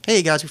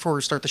Hey guys, before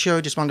we start the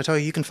show, just wanted to tell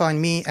you can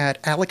find me at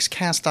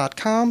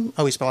alexcast.com,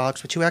 always spell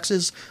Alex with two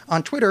X's.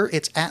 On Twitter,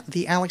 it's at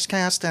the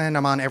AlexCast, and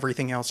I'm on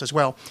everything else as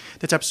well.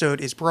 This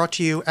episode is brought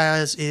to you,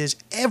 as is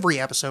every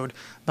episode,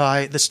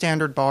 by the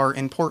Standard Bar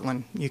in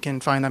Portland. You can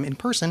find them in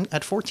person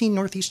at 14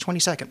 Northeast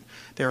 22nd.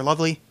 They are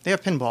lovely. They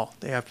have pinball.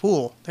 They have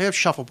pool. They have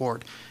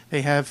shuffleboard.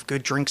 They have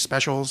good drink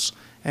specials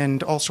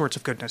and all sorts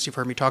of goodness. You've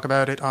heard me talk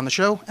about it on the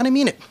show, and I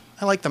mean it.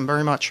 I like them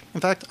very much.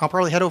 In fact, I'll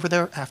probably head over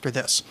there after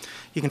this.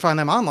 You can find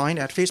them online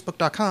at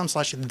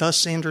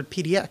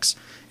facebook.com/thestandardpdx.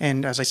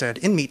 And as I said,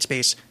 in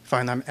Meatspace,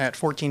 find them at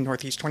 14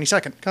 Northeast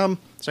 22nd. Come,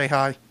 say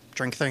hi,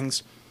 drink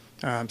things.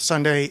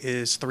 Sunday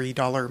is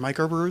 $3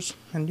 microbrews,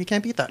 and you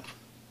can't beat that.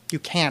 You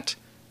can't.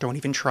 Don't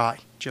even try.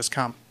 Just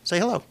come. Say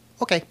hello.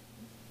 Okay.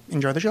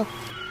 Enjoy the show.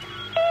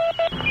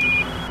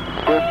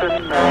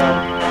 Listen,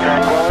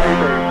 Tranquility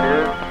Base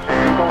here. The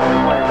Eagle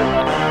has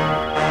landed.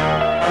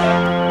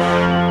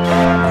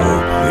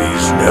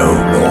 No,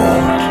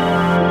 Lord.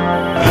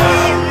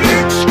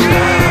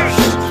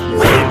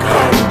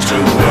 Welcome to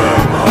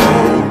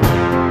Wormhole.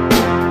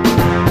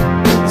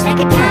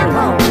 Second time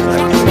home,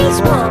 second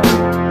space warp.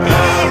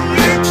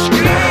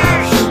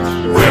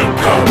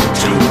 Welcome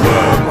to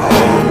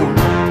Wormhole.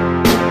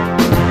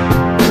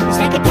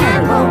 Second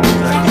time home,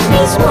 second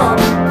space warp.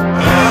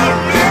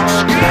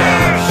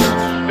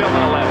 Film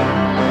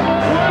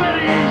 11. One of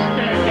these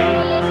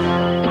days,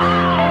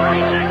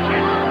 power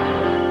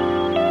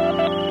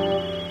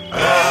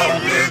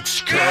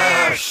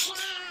rejection.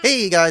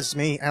 Hey guys, it's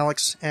me,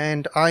 Alex,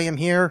 and I am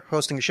here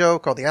hosting a show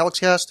called the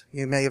AlexCast.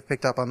 You may have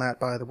picked up on that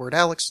by the word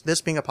Alex,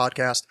 this being a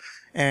podcast,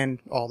 and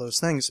all those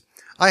things.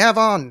 I have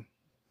on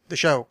the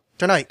show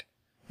tonight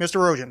Mr.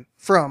 Roejen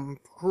from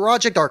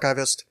Project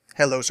Archivist.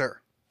 Hello,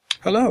 sir.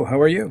 Hello, how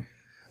are you?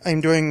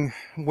 I'm doing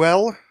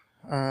well.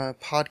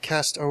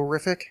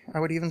 Podcast-orific, I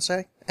would even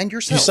say. And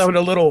yourself. You sound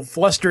a little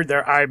flustered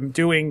there. I'm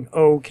doing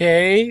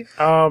okay.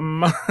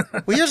 Well,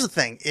 here's the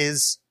thing,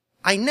 is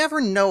I never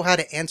know how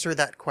to answer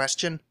that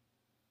question.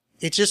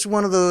 It's just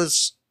one of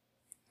those,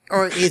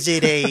 or is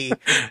it a...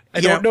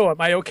 I don't know.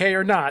 Am I okay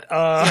or not?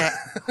 Yeah.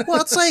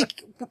 Well, it's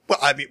like,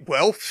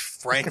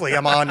 frankly,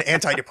 I'm on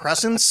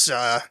antidepressants.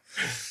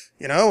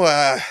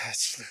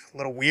 It's a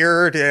little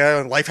weird.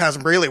 Life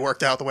hasn't really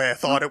worked out the way I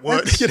thought it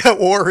would,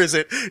 or is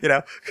it,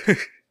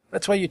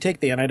 That's why you take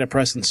the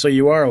antidepressants, so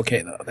you are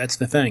okay, though. That's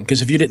the thing.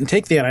 Because if you didn't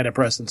take the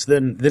antidepressants,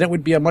 then it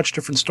would be a much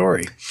different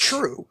story.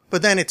 True.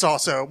 But then it's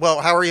also, well,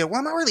 how are you? Well,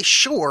 I'm not really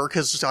sure,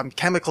 because I'm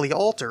chemically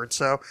altered,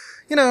 so,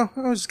 I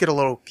always get a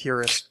little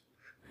curious.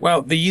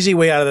 Well, the easy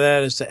way out of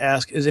that is to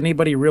ask, is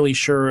anybody really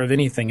sure of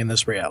anything in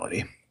this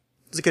reality?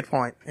 It's a good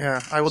point.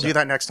 Yeah, I will do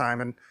that next time,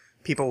 and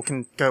people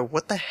can go,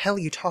 what the hell are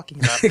you talking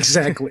about?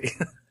 Exactly.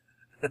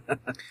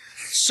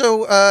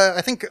 So, I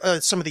think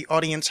some of the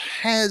audience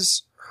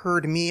has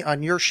heard me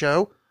on your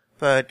show,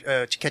 but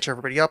to catch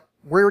everybody up,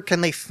 where can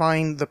they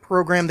find the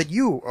program that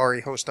you are a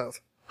host of?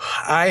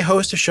 I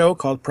host a show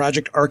called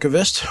Project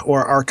Archivist,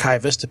 or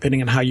Archivist,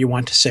 depending on how you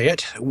want to say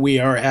it. We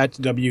are at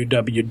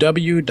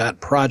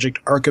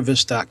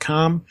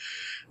www.projectarchivist.com.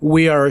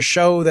 We are a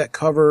show that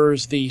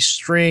covers the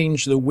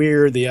strange, the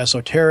weird, the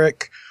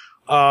esoteric.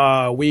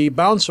 We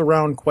bounce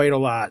around quite a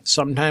lot.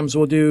 Sometimes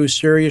we'll do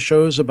serious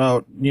shows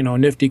about,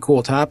 nifty,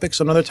 cool topics,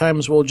 and other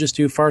times we'll just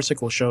do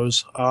farcical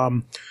shows.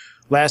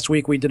 Last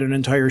week we did an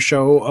entire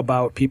show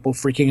about people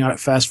freaking out at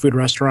fast food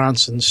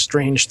restaurants and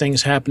strange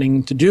things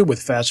happening to do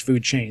with fast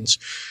food chains.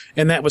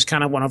 And that was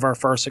kind of one of our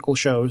farcical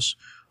shows.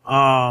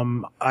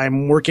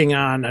 I'm working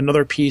on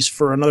another piece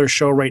for another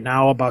show right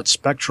now about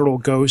spectral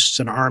ghosts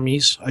and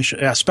armies.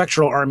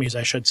 Spectral armies,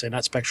 I should say,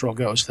 not spectral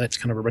ghosts. That's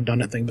kind of a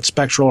redundant thing, but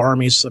spectral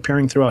armies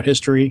appearing throughout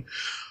history.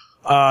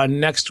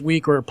 Next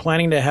week we're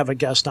planning to have a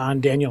guest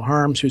on, Daniel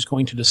Harms, who's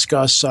going to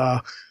discuss,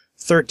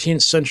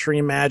 13th century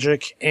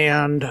magic,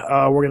 and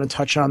we're going to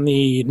touch on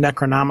the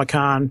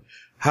Necronomicon,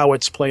 how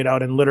it's played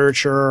out in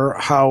literature,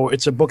 how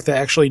it's a book that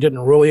actually didn't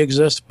really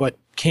exist, but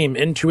came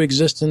into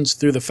existence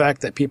through the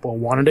fact that people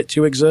wanted it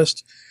to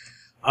exist.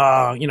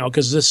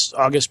 Because this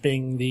August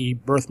being the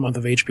birth month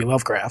of H.P.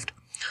 Lovecraft.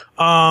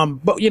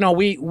 But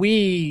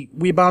we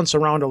bounce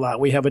around a lot.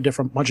 We have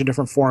bunch of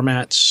different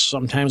formats.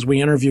 Sometimes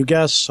we interview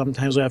guests.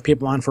 Sometimes we have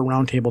people on for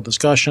roundtable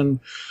discussion.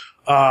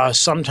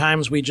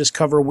 Sometimes we just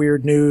cover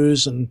weird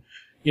news, and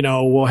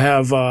we'll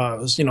have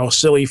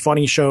silly,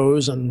 funny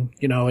shows, and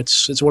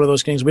it's one of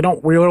those things.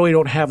 We really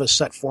don't have a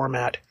set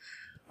format,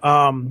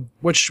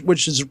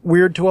 which is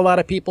weird to a lot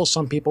of people.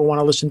 Some people want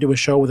to listen to a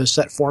show with a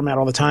set format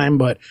all the time,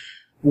 but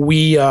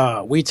we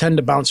tend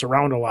to bounce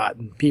around a lot,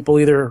 and people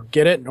either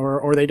get it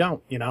or they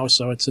don't.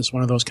 So it's just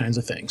one of those kinds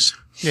of things.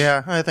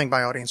 Yeah, I think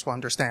my audience will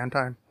understand.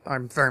 I'm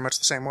very much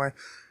the same way.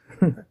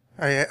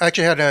 I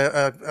actually had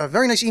a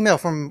very nice email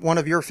from one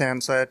of your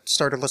fans that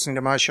started listening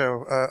to my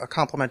show,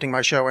 complimenting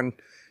my show and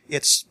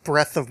its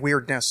breadth of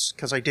weirdness,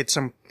 because I did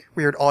some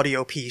weird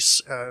audio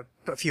piece a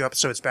few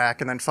episodes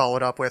back, and then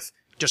followed up with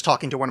just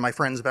talking to one of my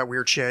friends about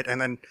weird shit, and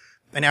then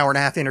an hour and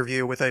a half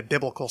interview with a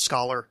biblical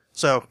scholar.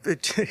 So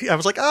I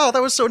was like, oh,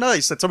 that was so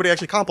nice that somebody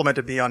actually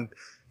complimented me on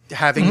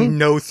having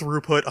no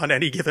throughput on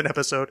any given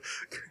episode.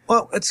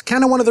 Well, it's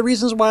kind of one of the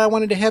reasons why I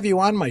wanted to have you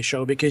on my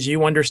show, because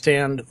you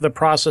understand the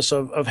process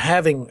of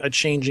having a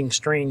changing,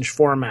 strange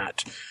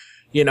format.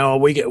 You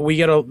know,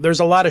 there's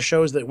a lot of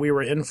shows that we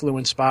were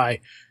influenced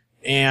by.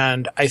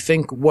 And I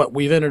think what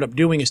we've ended up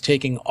doing is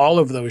taking all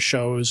of those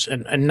shows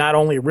and not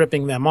only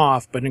ripping them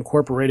off, but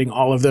incorporating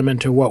all of them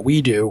into what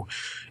we do.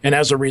 And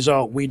as a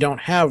result, we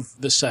don't have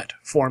the set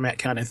format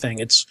kind of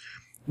thing.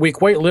 We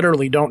quite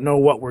literally don't know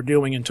what we're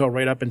doing until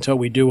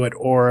we do it,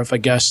 or if a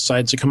guest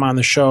decides to come on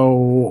the show,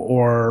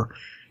 or,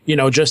 you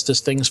know, just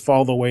as things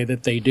fall the way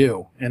that they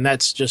do. And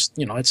that's just,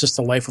 you know, it's just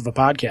the life of a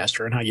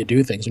podcaster and how you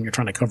do things when you're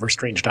trying to cover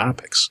strange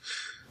topics.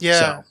 Yeah.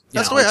 So,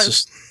 that's the way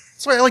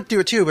that's the way I like to do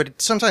it too, but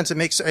sometimes it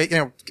makes, you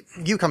know,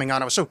 you coming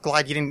on, I was so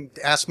glad you didn't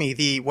ask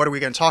me what are we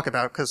going to talk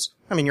about? Cause,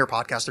 I mean, you're a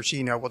podcaster, so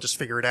you know, we'll just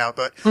figure it out.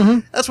 But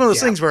that's one of those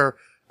things where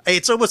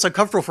it's almost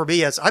uncomfortable for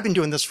me, as I've been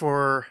doing this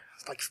for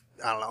like,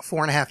 I don't know,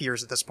 4.5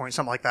 years at this point,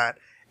 something like that.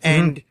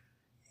 And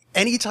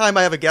anytime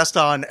I have a guest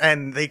on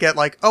and they get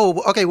like,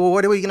 oh, okay, well,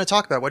 what are we going to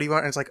talk about? What do you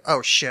want? And it's like,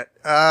 oh shit.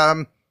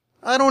 I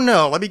don't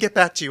know. Let me get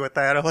back to you with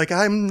that. I'm like,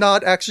 I'm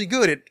not actually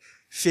good at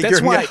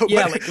figuring it out.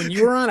 Yeah, like when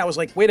you were on, I was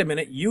like, wait a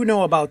minute, you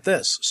know about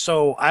this,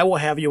 so I will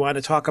have you on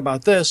to talk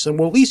about this, and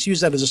we'll at least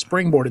use that as a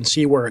springboard and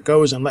see where it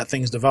goes and let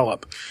things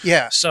develop.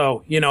 Yeah.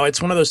 So, you know,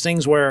 it's one of those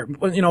things where,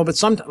 you know,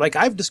 but like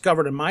I've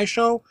discovered in my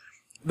show,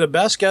 the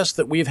best guests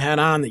that we've had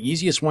on, the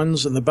easiest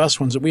ones and the best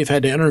ones that we've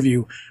had to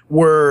interview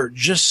were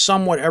just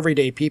somewhat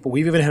everyday people.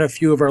 We've even had a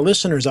few of our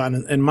listeners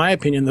on. In my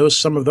opinion,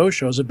 some of those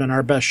shows have been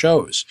our best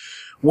shows.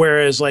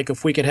 Whereas, like,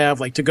 if we could have,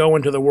 like, to go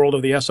into the world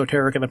of the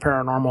esoteric and the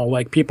paranormal,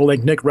 like people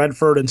like Nick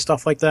Redford and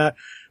stuff like that,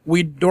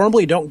 we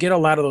normally don't get a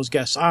lot of those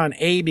guests on,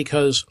 A,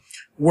 because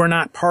we're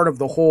not part of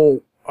the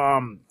whole,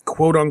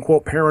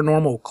 quote-unquote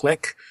paranormal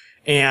clique,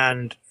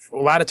 and a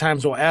lot of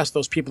times we'll ask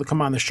those people to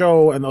come on the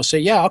show, and they'll say,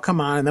 yeah, I'll come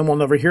on, and then we'll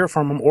never hear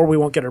from them, or we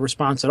won't get a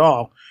response at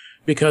all,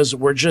 because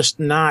we're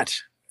not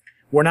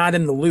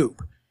in the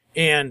loop.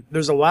 And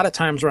there's a lot of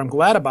times where I'm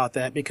glad about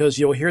that, because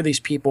you'll hear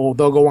these people,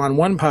 they'll go on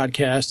one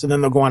podcast and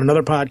then they'll go on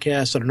another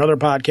podcast and another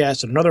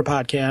podcast and another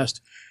podcast.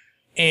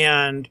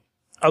 And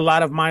a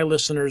lot of my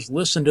listeners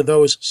listen to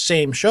those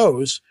same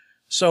shows.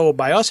 So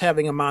by us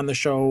having them on the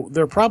show,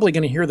 they're probably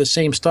going to hear the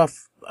same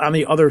stuff on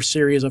the other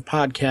series of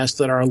podcasts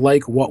that are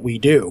like what we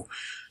do.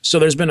 So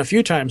there's been a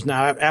few times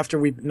now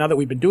now that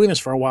we've been doing this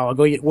for a while, I'll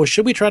go, well,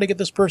 should we try to get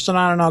this person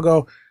on? And I'll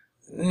go,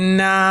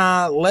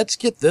 nah, let's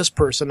get this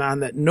person on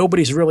that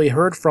nobody's really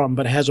heard from,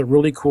 but has a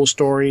really cool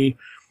story.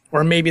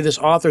 Or maybe this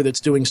author that's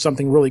doing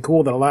something really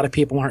cool that a lot of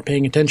people aren't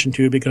paying attention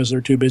to because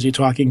they're too busy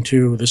talking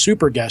to the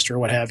super guest or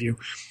what have you.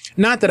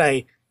 Not that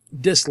I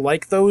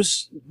dislike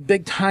those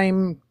big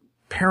time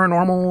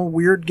paranormal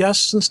weird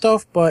guests and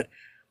stuff, but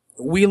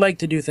we like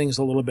to do things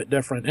a little bit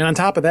different. And on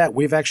top of that,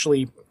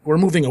 we're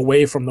moving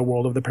away from the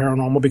world of the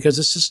paranormal because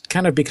it's just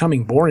kind of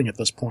becoming boring at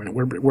this point.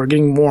 We're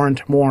getting more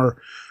into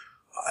more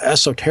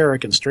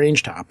esoteric and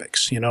strange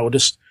topics, you know,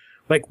 just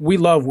like we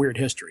love weird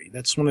history.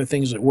 That's one of the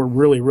things that we're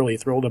really, really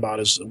thrilled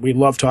about, is we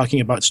love talking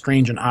about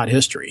strange and odd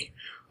history,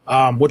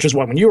 which is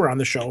why when you were on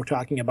the show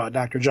talking about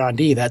Dr. John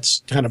Dee,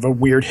 that's kind of a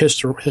weird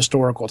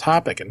historical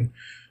topic, and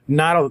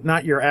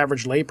not your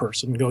average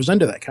layperson goes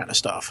into that kind of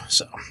stuff.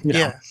 So, you know.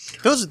 Yeah,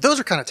 those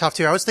are kind of tough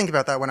too. I was thinking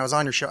about that when I was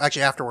on your show.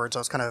 Actually, afterwards, I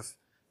was kind of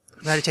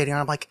meditating, and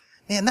I'm like,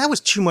 man, that was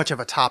too much of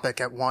a topic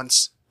at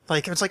once.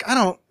 Like, it's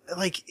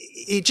like,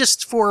 it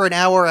just for an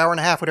hour and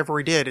a half, whatever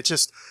we did, it's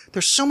just,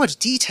 there's so much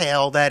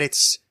detail that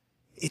it's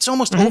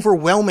almost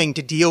overwhelming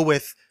to deal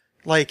with.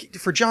 Like,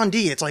 for John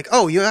Dee, it's like,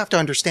 oh, you have to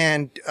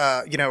understand,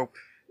 you know,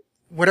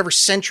 whatever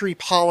century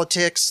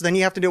politics, then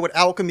you have to know what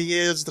alchemy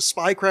is, the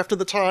spycraft of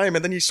the time,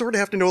 and then you sort of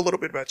have to know a little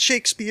bit about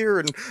Shakespeare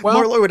and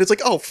Marlowe, and it's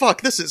like, oh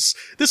fuck, this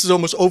is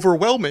almost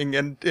overwhelming,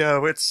 and, you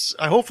know,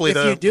 hopefully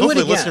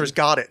listeners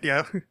got it,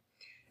 yeah.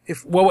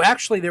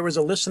 Actually, there was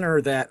a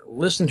listener that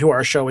listened to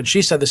our show, and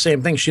she said the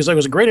same thing. She's like, it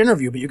was a great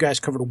interview, but you guys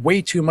covered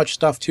way too much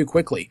stuff too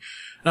quickly.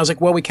 And I was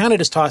like, well, we kind of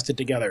just tossed it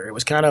together. It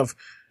was kind of,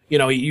 you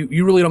know,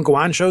 you really don't go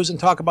on shows and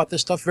talk about this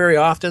stuff very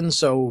often,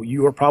 so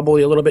you were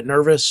probably a little bit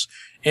nervous.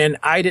 And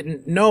I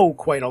didn't know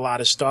quite a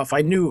lot of stuff.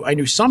 I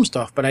knew some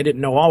stuff, but I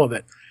didn't know all of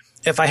it.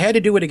 If I had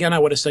to do it again, I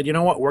would have said, you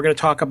know what, we're going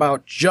to talk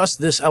about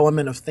just this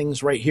element of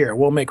things right here.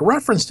 We'll make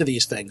reference to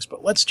these things,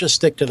 but let's just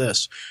stick to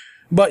this.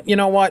 But you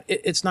know what?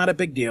 It's not a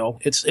big deal.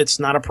 It's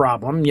not a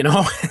problem, you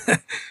know.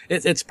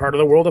 It's part of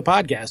the world of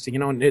podcasting, you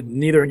know.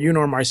 Neither you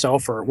nor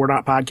myself we're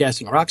not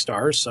podcasting rock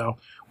stars, so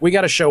we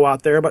got a show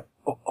out there. But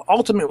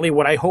ultimately,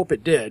 what I hope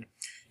it did,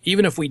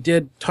 even if we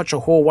did touch a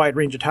whole wide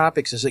range of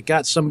topics, is it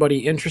got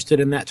somebody interested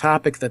in that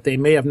topic that they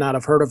may have not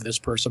have heard of this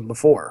person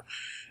before.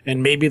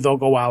 And maybe they'll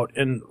go out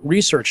and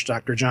research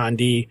Dr. John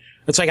Dee.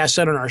 It's like I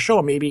said on our show,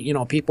 maybe, you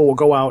know, people will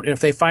go out, and if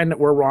they find that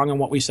we're wrong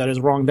and what we said is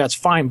wrong, that's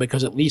fine,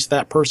 because at least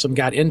that person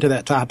got into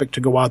that topic to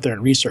go out there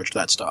and research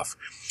that stuff.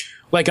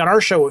 Like on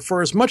our show,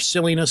 for as much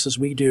silliness as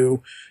we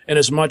do, and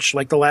as much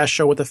like the last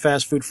show with the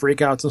fast food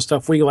freakouts and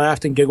stuff, we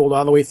laughed and giggled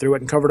all the way through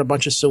it and covered a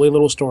bunch of silly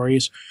little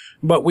stories.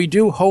 But we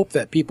do hope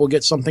that people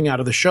get something out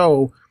of the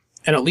show,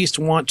 and at least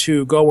want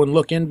to go and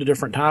look into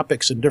different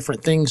topics and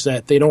different things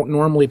that they don't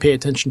normally pay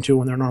attention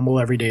to in their normal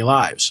everyday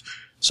lives.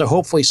 So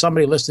hopefully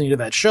somebody listening to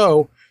that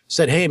show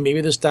said, hey,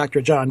 maybe this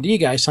Dr. John D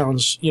guy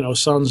sounds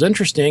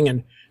interesting,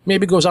 and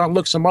maybe goes out and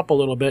looks him up a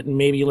little bit and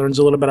maybe learns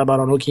a little bit about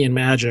Enochian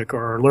magic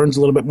or learns a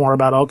little bit more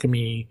about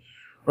alchemy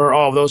or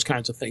all of those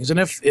kinds of things. And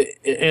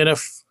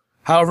if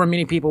however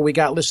many people we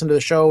got listening to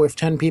the show, if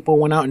 10 people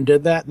went out and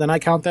did that, then I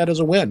count that as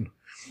a win.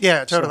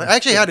 Yeah, totally. I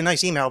actually had a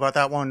nice email about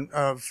that one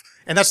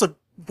and that's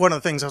one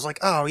of the things I was like,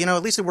 oh,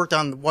 at least it worked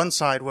on one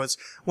side. Was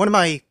one of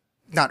my,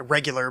 not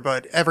regular,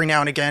 but every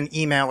now and again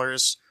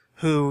emailers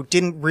who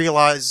didn't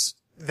realize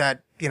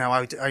that,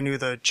 I knew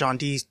the John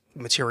D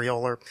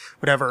material or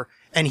whatever,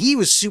 and he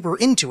was super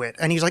into it.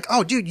 And he's like,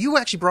 oh, dude, you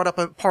actually brought up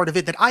a part of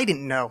it that I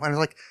didn't know. And I was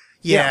like,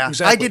 yeah,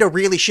 exactly. I did a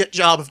really shit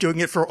job of doing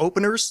it for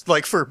openers,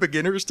 like for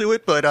beginners to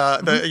it. But,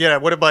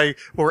 one of my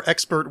more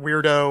expert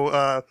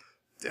weirdo,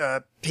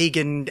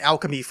 pagan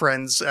alchemy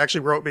friends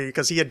actually wrote me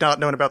because he had not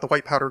known about the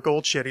white powder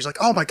gold shit. He's like,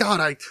 oh my God,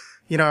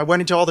 I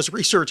went into all this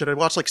research and I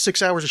watched like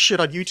 6 hours of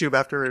shit on YouTube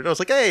after it. And I was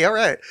like, hey, all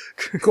right.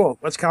 Cool.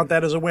 Let's count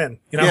that as a win.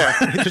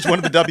 Yeah. Just one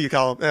of the W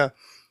column. Yeah.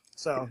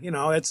 So,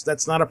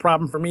 that's not a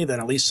problem for me then.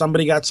 At least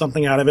somebody got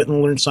something out of it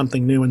and learned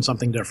something new and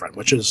something different,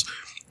 which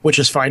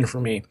is fine for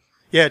me.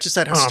 Yeah, just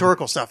that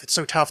historical stuff. It's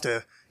so tough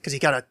because you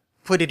gotta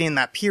put it in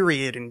that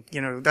period and,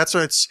 that's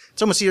what it's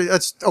almost,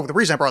 the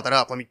reason I brought that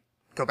up, let me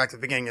go back to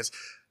the beginning, is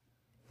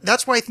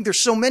that's why I think there's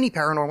so many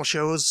paranormal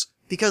shows,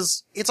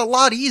 because it's a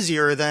lot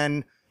easier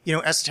than,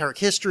 esoteric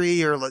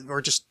history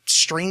or just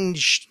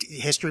strange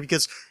history,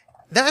 because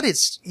that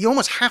is, you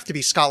almost have to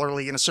be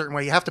scholarly in a certain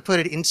way. You have to put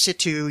it in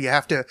situ. You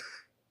have to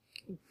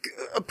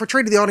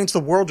portray to the audience the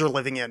world you're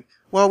living in.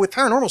 Well, with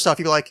paranormal stuff,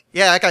 you're like,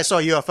 yeah, that guy saw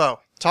a UFO.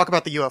 Talk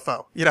about the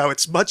UFO.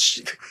 It's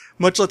much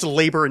less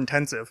labor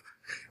intensive.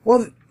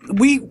 Well,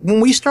 when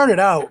we started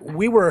out,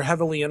 we were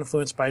heavily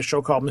influenced by a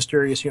show called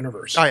Mysterious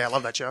Universe. Oh yeah, I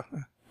love that show.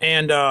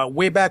 And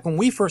way back when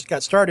we first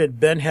got started,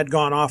 Ben had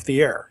gone off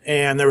the air.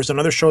 And there was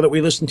another show that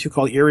we listened to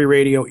called Eerie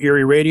Radio.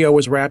 Eerie Radio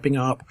was wrapping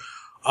up.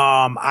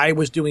 I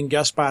was doing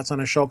guest spots on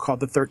a show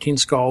called The 13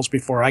 Skulls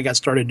before I got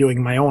started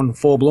doing my own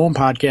full-blown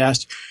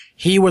podcast.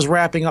 He was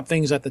wrapping up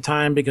things at the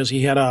time because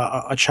he had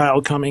a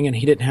child coming and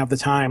he didn't have the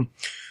time.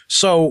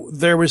 So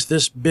there was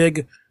this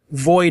big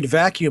void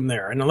vacuum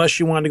there. And unless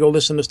you wanted to go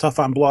listen to stuff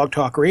on Blog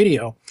Talk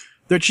Radio,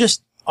 they're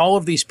just all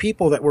of these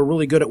people that were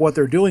really good at what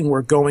they're doing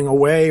were going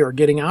away or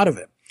getting out of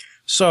it.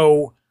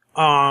 So,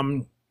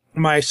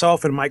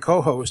 myself and my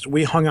co-host,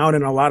 we hung out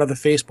in a lot of the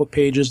Facebook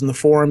pages and the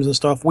forums and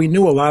stuff. We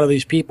knew a lot of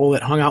these people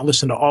that hung out,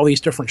 listened to all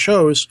these different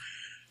shows.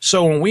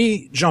 So when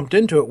we jumped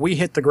into it, we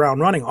hit the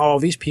ground running. All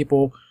of these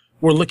people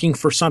were looking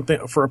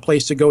for a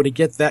place to go to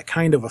get that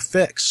kind of a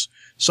fix.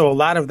 So a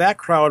lot of that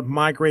crowd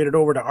migrated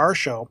over to our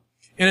show.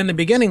 And in the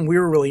beginning, we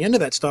were really into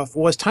that stuff.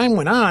 Well, as time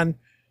went on,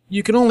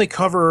 you can only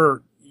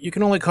cover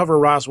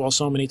Roswell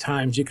so many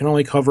times. You can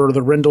only cover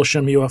the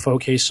Rendlesham UFO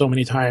case so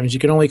many times. You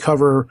can only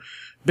cover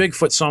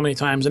Bigfoot so many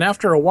times. And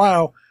after a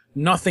while,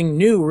 nothing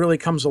new really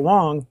comes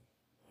along,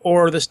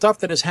 or the stuff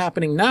that is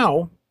happening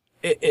now,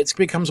 it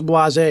becomes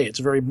blasé. It's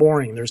very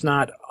boring. There's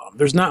not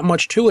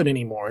much to it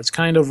anymore. It's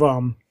kind of,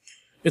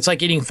 it's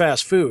like eating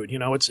fast food.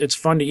 It's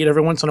fun to eat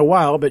every once in a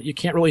while, but you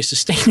can't really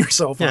sustain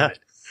yourself on it.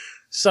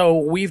 So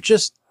we've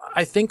just,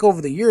 I think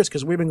over the years,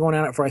 because we've been going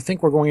at it for, I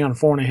think we're going on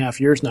 4.5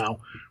 years now,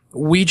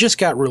 we just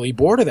got really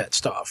bored of that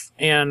stuff.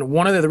 And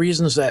one of the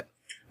reasons that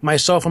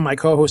myself and my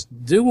co-host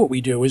do what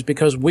we do is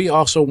because we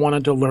also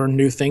wanted to learn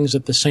new things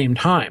at the same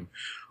time.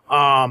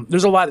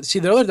 There's a lot,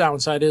 the other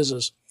downside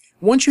is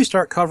once you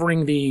start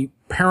covering the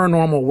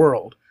paranormal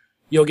world,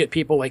 you'll get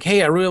people like,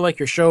 hey, I really like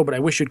your show, but I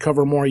wish you'd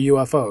cover more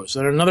UFOs.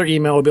 And another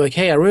email will be like,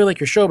 hey, I really like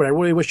your show, but I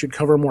really wish you'd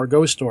cover more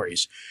ghost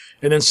stories.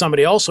 And then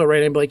somebody also write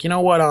in and be like, you know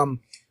what,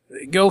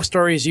 ghost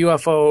stories,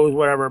 UFOs,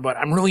 whatever, but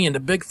I'm really into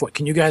Bigfoot.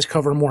 Can you guys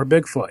cover more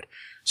Bigfoot?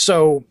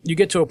 So you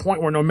get to a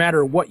point where no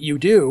matter what you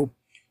do,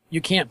 you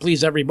can't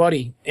please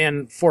everybody.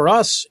 And for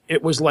us,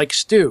 it was like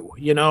stew.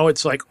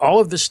 It's like all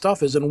of this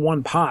stuff is in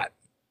one pot.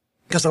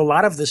 Because a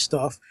lot of this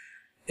stuff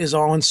is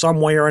all in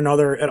some way or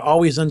another. It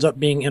always ends up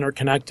being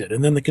interconnected.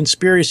 And then the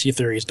conspiracy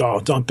theories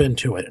all dump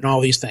into it and all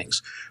these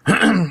things.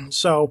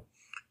 So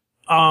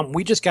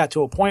we just got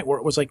to a point where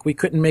it was like we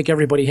couldn't make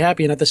everybody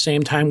happy. And at the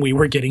same time, we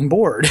were getting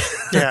bored.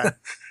 Yeah.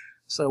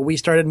 So we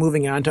started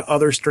moving on to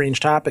other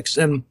strange topics.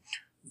 And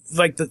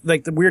like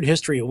the weird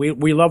history.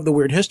 We love the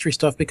weird history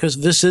stuff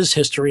because this is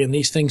history and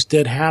these things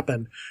did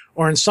happen.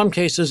 Or in some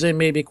cases, it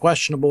may be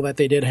questionable that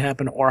they did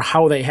happen or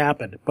how they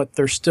happened, but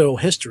they're still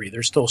history.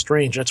 They're still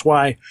strange. That's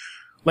why,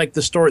 like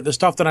the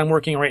stuff that I'm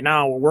working on right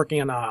now, I'm working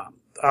on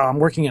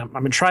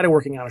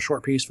a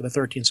short piece for the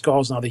 13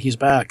 Skulls now that he's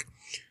back.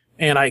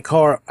 And I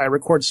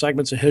record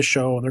segments of his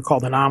show and they're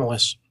called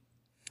Anomalous.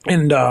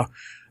 And,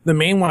 the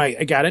main one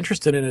I got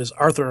interested in is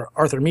Arthur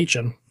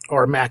Meechan,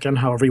 or Mackin,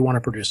 however you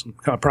want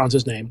to pronounce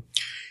his name.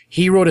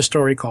 He wrote a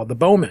story called The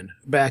Bowmen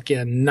back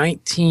in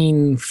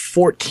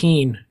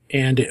 1914,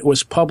 and it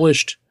was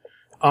published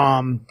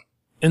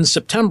in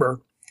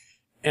September.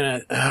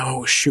 and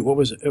what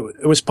was it?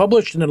 It was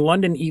published in the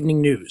London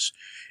Evening News.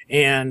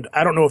 And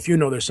I don't know if you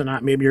know this or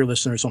not. Maybe your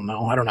listeners don't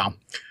know. I don't know.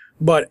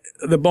 But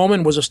the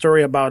Bowman was a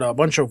story about a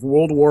bunch of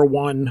World War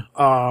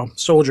I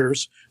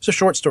soldiers. It's a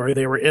short story.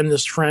 They were in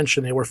this trench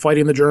and they were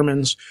fighting the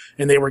Germans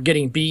and they were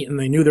getting beat and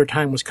they knew their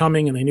time was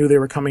coming and they knew they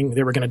were going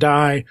to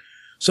die.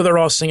 So they're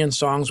all singing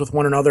songs with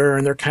one another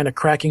and they're kind of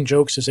cracking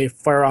jokes as they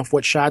fire off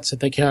what shots that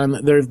they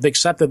can. They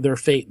accepted their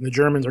fate and the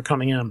Germans are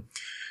coming in.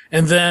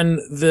 And then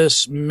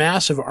this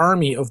massive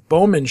army of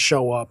bowmen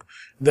show up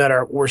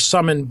that were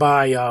summoned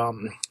by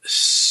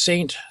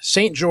Saint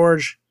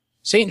George,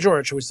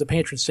 who was the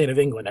patron saint of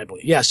England, I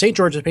believe. Yeah, Saint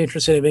George, the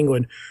patron saint of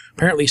England,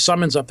 apparently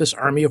summons up this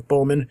army of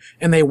bowmen,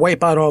 and they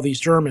wipe out all these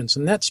Germans.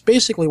 And that's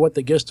basically what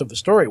the gist of the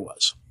story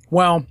was.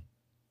 Well,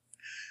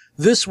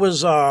 this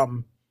was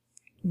the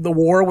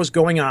war was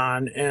going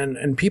on,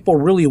 and people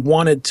really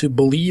wanted to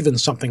believe in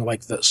something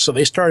like this. So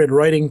they started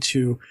writing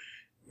to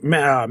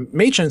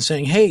Machen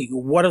saying, hey,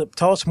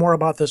 tell us more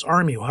about this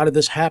army. How did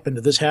this happen?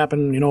 Did this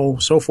happen?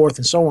 So forth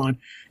and so on. And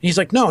he's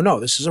like, no,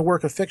 this is a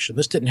work of fiction.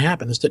 This didn't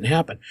happen.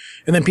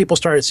 And then people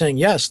started saying,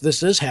 yes,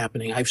 this is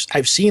happening.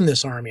 I've seen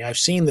this army. I've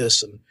seen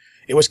this. And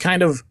it was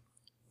kind of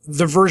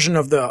the version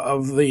of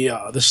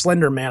the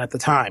Slender Man at the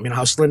time.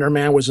 How Slender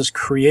Man was this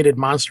created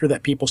monster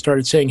that people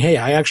started saying, hey,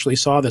 I actually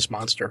saw this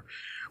monster.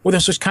 Well,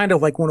 this was kind of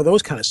like one of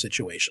those kind of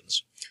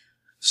situations.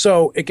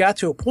 So it got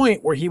to a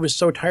point where he was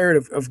so tired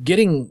of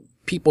getting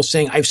people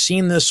saying, I've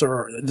seen this,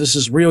 or this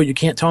is real, you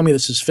can't tell me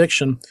this is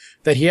fiction,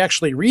 that he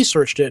actually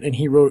researched it and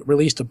he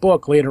released a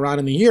book later on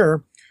in the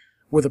year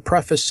with a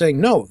preface saying,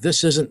 no,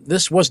 this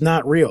was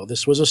not real.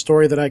 This was a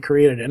story that I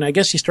created. And I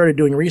guess he started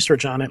doing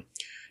research on it.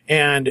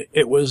 And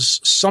it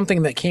was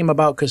something that came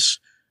about because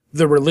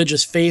the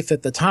religious faith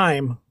at the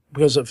time,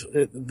 because of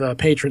the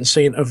patron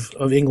saint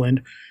of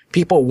England,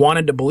 people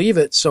wanted to believe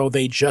it. So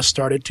they just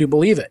started to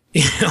believe it.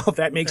 If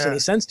that makes any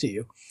sense to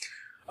you.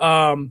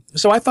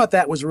 So I thought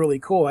that was really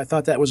cool. I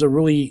thought that was a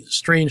really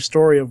strange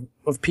story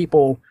of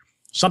people,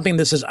 something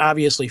this is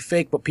obviously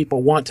fake, but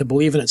people want to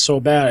believe in it so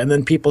bad. And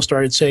then people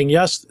started saying,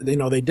 yes,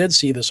 they did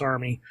see this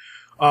army.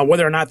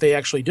 Whether or not they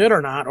actually did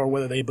or not, or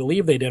whether they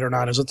believe they did or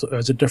not is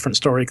a different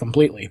story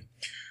completely.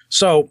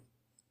 So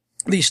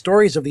these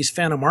stories of these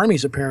phantom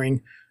armies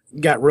appearing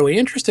got really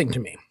interesting to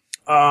me.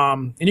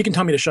 And you can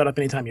tell me to shut up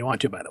anytime you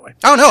want to, by the way.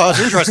 Oh, no, I was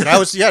interested.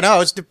 I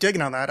was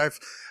digging on that.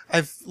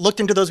 I've looked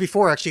into those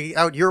before, actually,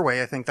 out your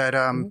way. I think that,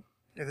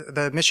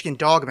 the Michigan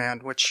Dogman,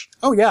 which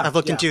I've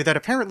looked into, that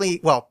apparently,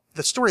 well,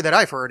 the story that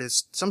I've heard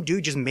is some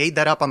dude just made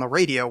that up on the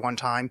radio one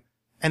time,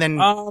 and then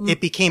it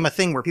became a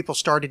thing where people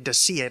started to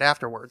see it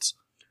afterwards.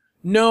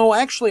 No,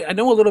 actually, I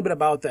know a little bit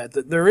about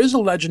that. There is a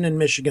legend in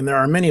Michigan. There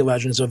are many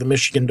legends of the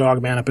Michigan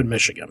Dogman up in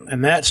Michigan,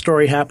 and that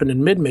story happened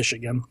in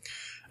mid-Michigan.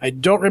 I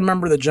don't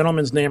remember the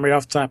gentleman's name right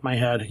off the top of my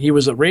head. He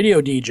was a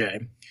radio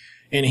DJ,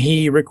 and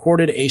he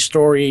recorded a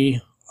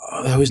story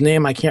whose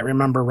name I can't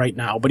remember right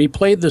now, but he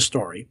played this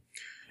story.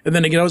 And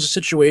then again, it was a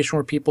situation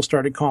where people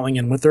started calling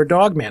in with their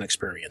Dogman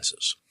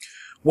experiences.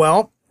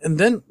 Well, and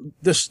then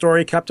this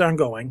story kept on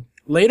going.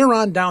 Later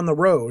on down the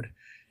road,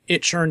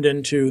 it turned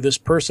into this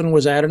person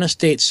was at an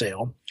estate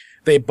sale.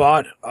 They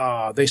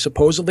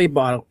supposedly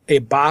bought a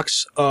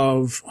box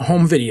of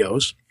home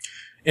videos.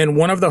 And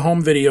one of the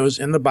home videos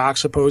in the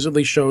box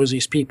supposedly shows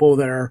these people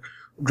that are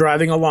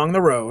driving along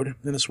the road,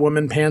 and this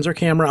woman pans her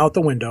camera out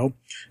the window,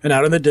 and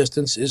out in the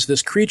distance is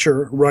this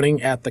creature running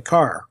at the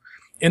car.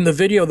 In the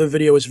video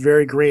is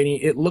very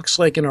grainy. It looks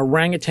like an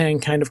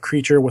orangutan kind of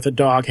creature with a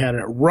dog head.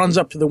 It runs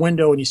up to the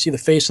window, and you see the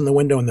face in the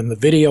window, and then the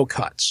video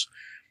cuts.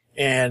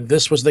 And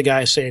this was the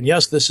guy saying,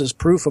 yes, this is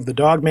proof of the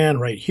Dogman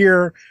right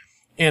here,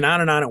 and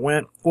on it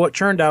went. Well, it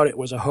turned out it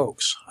was a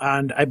hoax.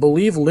 And I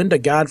believe Linda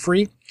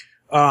Godfrey,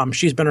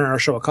 she's been on our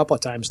show a couple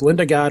of times.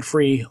 Linda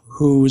Godfrey,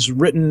 who's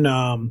written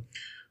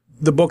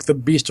the book The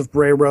Beast of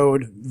Bray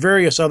Road,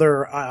 various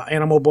other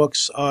animal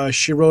books.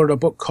 She wrote a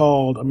book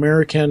called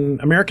American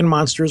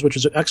Monsters, which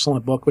is an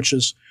excellent book, which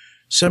is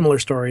similar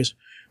stories.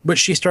 But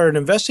she started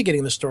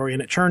investigating the story,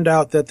 and it turned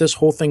out that this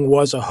whole thing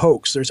was a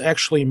hoax. There's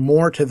actually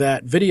more to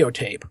that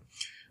videotape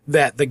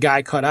that the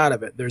guy cut out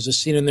of it. There's a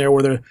scene in there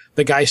where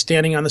the guy's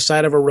standing on the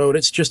side of a road.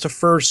 It's just a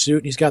fursuit,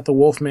 and he's got the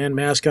Wolfman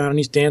mask on, and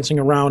he's dancing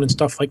around and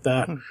stuff like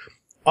that.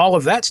 All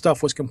of that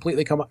stuff was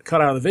completely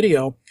cut out of the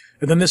video,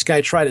 and then this guy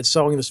tried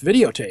selling this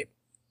videotape.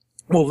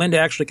 Well, Linda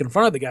actually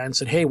confronted the guy and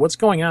said, hey, what's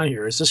going on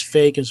here? Is this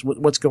fake?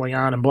 What's going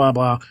on? And blah,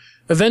 blah.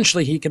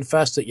 Eventually, he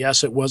confessed that,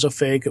 yes, it was a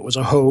fake. It was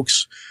a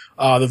hoax.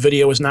 The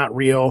video is not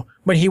real.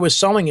 But he was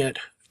selling it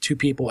to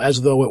people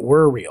as though it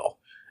were real.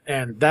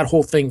 And that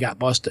whole thing got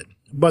busted.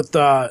 But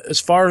as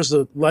far as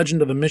the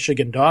legend of the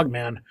Michigan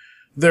Dogman,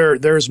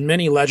 there's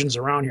many legends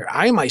around here.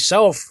 I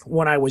myself,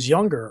 when I was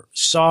younger,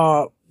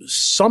 saw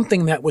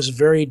something that was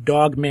very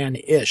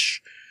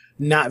Dogman-ish,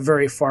 not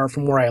very far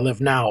from where I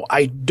live now.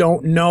 I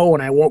don't know,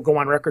 and I won't go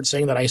on record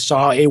saying that I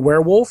saw a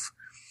werewolf,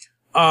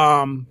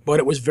 but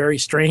it was very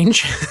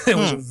strange. It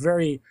was a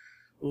very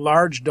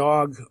large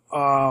dog.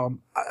 I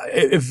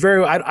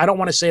don't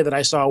want to say that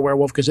I saw a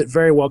werewolf, because it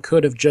very well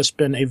could have just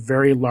been a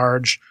very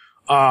large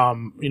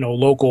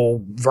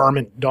local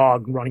varmint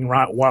dog running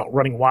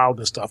wild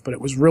and stuff. But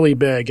it was really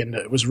big and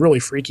it was really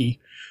freaky.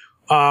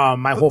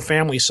 My whole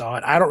family saw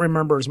it. I don't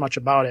remember as much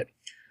about it.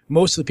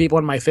 Most of the people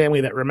in my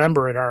family that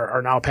remember it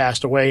are now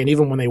passed away. And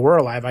even when they were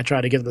alive, I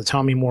tried to get them to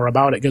tell me more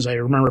about it because I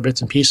remember bits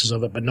and pieces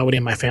of it, but nobody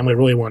in my family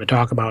really wanted to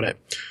talk about it.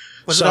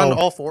 Was it on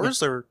all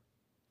fours or?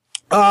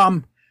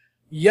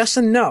 Yes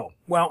and no.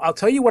 Well, I'll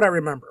tell you what I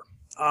remember.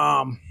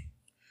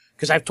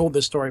 Because I've told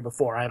this story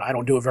before. I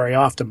don't do it very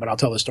often, but I'll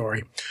tell the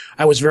story.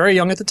 I was very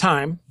young at the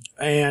time,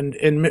 and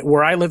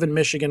where I live in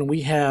Michigan,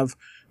 we have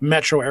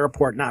Metro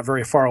Airport not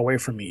very far away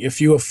from me. If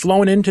you have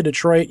flown into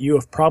Detroit, you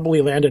have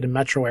probably landed in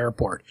Metro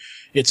Airport.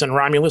 It's in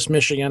Romulus,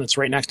 Michigan. It's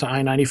right next to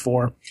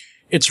I-94.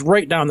 It's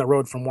right down the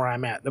road from where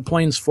I'm at. The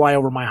planes fly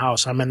over my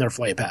house. I'm in their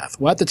flight path.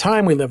 Well, at the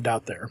time we lived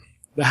out there.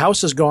 The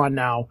house is gone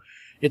now.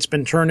 It's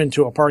been turned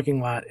into a parking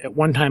lot. At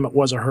one time it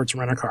was a Hertz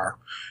rent-a-car.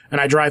 And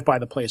I drive by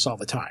the place all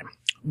the time.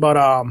 But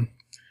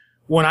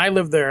when I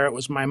lived there, it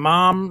was my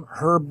mom,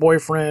 her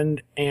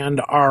boyfriend,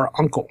 and our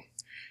uncle.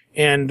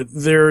 And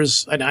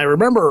I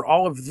remember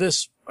all of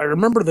this. I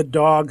remember the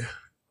dog.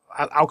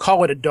 I'll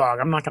call it a dog.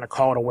 I'm not going to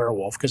call it a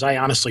werewolf because I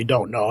honestly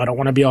don't know. I don't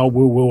want to be all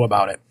woo-woo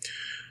about it.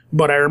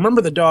 But I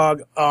remember the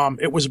dog.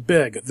 It was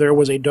big. There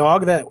was a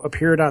dog that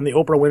appeared on the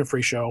Oprah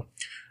Winfrey Show.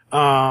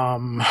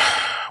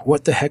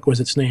 What the heck was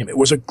its name? It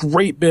was a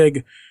great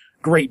big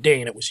Great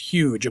Dane. It was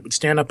huge. It would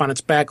stand up on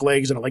its back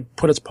legs and it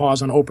put its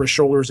paws on Oprah's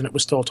shoulders, and it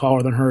was still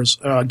taller than hers.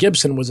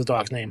 Gibson was the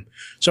dog's name.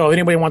 So if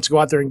anybody wants to go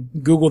out there and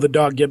Google the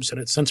dog Gibson,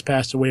 it's since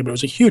passed away, but it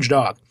was a huge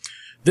dog.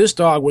 This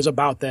dog was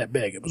about that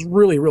big. It was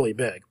really, really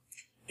big.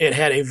 It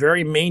had a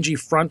very mangy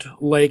front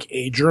like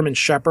a German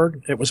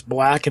Shepherd. It was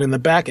black, and in the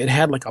back it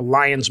had like a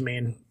lion's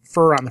mane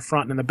fur on the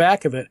front, and in the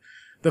back of it,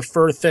 the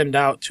fur thinned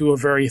out to a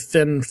very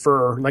thin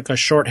fur, like a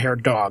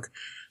short-haired dog.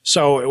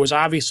 So it was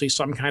obviously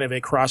some kind of a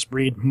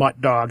crossbreed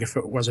mutt dog if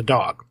it was a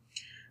dog.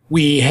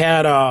 We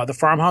had the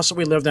farmhouse that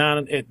we lived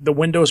on. The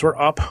windows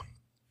were up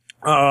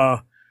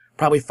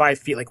probably 5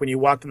 feet. Like when you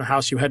walked in the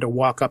house, you had to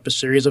walk up a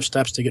series of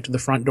steps to get to the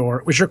front door.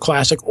 It was your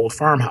classic old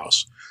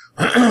farmhouse.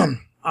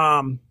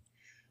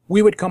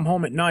 We would come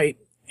home at night,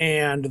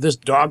 and this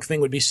dog thing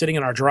would be sitting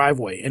in our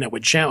driveway, and it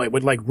would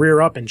like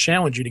rear up and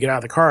challenge you to get out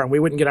of the car, and we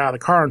wouldn't get out of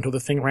the car until the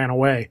thing ran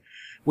away.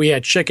 We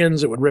had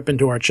chickens. It would rip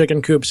into our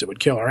chicken coops. It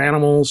would kill our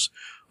animals.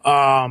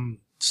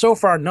 So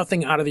far,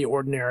 nothing out of the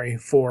ordinary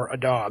for a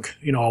dog,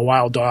 a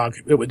wild dog.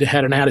 It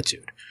had an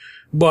attitude,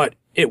 but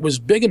it was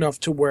big enough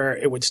to where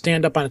it would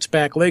stand up on its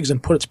back legs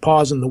and put its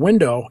paws in the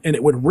window, and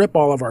it would rip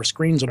all of our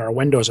screens and our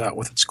windows out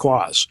with its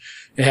claws.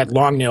 It had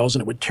long nails,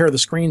 and it would tear the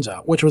screens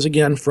out, which was,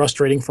 again,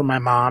 frustrating for my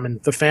mom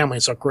and the family.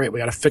 It's like, great, we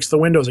got to fix the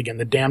windows again.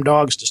 The damn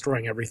dog's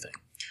destroying everything.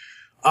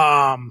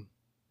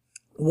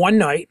 One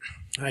night,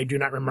 I do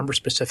not remember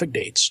specific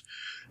dates,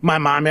 my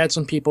mom had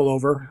some people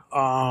over,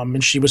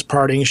 and she was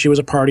partying. She was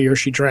a partier.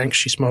 She drank.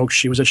 She smoked.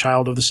 She was a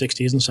child of the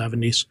 60s and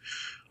 70s.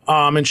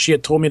 And she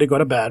had told me to go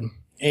to bed.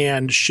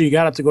 And she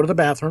got up to go to the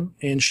bathroom,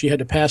 and she had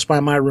to pass by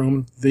my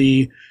room.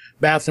 The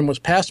bathroom was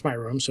past my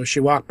room, so she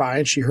walked by,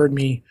 and she heard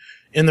me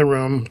in the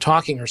room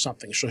talking or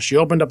something. So she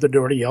opened up the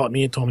door to yell at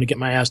me and told me to get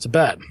my ass to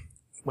bed.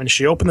 When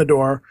she opened the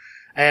door,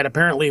 I had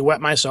apparently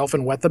wet myself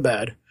and wet the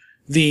bed.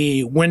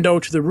 The window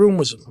to the room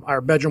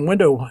our bedroom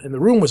window in the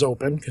room was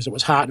open because it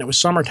was hot and it was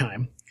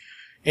summertime.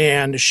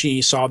 And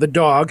she saw the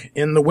dog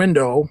in the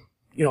window,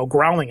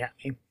 growling at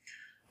me.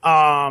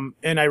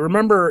 And I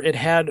remember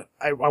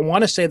I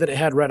want to say that it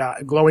had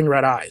glowing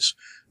red eyes.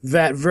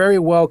 That very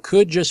well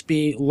could just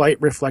be light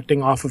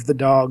reflecting off of the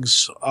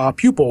dog's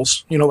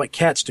pupils, like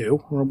cats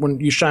do. Or when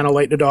you shine a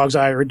light in a dog's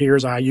eye or a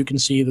deer's eye, you can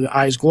see the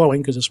eyes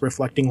glowing because it's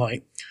reflecting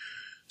light.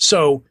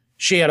 So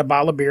she had a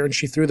bottle of beer and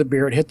she threw the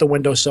beer. It hit the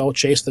windowsill,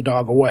 chased the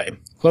dog away.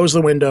 Closed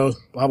the window,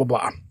 blah, blah,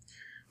 blah.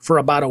 For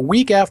about a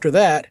week after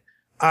that,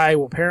 I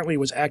apparently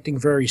was acting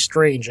very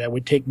strange. I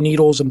would take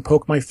needles and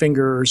poke my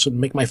fingers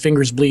and make my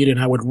fingers bleed, and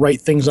I would write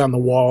things on the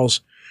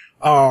walls.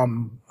 I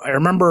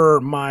remember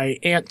my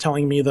aunt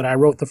telling me that I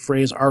wrote the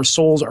phrase, "Our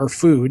souls are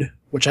food,"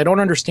 which I don't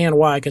understand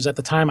why, because at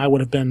the time I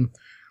would have been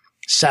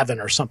 7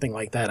 or something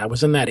like that. I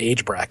was in that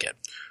age bracket.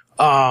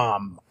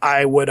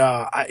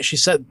 She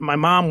said, my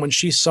mom, when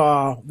she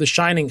saw The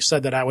Shining,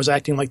 said that I was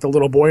acting like the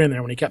little boy in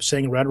there when he kept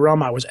saying Red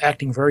Rum. I was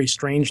acting very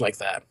strange like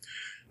that.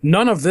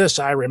 None of this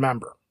I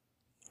remember.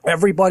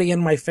 Everybody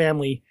in my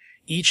family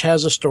each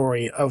has a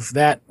story of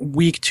that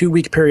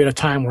 2-week period of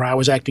time where I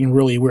was acting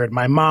really weird.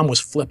 My mom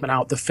was flipping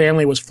out. The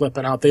family was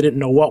flipping out. They didn't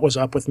know what was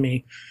up with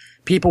me.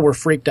 People were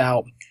freaked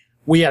out.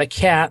 We had a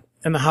cat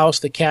in the house.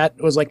 The cat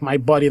was like my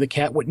buddy. The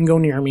cat wouldn't go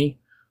near me.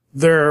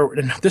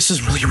 And this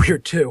is really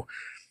weird too.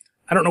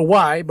 I don't know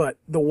why, but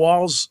the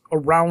walls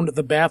around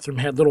the bathroom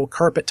had little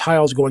carpet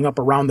tiles going up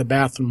around the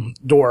bathroom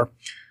door.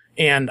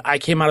 And I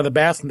came out of the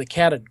bathroom, the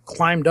cat had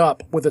climbed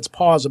up with its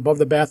paws above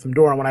the bathroom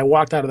door, and when I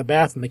walked out of the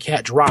bathroom, the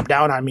cat dropped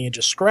down on me and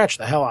just scratched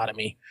the hell out of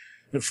me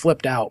and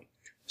flipped out.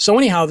 So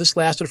anyhow, this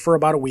lasted for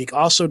about a week.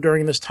 Also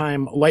during this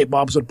time, light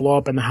bulbs would blow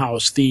up in the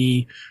house.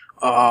 The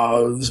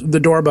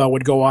doorbell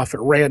would go off at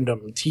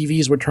random.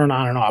 TVs would turn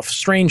on and off.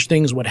 Strange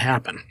things would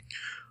happen.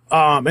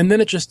 And then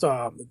it just,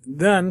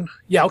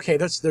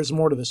 there's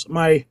more to this.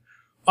 My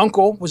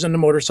uncle was into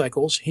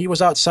motorcycles. He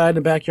was outside in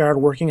the backyard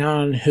working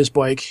on his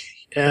bike.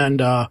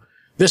 And,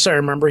 this I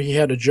remember, he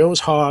had a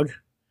Joe's Hog.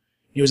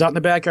 He was out in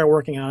the backyard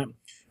working on it.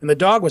 And the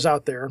dog was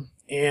out there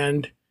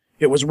and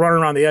it was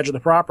running around the edge of the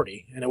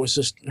property and it was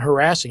just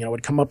harassing. It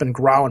would come up and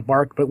growl and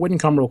bark, but it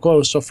wouldn't come real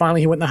close. So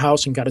finally he went in the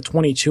house and got a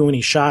 .22 and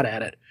he shot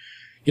at it.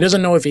 He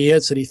doesn't know if he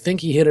hits it. He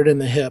think he hit it in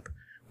the hip.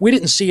 We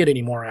didn't see it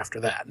anymore after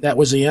that. That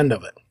was the end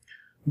of it.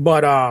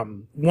 But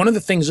one of the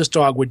things this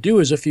dog would do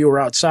is if you were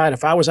outside,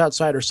 if I was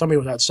outside or somebody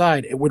was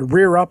outside, it would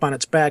rear up on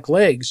its back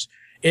legs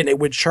and it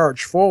would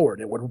charge forward.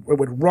 It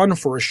would run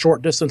for a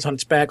short distance on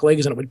its back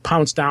legs and it would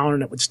pounce down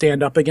and it would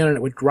stand up again and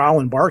it would growl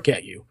and bark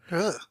at you.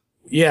 Ugh.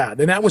 Yeah,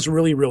 then that was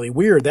really, really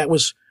weird. That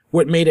was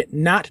what made it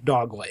not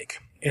dog-like.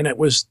 And it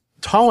was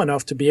tall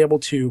enough to be able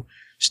to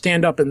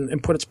stand up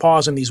and put its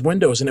paws in these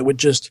windows and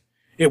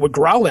it would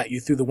growl at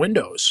you through the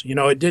windows. You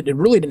know, it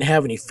really didn't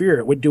have any fear.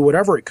 It would do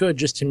whatever it could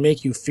just to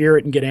make you fear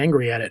it and get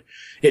angry at it.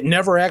 It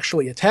never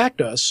actually attacked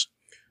us,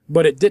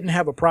 but it didn't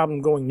have a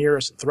problem going near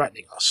us and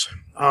threatening us.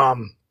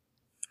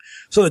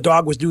 So the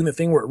dog was doing the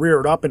thing where it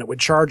reared up and it would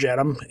charge at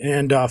him.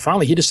 And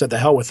finally he just said, the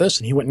hell with this.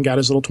 And he went and got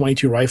his little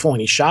 .22 rifle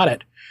and he shot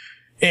it.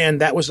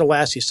 And that was the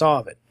last he saw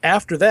of it.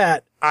 After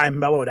that, I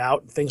mellowed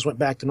out and things went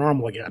back to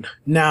normal again.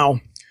 Now,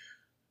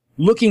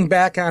 looking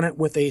back on it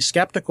with a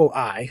skeptical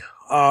eye,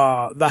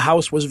 the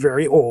house was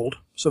very old,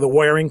 so the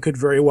wiring could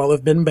very well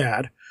have been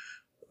bad,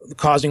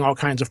 causing all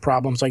kinds of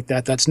problems like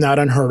that. That's not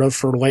unheard of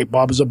for light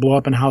bulbs to blow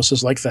up in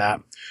houses like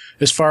that.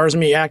 As far as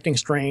me acting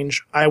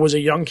strange, I was a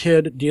young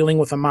kid dealing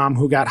with a mom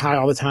who got high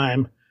all the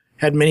time,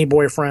 had many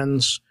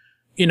boyfriends.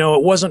 You know,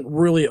 it wasn't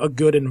really a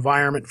good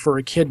environment for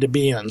a kid to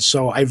be in,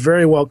 so I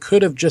very well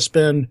could have just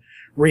been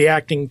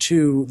reacting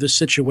to the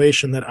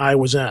situation that I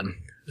was in.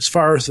 As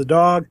far as the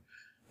dog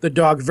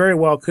very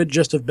well could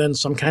just have been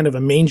some kind of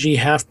a mangy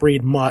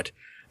half-breed mutt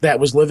that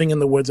was living in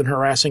the woods and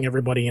harassing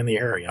everybody in the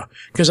area.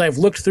 Because I've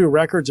looked through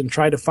records and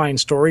tried to find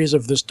stories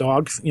of this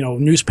dog, you know,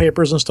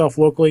 newspapers and stuff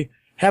locally.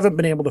 Haven't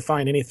been able to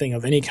find anything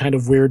of any kind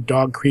of weird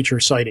dog creature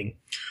sighting.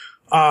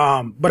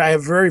 But I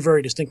have very,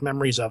 very distinct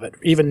memories of it.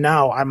 Even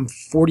now, I'm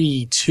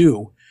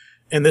 42,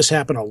 and this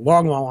happened a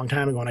long, long, long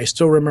time ago, and I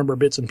still remember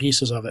bits and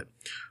pieces of it.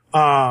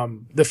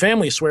 The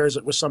family swears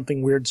it was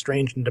something weird,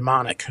 strange, and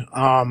demonic.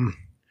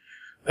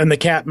 And the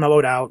cat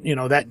mellowed out, you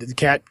know, that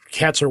the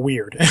cats are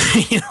weird,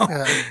 you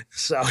know.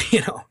 So,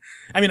 you know,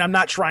 I mean, I'm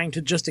not trying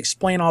to just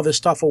explain all this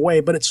stuff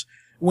away, but it's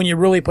when you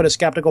really put a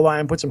skeptical eye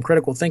and put some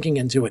critical thinking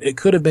into it, it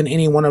could have been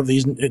any one of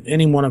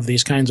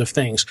these kinds of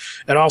things.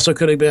 It also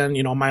could have been,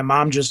 you know, my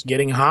mom just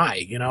getting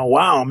high, you know,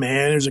 wow,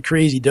 man, there's a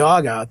crazy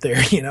dog out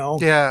there, you know.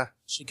 Yeah.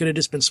 She could have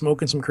just been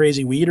smoking some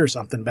crazy weed or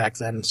something back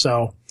then.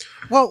 So,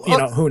 well, you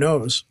know, who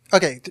knows?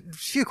 Okay. A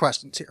few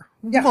questions here.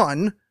 Yeah.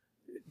 One,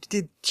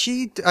 did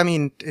she, I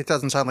mean, it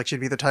doesn't sound like she'd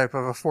be the type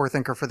of a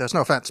forethinker for this.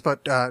 No offense, but,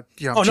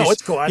 you know, oh, no,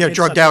 it's cool. You know,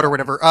 drugged out or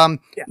whatever.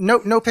 Yeah.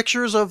 No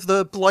pictures of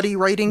the bloody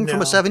writing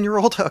from a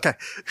 7-year-old? Okay.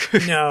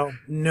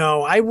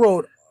 No. I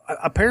wrote,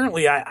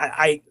 apparently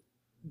I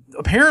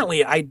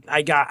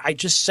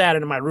just sat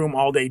in my room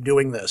all day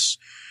doing this.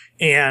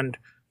 And,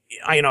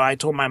 I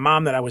told my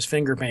mom that I was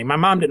finger painting. My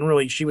mom didn't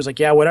really, she was like,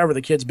 yeah, whatever,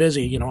 the kid's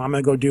busy, you know, I'm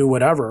going to go do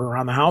whatever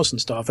around the house and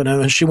stuff. And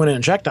then she went in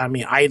and checked on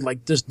me. I had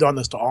like just done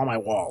this to all my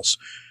walls.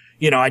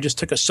 You know, I just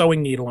took a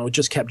sewing needle and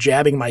just kept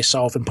jabbing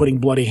myself and putting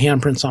bloody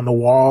handprints on the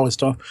wall and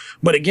stuff.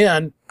 But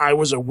again, I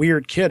was a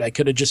weird kid. I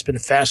could have just been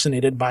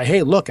fascinated by,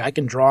 hey, look, I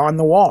can draw on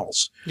the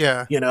walls.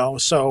 Yeah. You know,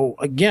 so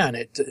again,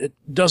 it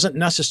doesn't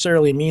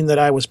necessarily mean that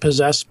I was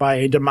possessed by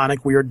a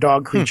demonic weird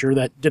dog creature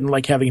that didn't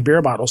like having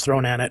beer bottles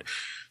thrown at it.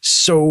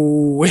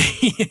 So,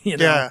 you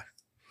know. Yeah.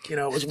 You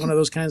know, it was one of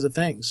those kinds of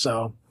things.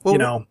 So, well, you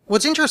know.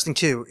 What's interesting,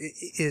 too,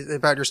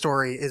 about your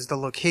story is the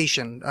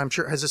location. I'm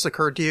sure, has this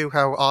occurred to you,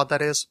 how odd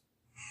that is?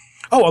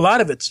 Oh, a lot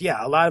of it.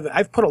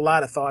 I've put a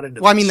lot of thought into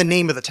this. Well, I mean the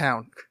name of the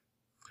town.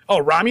 Oh,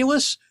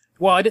 Romulus?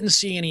 Well, I didn't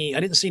see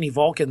any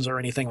Vulcans or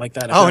anything like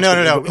that. Oh,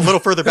 no. A little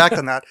further back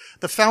than that.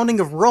 The founding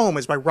of Rome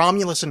is by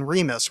Romulus and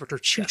Remus, which are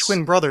two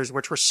twin brothers,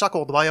 which were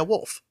suckled by a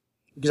wolf.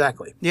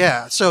 Exactly.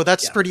 Yeah. So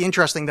that's pretty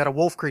interesting that a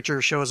wolf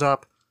creature shows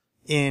up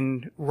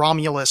in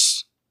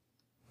Romulus,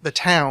 the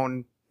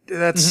town.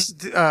 That's,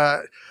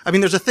 I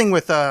mean, there's a thing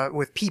with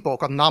people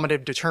called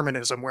nominative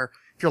determinism, where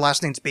if your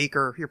last name's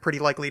Baker, you're pretty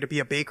likely to be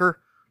a baker.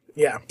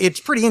 Yeah. It's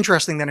pretty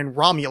interesting that in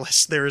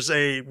Romulus there's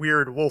a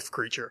weird wolf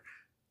creature.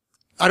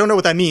 I don't know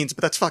what that means,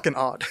 but that's fucking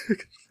odd.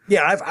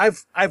 Yeah,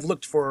 I've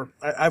looked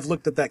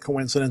at that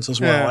coincidence as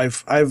well. Yeah.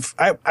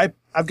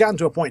 I've gotten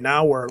to a point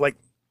now where like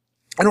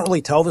I don't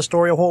really tell the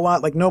story a whole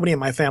lot. Like nobody in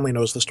my family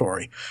knows the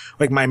story.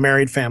 Like my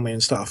married family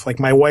and stuff. Like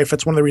my wife,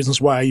 that's one of the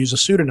reasons why I use a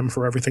pseudonym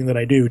for everything that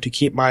I do, to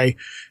keep my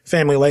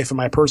family life and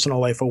my personal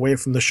life away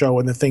from the show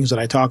and the things that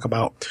I talk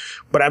about.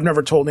 But I've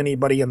never told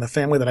anybody in the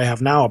family that I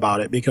have now about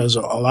it, because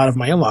a lot of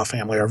my in-law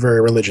family are very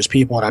religious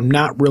people, and I'm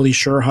not really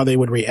sure how they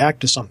would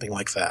react to something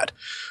like that.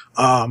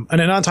 And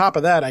then on top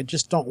of that, I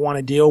just don't want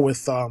to deal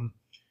with,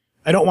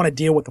 I don't want to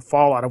deal with the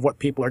fallout of what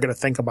people are going to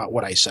think about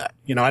what I said.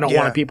 You know, I don't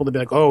want people to be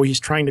like, oh, he's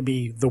trying to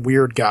be the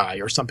weird guy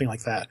or something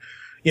like that.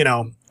 You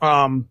know,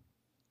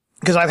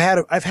 because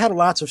I've had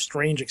lots of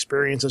strange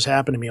experiences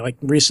happen to me. Like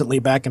recently,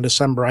 back in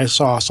December, I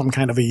saw some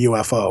kind of a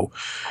UFO.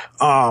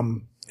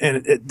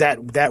 And that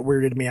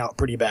weirded me out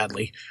pretty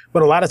badly.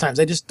 But a lot of times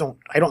I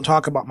don't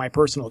talk about my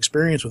personal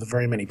experience with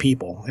very many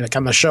people. And like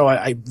on the show,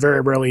 I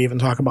very rarely even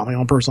talk about my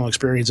own personal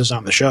experiences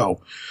on the show.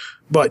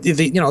 But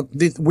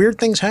the weird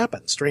things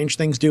happen. Strange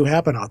things do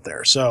happen out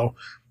there. So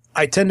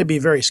I tend to be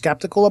very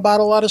skeptical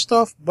about a lot of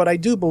stuff, but I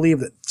do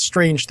believe that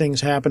strange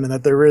things happen and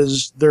that there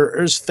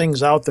is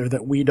things out there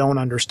that we don't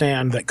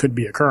understand that could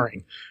be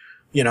occurring.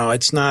 You know,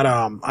 it's not,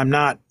 I'm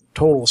not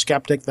total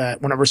skeptic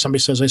that whenever somebody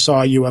says I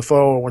saw a UFO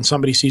or when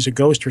somebody sees a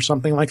ghost or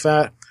something like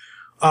that,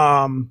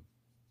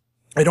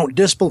 I don't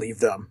disbelieve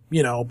them,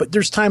 you know, but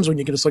there's times when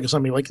you can just look at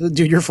somebody like,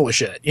 dude, you're full of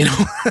shit, you know?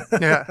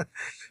 Yeah.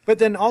 But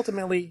then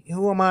ultimately,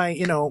 who am I,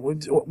 you know,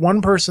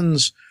 one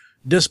person's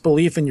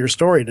disbelief in your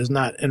story does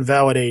not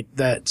invalidate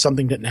that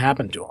something didn't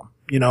happen to them.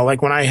 You know,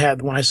 like when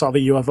I saw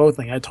the UFO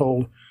thing, I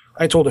told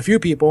a few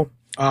people,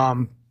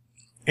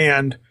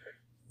 and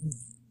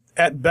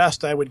at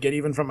best, I would get,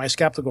 even from my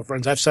skeptical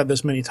friends, I've said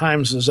this many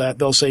times, is that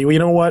they'll say, well, you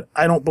know what?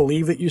 I don't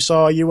believe that you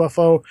saw a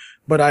UFO,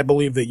 but I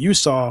believe that you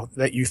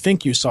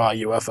think you saw a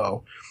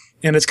UFO.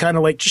 And it's kind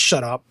of like, just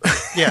shut up.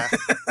 Yeah.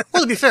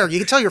 Well, to be fair, you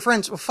can tell your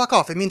friends, well, fuck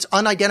off. It means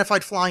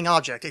unidentified flying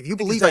object. If you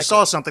believe I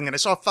saw something, then I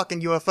saw a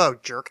fucking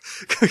UFO, jerk.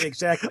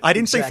 Exactly. I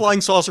didn't say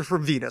flying saucer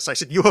from Venus. I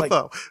said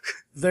UFO.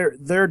 Like,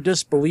 their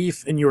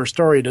disbelief in your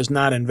story does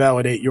not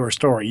invalidate your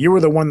story. You were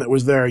the one that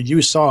was there.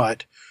 You saw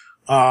it.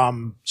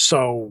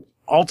 So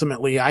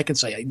ultimately, I can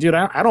say, dude,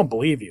 I don't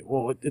believe you.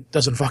 Well, it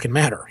doesn't fucking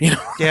matter, you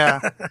know? Yeah.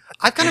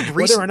 I've kind of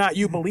whether or not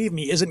you believe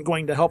me isn't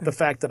going to help the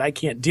fact that I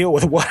can't deal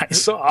with what I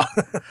saw.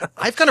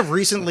 I've kind of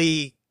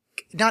recently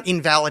not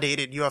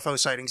invalidated UFO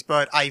sightings,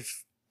 but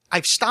I've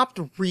stopped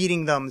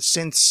reading them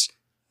since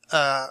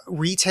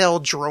retail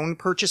drone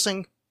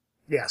purchasing.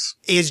 Yes.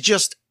 Is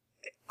just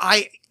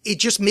it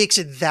just makes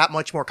it that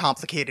much more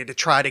complicated to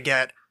try to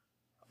get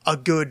a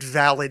good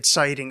valid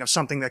sighting of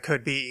something that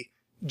could be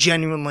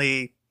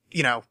genuinely,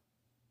 you know,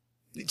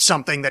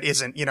 something that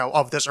isn't, you know,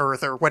 of this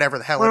earth or whatever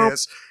the hell it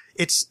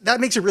is.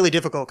 That makes it really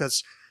difficult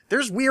because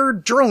there's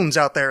weird drones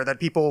out there that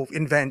people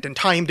invent and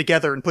tie them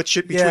together and put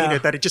shit between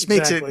it that it just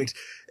makes it,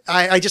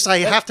 I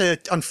have to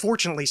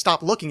unfortunately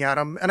stop looking at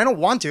them, and I don't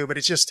want to, but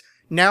it's just,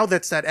 now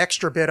that's that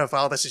extra bit of,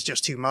 oh, this is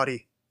just too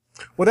muddy.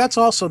 Well, that's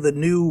also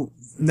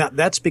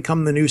that's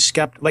become the new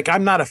skeptic. Like,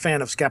 I'm not a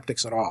fan of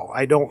skeptics at all.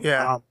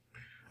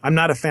 I'm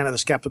not a fan of the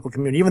skeptical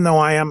community, even though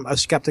I am a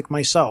skeptic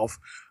myself.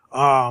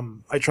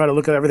 I try to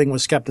look at everything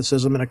with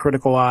skepticism and a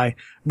critical eye,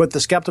 but the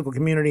skeptical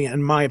community,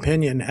 in my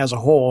opinion, as a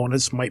whole, and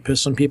this might piss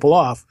some people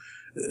off,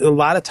 a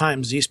lot of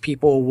times these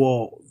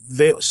people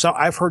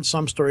I've heard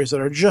some stories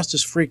that are just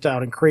as freaked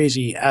out and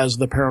crazy as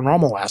the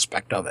paranormal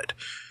aspect of it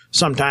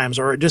sometimes,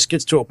 or it just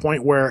gets to a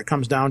point where it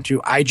comes down to,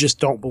 I just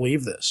don't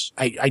believe this.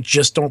 I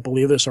just don't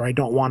believe this, or I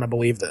don't want to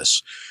believe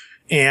this.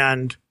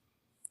 And,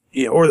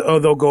 or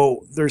they'll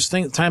go, there's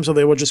times where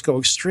they will just go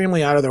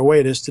extremely out of their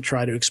way just to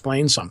try to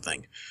explain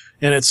something.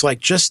 And it's like,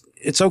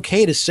 it's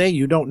okay to say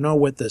you don't know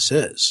what this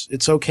is.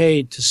 It's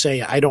okay to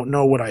say, I don't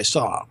know what I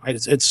saw.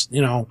 It's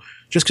you know,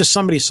 just because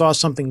somebody saw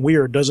something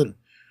weird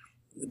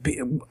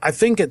I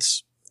think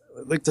it's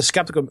like the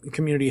skeptical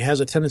community has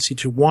a tendency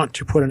to want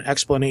to put an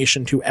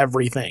explanation to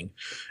everything.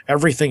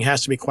 Everything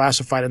has to be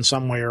classified in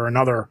some way or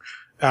another,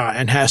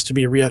 and has to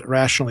be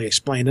rationally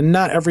explained. And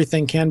not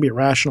everything can be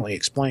rationally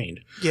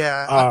explained.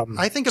 Yeah.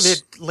 I think of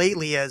it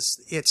lately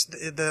as it's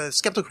the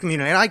skeptical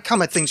community, and I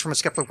come at things from a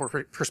skeptical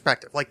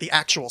perspective, like the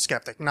actual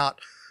skeptic, not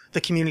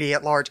the community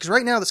at large. Because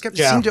right now the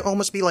skeptics seem to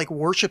almost be like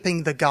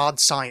worshiping the god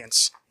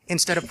science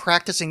instead of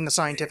practicing the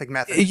scientific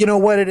method. You know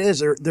what it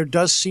is? There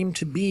does seem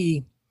to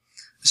be,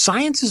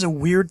 science is a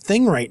weird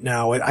thing right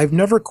now. I've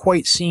never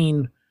quite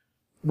seen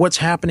what's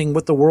happening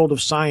with the world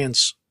of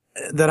science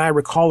that I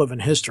recall of in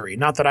history.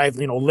 Not that I've,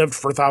 lived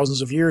for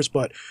thousands of years,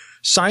 but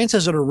science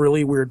is at a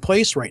really weird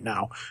place right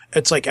now.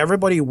 It's like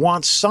everybody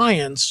wants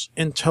science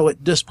until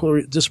it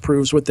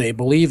disproves what they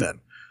believe in.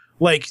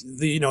 Like,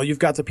 you've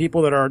got the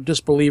people that are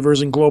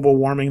disbelievers in global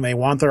warming. They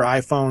want their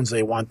iPhones.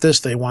 They want this.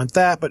 They want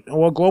that. But,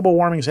 global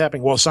warming is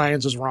happening. Well,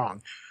 science is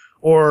wrong.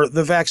 Or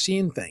the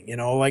vaccine thing,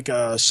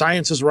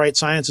 science is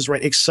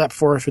right, except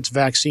for if it's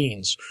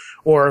vaccines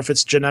or if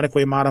it's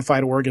genetically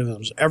modified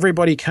organisms.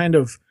 Everybody kind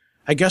of,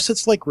 I guess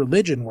it's like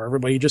religion where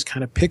everybody just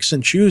kind of picks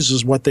and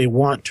chooses what they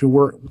want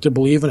to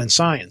believe in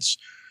science.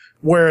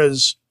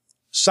 Whereas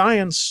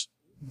science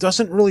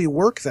doesn't really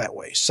work that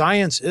way.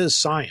 Science is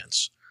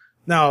science.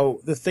 Now,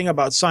 the thing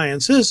about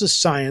science is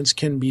science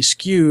can be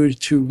skewed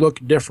to look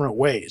different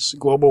ways.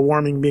 Global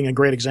warming being a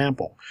great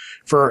example.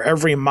 For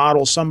every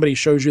model somebody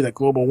shows you that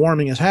global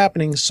warming is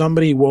happening,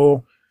 somebody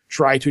will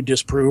try to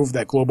disprove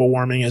that global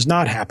warming is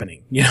not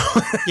happening, Yeah.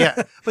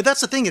 But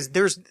that's the thing is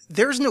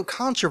there's no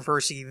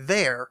controversy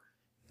there.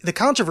 The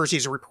controversy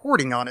is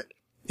reporting on it.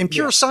 In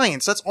pure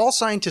science, that's all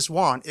scientists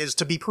want, is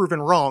to be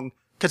proven wrong,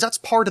 because that's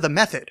part of the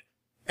method.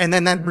 and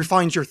then that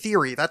refines your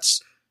theory.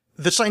 That's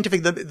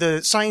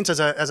the science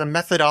as a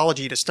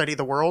methodology to study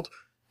the world.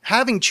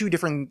 Having two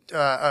different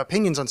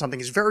opinions on something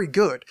is very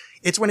good.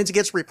 It's when it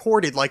gets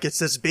reported like it's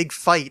this big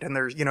fight and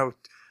there's,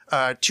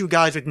 two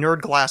guys with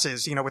nerd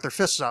glasses, with their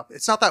fists up.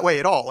 It's not that way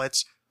at all.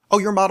 It's, oh,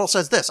 your model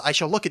says this. I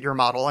shall look at your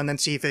model and then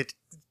see if it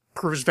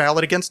proves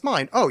valid against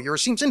mine. Oh,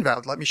 yours seems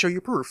invalid. Let me show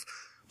you proof.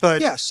 But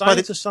yeah,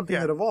 science is something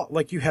that evolved.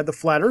 Like you had the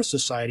Flat Earth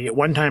Society. At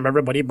one time,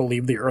 everybody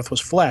believed the Earth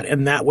was flat,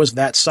 and that was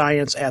that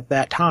science at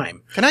that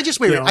time. Can I just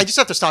wait? I just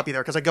have to stop you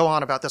there because I go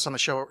on about this on the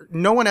show.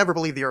 No one ever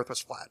believed the Earth was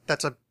flat.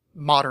 That's a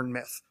modern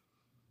myth.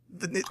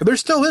 There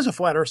still is a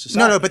Flat Earth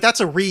Society. No, but that's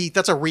a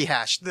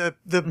rehash.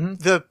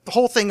 The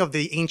whole thing of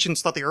the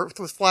ancients thought the Earth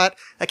was flat,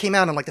 that came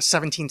out in like the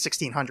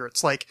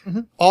 1600s. Like,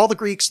 all the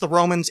Greeks, the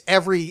Romans,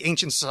 every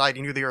ancient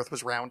society knew the Earth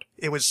was round.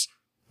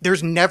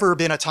 There's never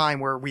been a time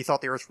where we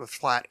thought the Earth was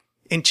flat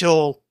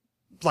until,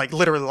 like,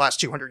 literally the last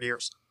 200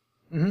 years.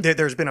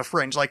 There's been a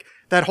fringe. Like,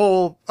 that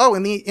whole,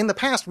 in the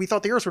past we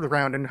thought the Earth was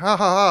round and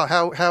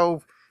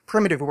how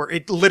primitive we were.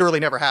 It literally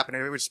never happened.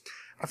 It was,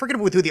 I forget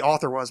who the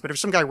author was, but it was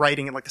some guy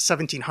writing in like the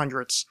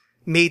 1700s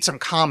made some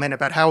comment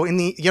about how in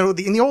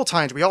the old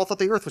times we all thought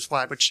the Earth was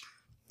flat, which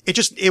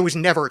it was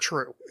never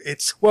true.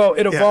 It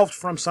evolved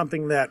from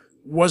something that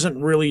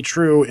wasn't really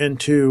true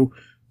into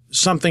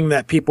something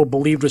that people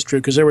believed was true,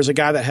 because there was a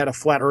guy that had a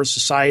Flat Earth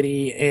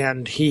Society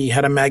and he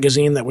had a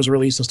magazine that was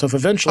released and stuff.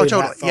 Eventually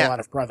that fell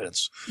out of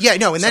providence. Yeah,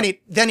 no, and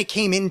then it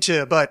came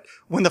into, but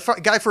when the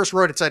guy first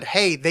wrote it, said,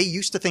 hey, they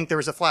used to think there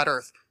was a flat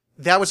Earth.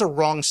 That was a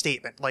wrong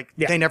statement. Like,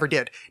 they never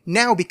did.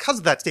 Now, because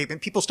of that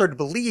statement, people started to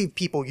believe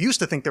people used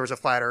to think there was a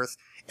flat Earth.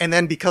 And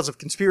then because of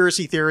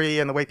conspiracy theory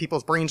and the way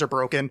people's brains are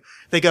broken,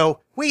 they go,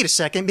 wait a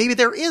second, maybe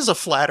there is a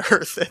flat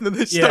Earth. And then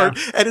they start,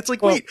 and it's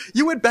like, wait,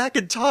 you went back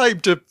in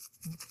time to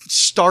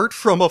start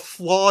from a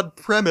flawed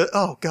premise.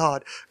 Oh,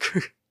 God.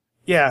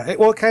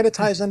 It kind of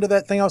ties into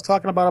that thing I was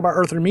talking about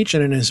Arthur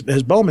Meechan and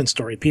his Bowman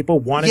story. People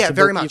wanted to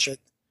very much.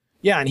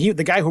 Yeah, and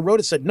the guy who wrote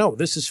it said, no,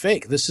 this is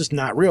fake. This is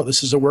not real.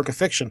 This is a work of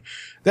fiction.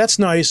 That's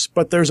nice,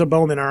 but there's a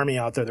Bowman army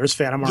out there. There's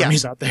Phantom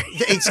armies out there.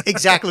 It's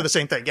exactly the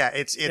same thing. Yeah,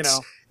 it's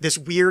this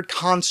weird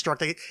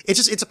construct.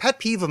 It's a pet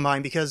peeve of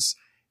mine because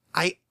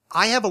I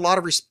have a lot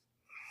of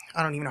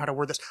I don't even know how to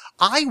word this.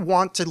 I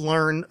want to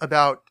learn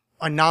about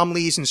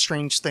anomalies and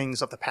strange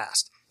things of the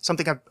past.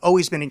 Something I've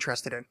always been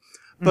interested in.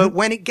 But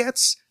when it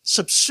gets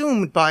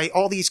subsumed by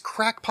all these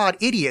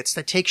crackpot idiots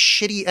that take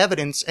shitty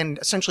evidence and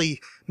essentially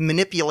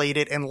manipulate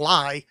it and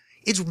lie,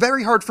 it's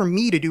very hard for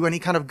me to do any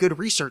kind of good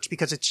research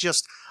because it's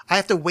just, I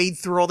have to wade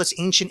through all this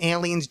ancient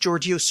aliens,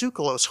 Giorgio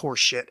Tsoukalos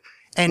horse shit.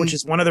 Which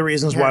is one of the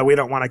reasons why we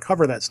don't want to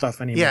cover that stuff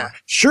anymore. Yeah.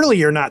 Surely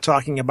you're not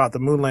talking about the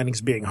moon landings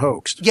being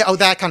hoaxed. Yeah,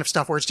 that kind of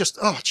stuff where it's just,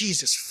 oh,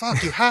 Jesus,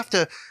 fuck, you have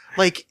to,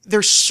 like,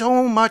 there's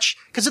so much,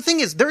 because the thing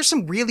is, there's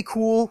some really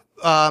cool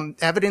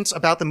evidence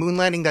about the moon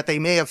landing that they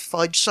may have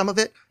fudged some of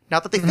it.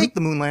 Not that they faked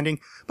the moon landing,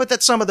 but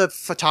that some of the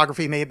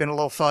photography may have been a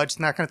little fudged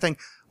and that kind of thing,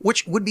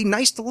 which would be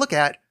nice to look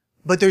at,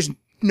 but there's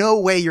no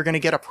way you're going to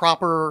get a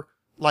proper,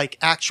 like,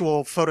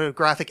 actual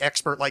photographic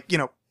expert, like,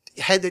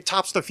 head that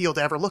tops the field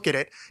to ever look at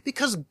it,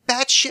 because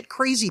batshit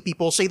crazy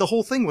people say the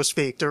whole thing was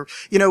faked, or,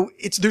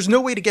 there's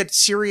no way to get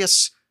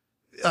serious,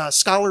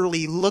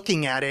 scholarly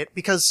looking at it,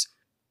 because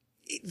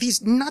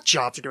these nut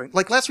jobs are doing,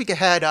 like, last week I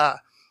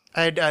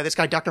had this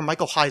guy, Dr.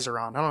 Michael Heiser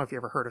on. I don't know if you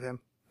ever heard of him.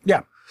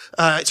 Yeah.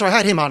 So I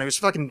had him on. It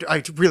was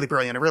really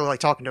brilliant. I really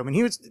liked talking to him.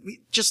 And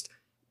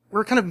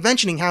we're kind of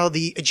mentioning how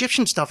the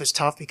Egyptian stuff is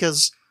tough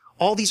because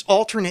all these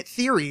alternate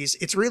theories,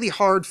 it's really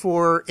hard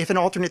if an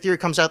alternate theory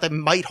comes out that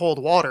might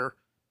hold water,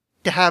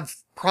 to have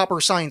proper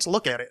science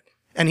look at it.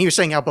 And he was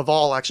saying how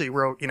Baval actually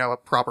wrote, a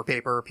proper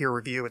paper, peer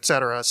review,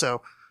 etc.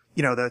 So,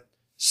 the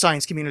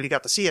science community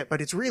got to see it, but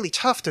it's really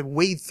tough to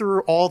wade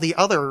through all the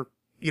other,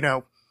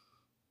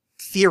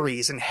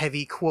 theories and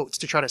heavy quotes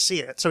to try to see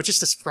it. So it's just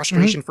this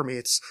frustration for me.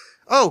 It's,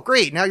 oh,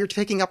 great. Now you're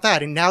picking up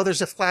that. And now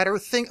there's a flat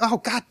earth thing. Oh,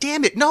 God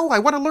damn it. No, I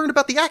want to learn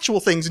about the actual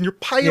things. And you're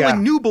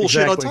piling new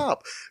bullshit on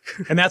top.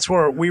 And that's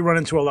where we run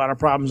into a lot of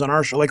problems on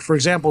our show. Like, for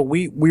example,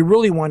 we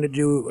really wanted to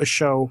do a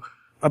show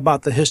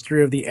about the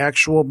history of the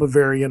actual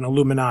Bavarian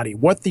Illuminati,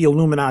 what the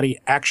Illuminati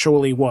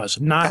actually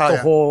was, not the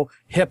whole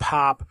hip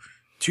hop,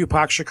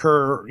 Tupac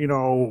Shakur,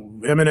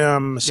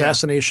 Eminem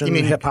assassination,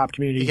 hip hop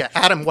community. Yeah,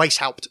 Adam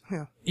Weishaupt.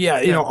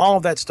 Yeah, all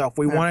of that stuff.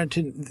 We wanted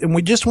to, and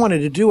we just wanted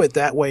to do it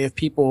that way. If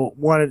people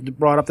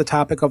brought up the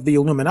topic of the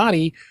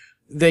Illuminati,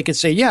 they could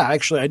say, yeah,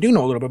 actually, I do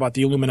know a little bit about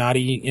the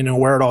Illuminati,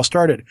 where it all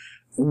started.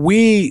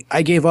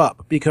 I gave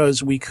up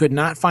because we could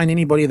not find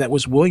anybody that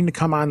was willing to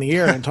come on the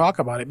air and talk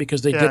about it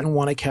because they didn't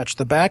want to catch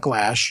the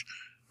backlash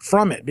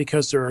from it,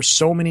 because there are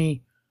so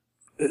many,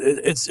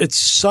 it's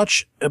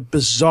such a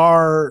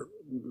bizarre,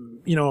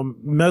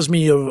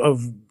 mesme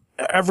of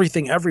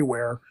everything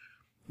everywhere,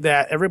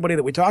 that everybody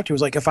that we talk to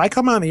is like, if I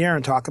come on the air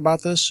and talk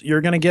about this,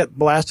 you're going to get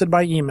blasted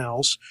by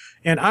emails,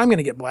 and I'm going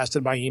to get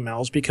blasted by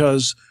emails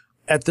because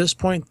at this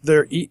point,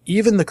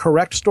 even the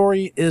correct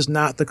story is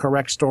not the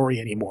correct story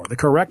anymore. The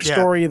correct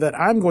story that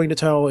I'm going to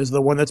tell is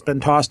the one that's been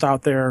tossed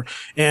out there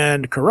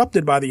and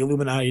corrupted by the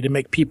Illuminati to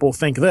make people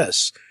think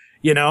this,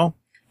 you know?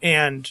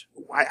 And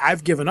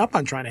I've given up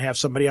on trying to have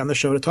somebody on the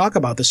show to talk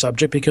about the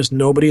subject because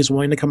nobody is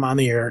willing to come on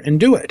the air and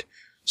do it.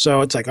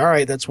 So it's like, all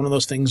right, that's one of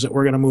those things that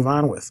we're going to move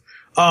on with.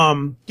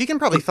 You can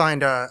probably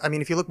find, I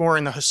mean, if you look more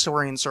in the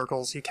historian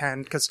circles, you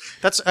can, because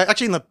that's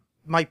actually in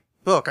my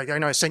book. I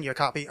know I sent you a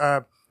copy,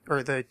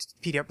 or the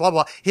PDF, blah,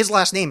 blah. His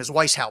last name is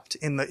Weishaupt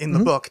in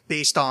the book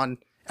based on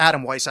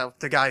Adam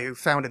Weishaupt, the guy who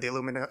founded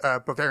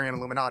the Bavarian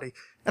Illuminati.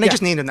 And I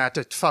just named him that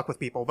to fuck with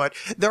people. But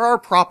there are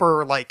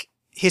proper, like,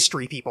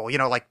 history people, you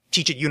know, like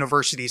teach at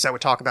universities that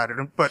would talk about it.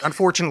 But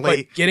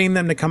unfortunately, but getting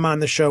them to come on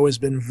the show has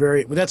been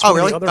that's one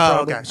of the other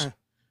problems. Okay.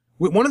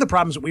 One of the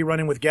problems that we run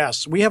in with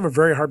guests, we have a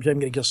very hard time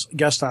getting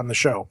guests on the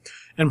show.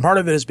 And part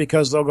of it is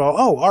because they'll go,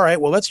 oh, all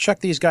right, well, let's check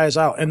these guys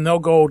out. And they'll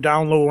go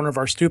download one of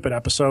our stupid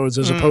episodes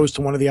as opposed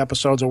to one of the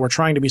episodes where we're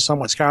trying to be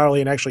somewhat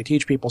scholarly and actually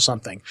teach people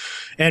something.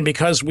 And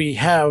because we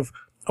have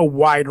a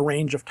wide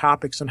range of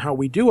topics and how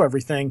we do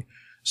everything,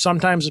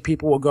 sometimes the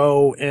people will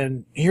go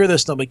and hear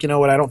this and they'll be like, you know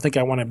what, I don't think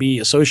I want to be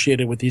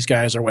associated with these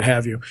guys or what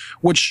have you,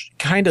 which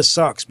kind of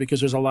sucks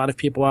because there's a lot of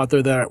people out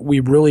there that we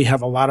really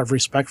have a lot of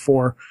respect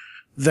for,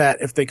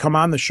 that if they come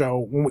on the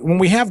show, when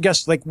we have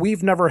guests, like we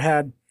never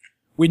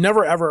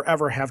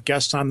ever have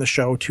guests on the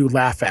show to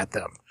laugh at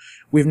them.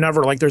 We've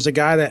never, like there's a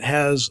guy that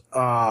has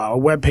a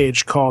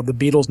webpage called The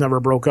Beatles Never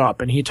Broke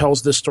Up, and he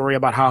tells this story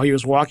about how he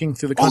was walking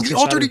through the countryside. Oh,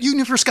 the alternate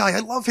universe guy. I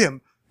love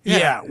him.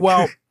 Yeah.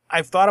 Well,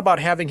 I've thought about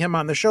having him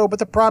on the show, but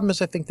the problem is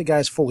I think the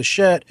guy's full of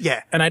shit.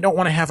 Yeah. And I don't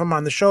want to have him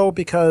on the show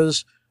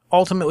because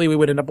ultimately we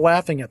would end up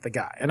laughing at the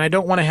guy. And I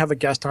don't want to have a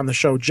guest on the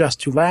show just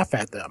to laugh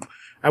at them.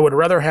 I would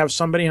rather have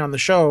somebody on the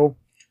show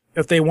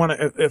if they want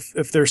to,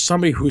 if there's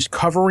somebody who's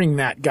covering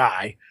that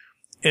guy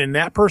and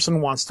that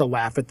person wants to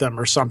laugh at them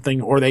or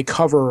something, or they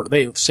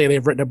say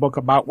they've written a book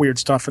about weird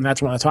stuff and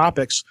that's one of the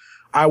topics,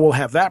 I will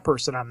have that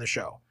person on the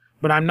show.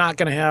 But I'm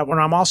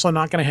also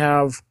not going to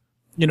have,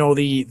 you know,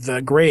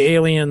 the gray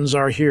aliens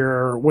are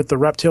here with the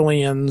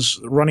reptilians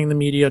running the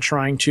media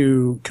trying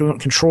to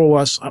control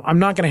us. I'm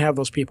not going to have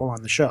those people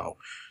on the show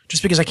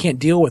just because I can't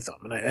deal with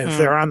them. And if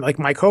they're on, like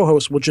my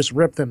co-host will just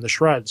rip them to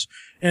shreds.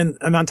 And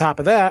on top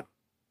of that,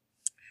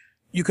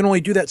 you can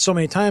only do that so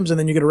many times, and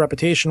then you get a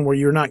reputation where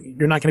you're not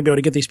going to be able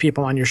to get these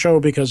people on your show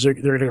because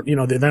they're you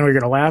know, then we're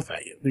going to laugh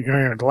at you. You're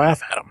going to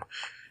laugh at them.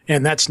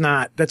 And that's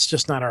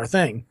just not our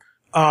thing.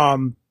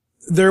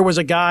 There was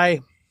a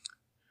guy,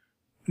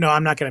 no,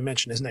 I'm not going to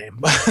mention his name,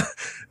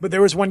 but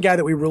there was one guy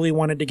that we really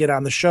wanted to get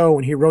on the show,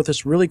 and he wrote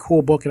this really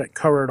cool book and it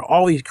covered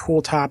all these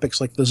cool topics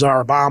like the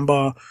Tsar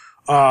Bomba,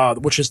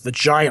 which is the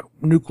giant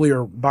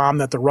nuclear bomb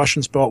that the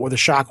Russians built where the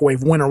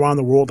shockwave went around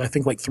the world, I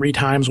think like 3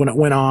 times when it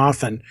went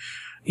off, and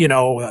you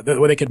know,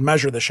 where they could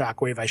measure the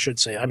shockwave, I should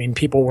say. I mean,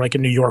 people like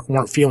in New York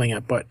weren't feeling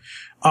it, but,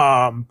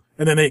 and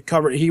then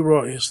he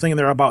wrote his thing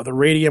there about the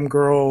radium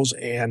girls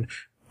and,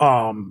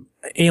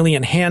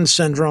 alien hand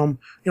syndrome,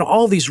 you know,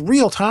 all these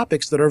real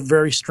topics that are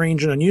very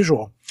strange and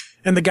unusual.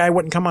 And the guy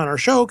wouldn't come on our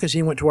show because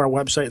he went to our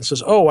website and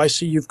says, oh, I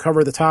see you've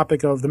covered the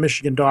topic of the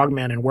Michigan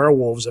Dogmen and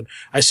werewolves, and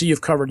I see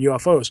you've covered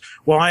UFOs.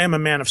 Well, I am a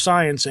man of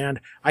science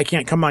and I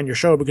can't come on your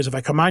show because if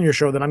I come on your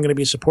show, then I'm going to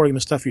be supporting the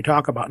stuff you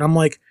talk about. And I'm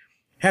like,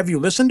 have you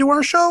listened to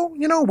our show?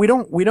 You know, we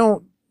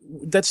don't,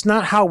 that's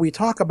not how we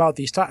talk about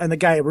these topics. And the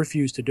guy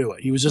refused to do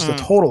it. He was just a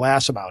total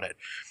ass about it.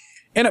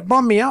 And it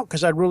bummed me out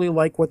because I really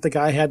like what the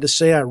guy had to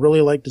say. I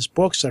really liked his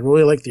books. I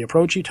really liked the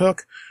approach he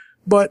took.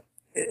 But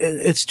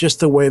it's just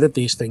the way that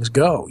these things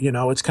go. You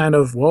know, it's kind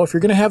of, well, if you're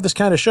going to have this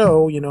kind of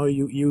show, you know,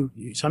 you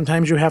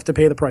sometimes you have to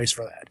pay the price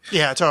for that.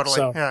 Yeah, totally.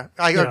 So, yeah.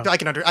 I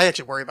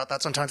actually worry about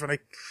that sometimes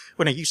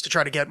when I used to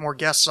try to get more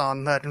guests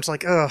on that. And it's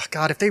like, oh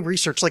God, if they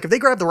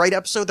grab the right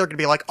episode, they're going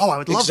to be like, oh, I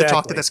would love to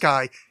talk to this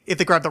guy. If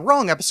they grab the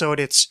wrong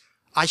episode,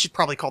 I should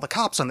probably call the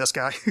cops on this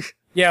guy.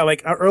 Yeah,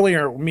 like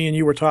earlier, me and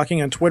you were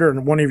talking on Twitter,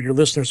 and one of your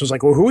listeners was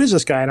like, well, who is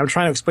this guy? And I'm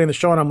trying to explain the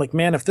show, and I'm like,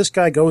 man, if this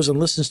guy goes and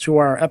listens to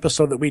our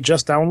episode that we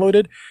just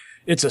downloaded,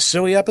 it's a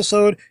silly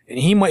episode, and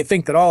he might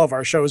think that all of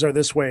our shows are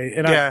this way.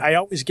 And yeah. I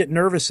always get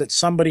nervous that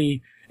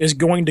somebody is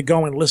going to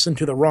go and listen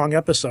to the wrong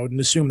episode and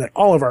assume that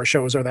all of our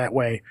shows are that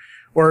way.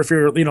 Or if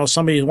you're, you know,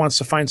 somebody wants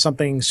to find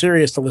something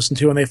serious to listen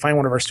to and they find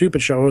one of our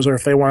stupid shows, or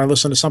if they want to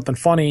listen to something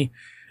funny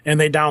and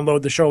they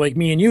download the show like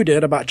me and you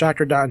did about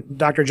Dr.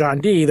 John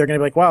D, they're going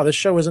to be like, wow, this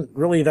show isn't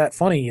really that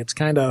funny. It's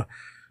kind of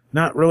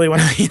not really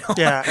what, you know.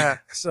 Yeah.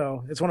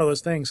 So it's one of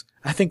those things.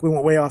 I think we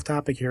went way off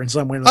topic here in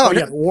some way.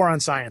 War on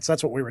science.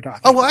 That's what we were talking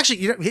about. Oh, well, actually,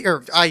 you know,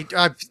 here,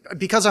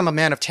 because I'm a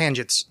man of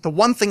tangents, the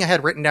one thing I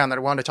had written down that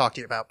I wanted to talk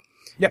to you about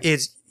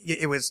is,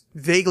 it was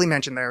vaguely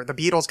mentioned there, the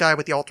Beatles guy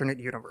with the alternate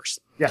universe.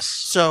 Yes.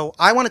 So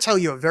I want to tell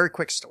you a very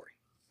quick story.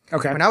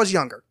 Okay. When I was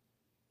younger,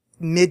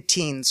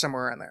 mid-teens,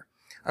 somewhere around there.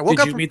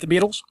 Did you meet the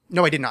Beatles?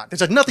 No, I did not. This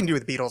has nothing to do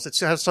with the Beatles. It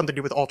has something to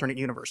do with alternate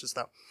universes,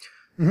 though.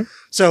 Mm-hmm.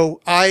 So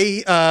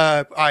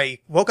I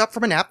woke up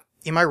from a nap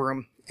in my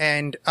room,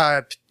 And,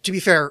 to be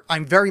fair,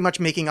 I'm very much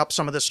making up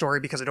some of this story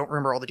because I don't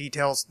remember all the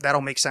details.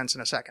 That'll make sense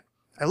in a second.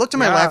 I look to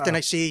my left and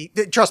I see,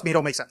 trust me,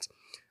 it'll make sense.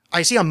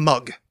 I see a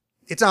mug.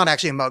 It's not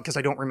actually a mug because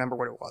I don't remember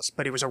what it was,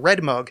 but it was a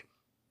red mug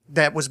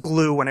that was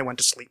blue when I went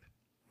to sleep.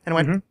 And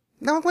I went,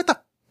 no, what the,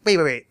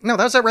 wait. No,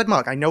 that was that red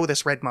mug. I know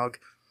this red mug.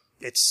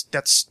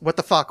 That's, what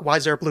the fuck? Why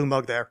is there a blue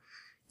mug there?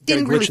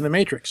 Didn't glitch in the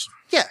Matrix.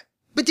 Yeah,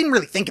 but didn't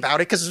really think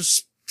about it because it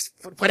was,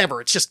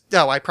 whatever. It's just,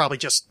 I probably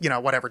just,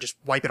 whatever, just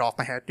wipe it off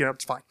my head.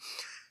 It's fine.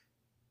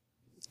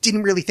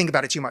 Didn't really think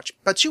about it too much.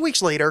 But 2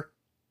 weeks later,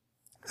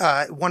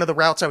 one of the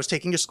routes I was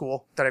taking to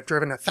school that I've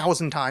driven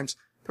 1,000 times,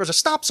 there was a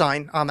stop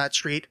sign on that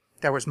street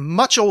that was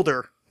much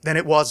older than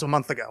it was a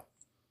month ago.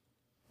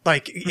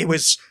 It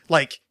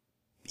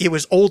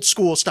was old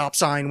school stop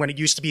sign when it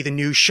used to be the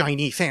new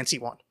shiny fancy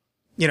one.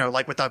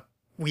 With the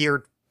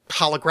weird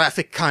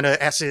holographic kind of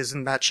S's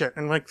and that shit.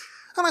 And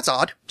oh, that's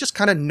odd. Just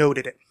kind of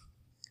noted it.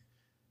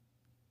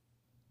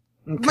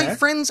 Okay. My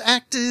friends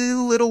act a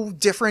little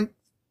different.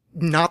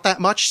 Not that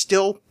much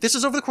still. This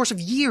is over the course of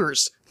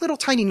years. Little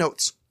tiny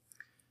notes.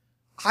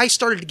 I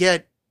started to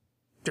get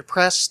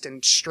depressed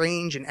and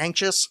strange and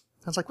anxious.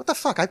 I was like, what the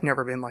fuck? I've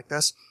never been like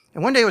this.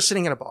 And one day I was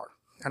sitting in a bar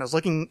and I was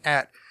looking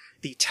at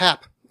the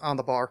tap on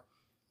the bar.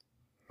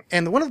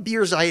 And one of the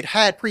beers I had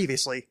had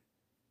previously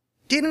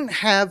didn't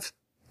have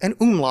an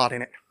umlaut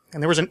in it.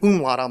 And there was an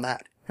umlaut on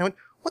that. And I went,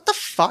 what the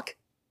fuck?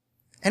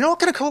 And it all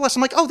kind of coalesced.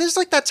 I'm like, oh, this is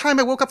like that time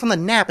I woke up from the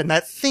nap and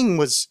that thing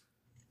was,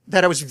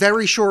 that I was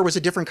very sure was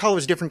a different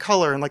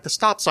color, and the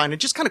stop sign, it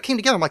just kind of came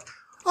together. I'm like,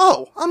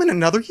 oh, I'm in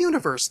another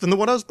universe than the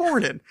one I was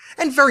born in.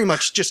 And very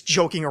much just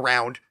joking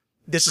around.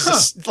 This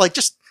is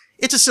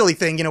it's a silly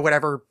thing,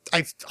 whatever.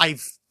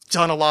 I've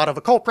done a lot of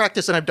occult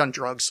practice and I've done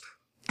drugs.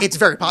 It's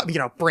very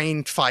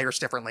brain fires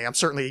differently. I'm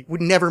certainly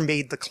would never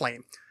made the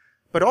claim.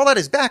 But all that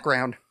is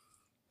background.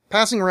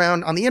 Passing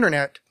around on the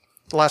internet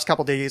the last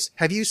couple days,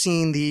 have you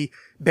seen the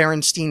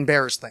Berenstein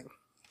Bears thing?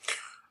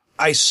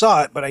 I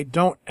saw it, but I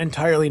don't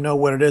entirely know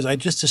what it is. I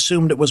just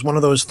assumed it was one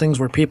of those things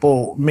where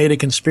people made a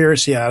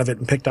conspiracy out of it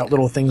and picked out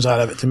little things out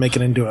of it to make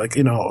it into like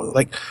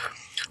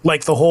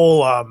the whole,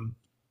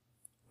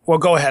 well,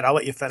 go ahead. I'll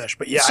let you finish.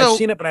 But yeah, I've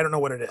seen it, but I don't know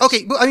what it is.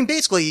 Okay. But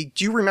basically,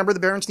 do you remember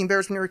the Berenstein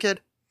Bears when you were a kid?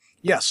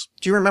 Yes.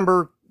 Do you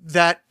remember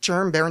that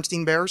term,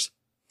 Berenstein Bears?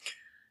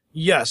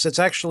 Yes. It's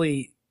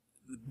actually,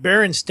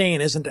 Berenstain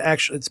isn't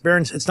actually,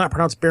 it's not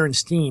pronounced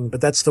Berenstein, but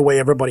that's the way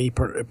everybody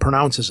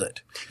pronounces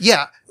it.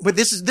 Yeah, but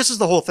this is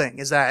the whole thing,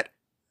 is that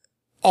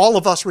all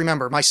of us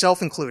remember,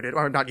 myself included,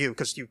 or not you,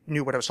 because you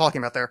knew what I was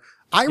talking about there.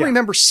 I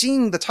remember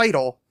seeing the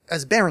title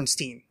as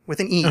Berenstein with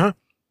an E. Uh-huh.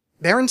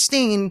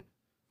 Berenstain,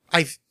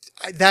 I've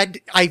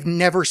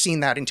never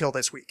seen that until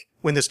this week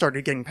when this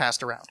started getting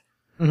passed around.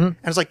 Mm-hmm. And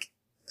I was like,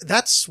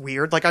 that's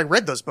weird. I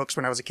read those books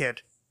when I was a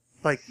kid.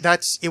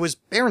 It was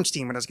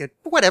Berenstein when I was a kid.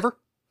 But whatever.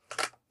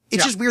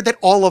 It's just weird that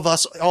all of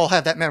us all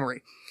have that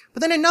memory.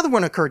 But then another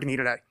one occurred to me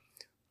today.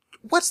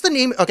 What's the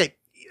name? Okay.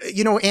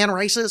 You know Anne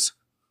Rice is?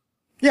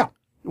 Yeah.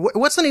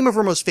 What's the name of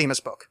her most famous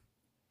book?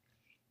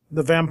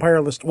 The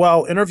Vampire List.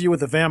 Well, Interview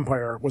with the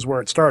Vampire was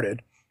where it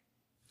started.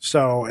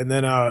 So, and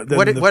then,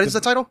 what is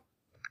the title?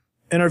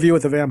 Interview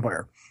with the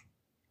Vampire.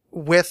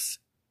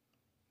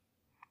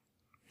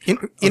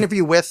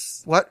 Interview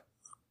with what?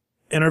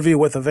 Interview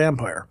with a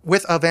Vampire.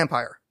 With a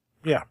vampire.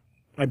 Yeah.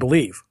 I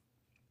believe.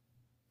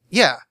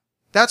 Yeah.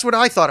 That's what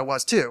I thought it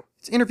was too.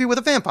 It's Interview with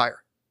a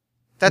Vampire.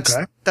 That's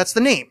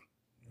the name.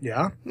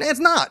 Yeah. It's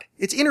not.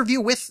 It's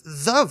Interview with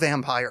the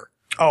Vampire.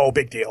 Oh,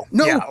 big deal.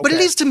 No, yeah, okay. But it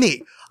is to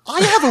me.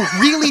 I have a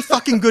really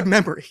fucking good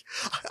memory.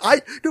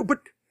 I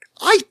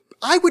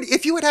would,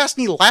 if you had asked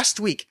me last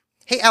week,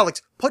 hey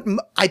Alex,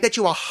 I bet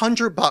you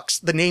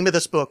 $100 the name of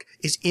this book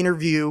is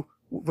Interview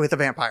with a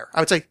Vampire.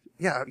 I would say,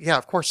 yeah,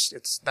 of course,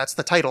 that's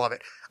the title of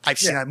it. I've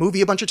seen that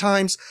movie a bunch of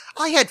times.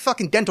 I had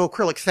fucking dental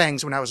acrylic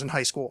fangs when I was in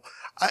high school.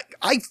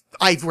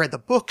 I've read the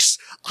books.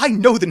 I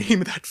know the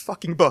name of that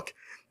fucking book.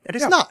 And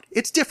it's not.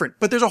 It's different.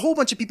 But there's a whole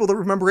bunch of people that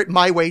remember it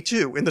my way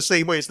too, in the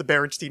same way as the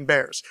Berenstein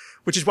Bears.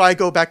 Which is why I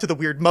go back to the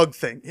weird mug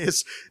thing.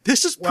 This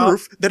is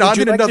proof that I'm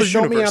in another universe. Would you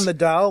like to show me on the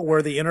dial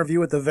where the Interview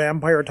with the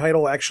Vampire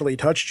title actually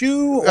touched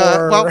you?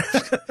 Or? Well,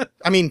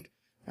 I mean,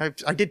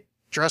 I did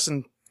dress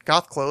in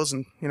goth clothes,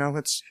 and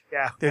it's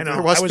I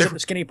know. I was a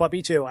skinny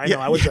puppy too. I know.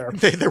 I was there.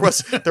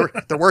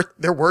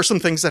 There were some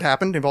things that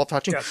happened involved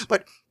touching,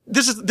 but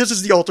this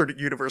is the alternate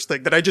universe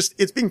thing that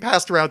it's being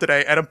passed around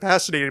today, and I'm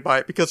fascinated by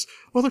it because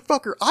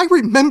motherfucker, I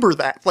remember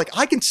that.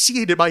 I can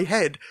see it in my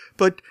head,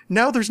 but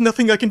now there's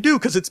nothing I can do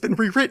because it's been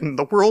rewritten.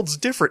 The world's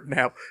different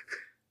now.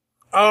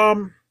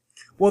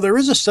 Well, there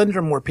is a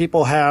syndrome where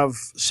people have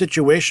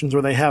situations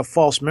where they have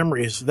false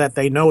memories that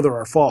they know there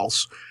are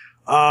false.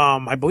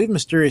 I believe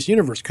Mysterious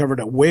Universe covered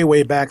it way,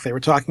 way back. They were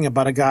talking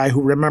about a guy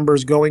who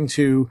remembers going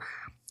to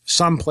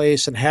some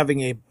place and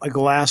having a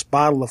glass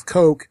bottle of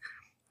Coke.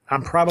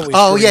 I'm probably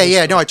Oh,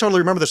 yeah. No, I totally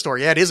remember the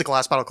story. Yeah, it is a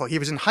glass bottle of Coke. He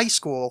was in high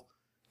school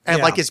at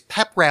Yeah. like his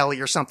pep rally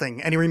or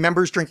something, and he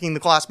remembers drinking the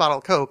glass bottle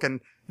of Coke, and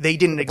they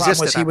didn't The problem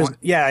exist was at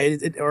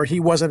that point. or he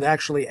wasn't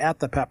actually at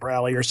the pep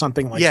rally or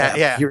something like Yeah, that.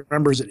 yeah. He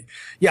remembers it.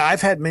 Yeah,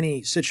 I've had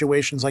many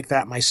situations like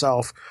that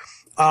myself.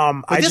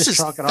 I this just is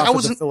chalk it off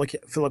as a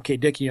Philip K.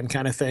 Dickian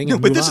kind of thing. No,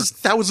 and but move this on. is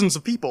thousands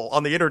of people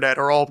on the internet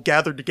are all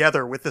gathered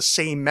together with the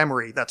same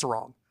memory that's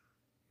wrong.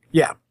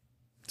 Yeah.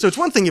 So it's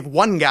one thing if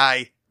one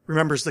guy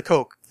remembers the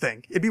Coke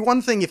thing. It'd be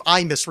one thing if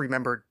I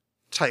misremembered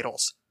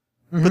titles.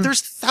 Mm-hmm. But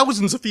there's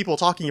thousands of people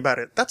talking about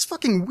it. That's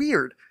fucking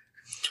weird.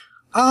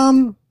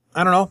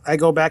 I don't know. I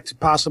go back to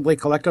possibly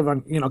collective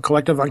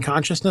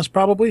unconsciousness,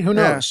 probably. Who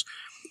knows?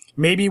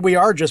 Maybe we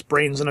are just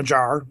brains in a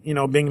jar,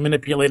 being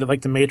manipulated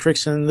like the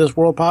Matrix, and this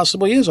world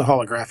possibly is a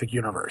holographic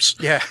universe.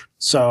 Yeah.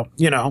 So,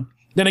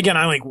 then again,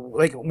 I like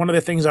one of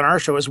the things on our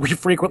show is we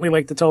frequently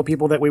like to tell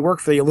people that we work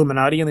for the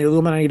Illuminati, and the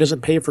Illuminati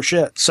doesn't pay for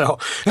shit. So,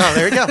 Oh,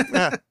 there you go.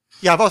 Yeah.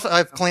 Yeah,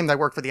 I've claimed I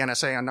work for the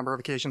NSA on a number of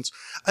occasions.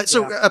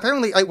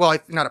 Apparently,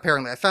 not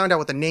apparently, I found out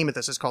what the name of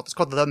this is called. It's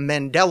called the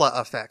Mandela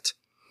Effect.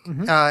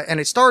 Mm-hmm. And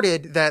it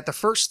started that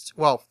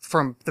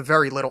from the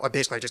very little,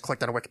 basically I just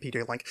clicked on a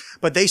Wikipedia link,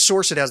 but they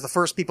source it as the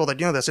first people that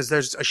know this is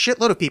there's a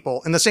shitload of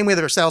people, in the same way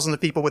there's thousands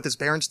of people with this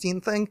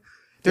Berenstein thing,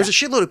 there's a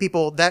shitload of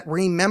people that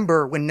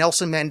remember when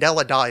Nelson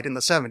Mandela died in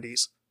the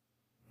 70s.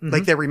 Mm-hmm.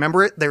 Like they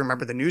remember it, they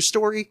remember the news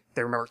story,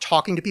 they remember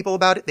talking to people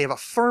about it, they have a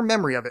firm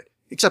memory of it,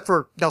 except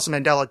for Nelson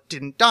Mandela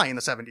didn't die in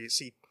the 70s.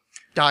 He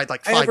died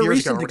like 5 years ago or I have a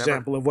recent whatever.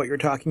 example of what you're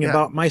talking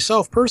about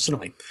myself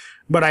personally,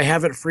 but I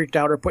haven't freaked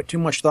out or put too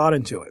much thought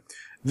into it.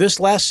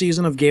 This last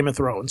season of Game of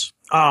Thrones,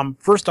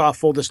 first off,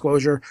 full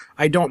disclosure,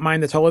 I don't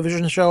mind the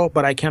television show,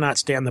 but I cannot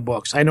stand the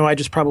books. I know I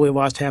just probably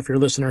lost half your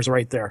listeners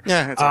right there.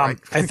 Yeah, it's all right.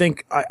 I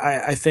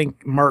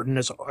think Martin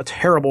is a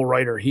terrible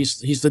writer.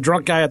 He's the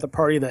drunk guy at the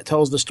party that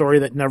tells the story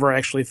that never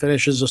actually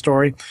finishes the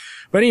story.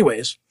 But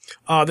anyways,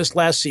 this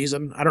last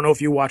season, I don't know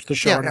if you watched the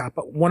show or not,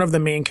 but one of the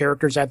main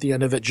characters at the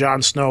end of it,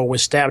 Jon Snow,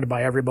 was stabbed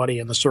by everybody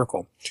in the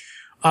circle.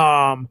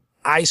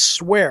 I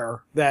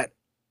swear that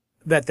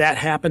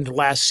happened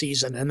last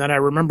season, and then I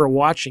remember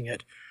watching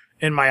it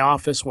in my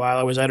office while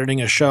I was editing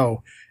a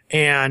show.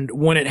 And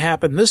when it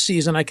happened this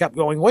season, I kept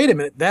going, wait a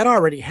minute, that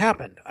already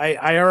happened.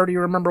 I already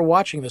remember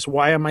watching this.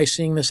 Why am I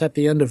seeing this at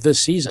the end of this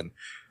season?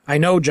 I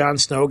know Jon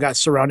Snow got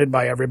surrounded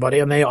by everybody,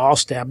 and they all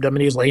stabbed him,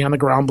 and he's laying on the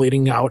ground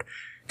bleeding out,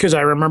 because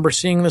I remember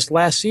seeing this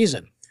last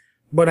season.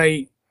 But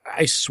I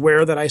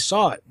swear that I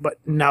saw it. But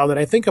now that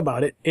I think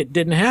about it, it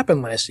didn't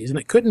happen last season.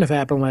 It couldn't have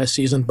happened last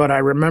season, but I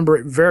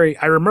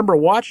remember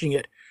watching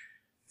it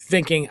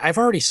thinking, I've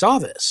already saw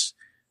this.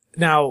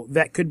 Now,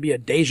 that could be a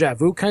deja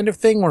vu kind of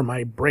thing where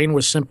my brain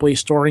was simply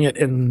storing it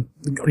in,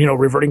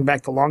 reverting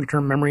back to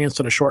long-term memory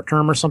instead of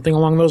short-term or something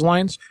along those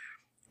lines.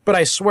 But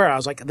I swear, I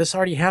was like, this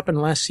already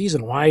happened last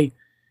season. Why,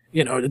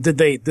 did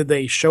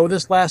they show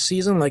this last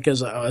season, like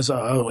as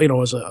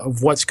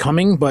of what's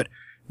coming? But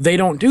they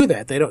don't do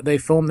that. They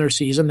film their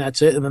season,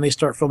 that's it, and then they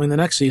start filming the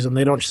next season.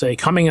 They don't say,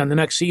 coming on the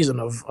next season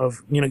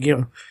of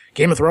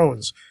Game of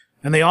Thrones.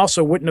 And they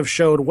also wouldn't have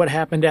showed what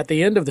happened at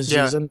the end of the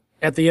season,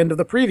 at the end of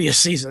the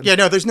previous seaon. Yeah,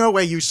 no, there's no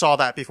way you saw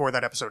that before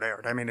that episode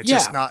aired. I mean, it's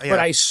just not. Yeah. But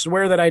I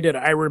swear that I did.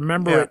 I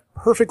remember it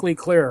perfectly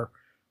clear.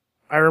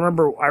 I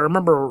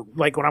remember,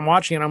 like, when I'm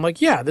watching it, I'm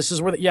like, yeah, this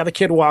is where the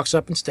kid walks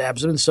up and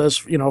stabs him and says,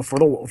 for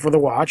the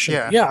watch.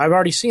 And, I've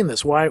already seen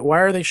this. Why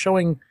are they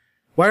showing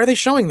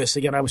this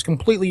again? I was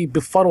completely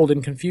befuddled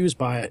and confused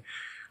by it.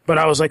 But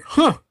I was like,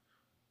 huh.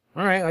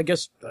 All right, I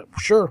guess,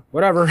 sure,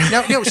 whatever.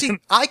 Now, see,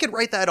 I could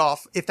write that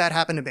off if that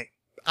happened to me.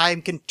 I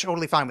can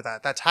totally fine with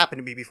that. That's happened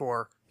to me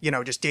before,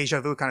 just deja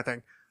vu kind of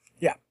thing.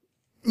 Yeah.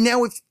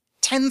 Now, if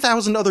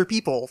 10,000 other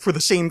people for the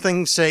same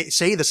thing say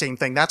the same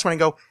thing, that's when I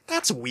go,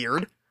 that's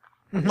weird.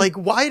 Mm-hmm. Like,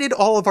 why did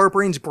all of our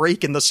brains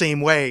break in the same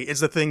way is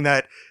the thing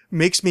that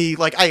makes me,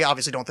 like, I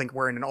obviously don't think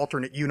we're in an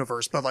alternate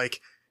universe, but, like,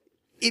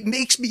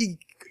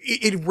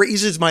 it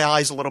raises my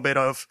eyes a little bit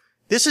of,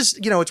 this is,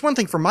 it's one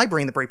thing for my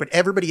brain to break, but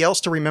everybody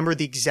else to remember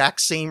the exact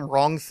same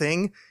wrong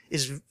thing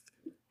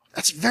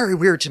that's very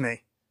weird to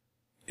me.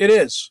 It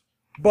is.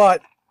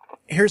 But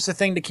here's the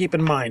thing to keep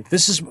in mind.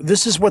 This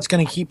is what's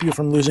going to keep you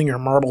from losing your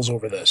marbles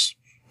over this.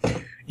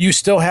 You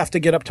still have to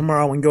get up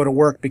tomorrow and go to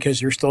work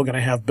because you're still going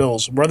to have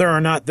bills. Whether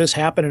or not this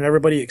happened and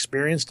everybody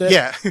experienced it.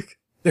 Yeah.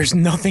 There's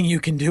nothing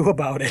you can do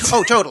about it.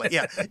 Oh, totally.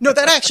 Yeah. No,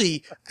 that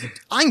actually,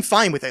 I'm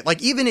fine with it.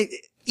 Like, even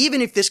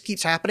if this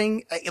keeps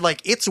happening,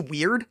 like, it's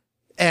weird.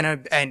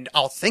 And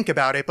I'll think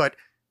about it, but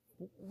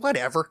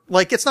whatever.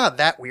 Like, it's not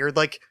that weird.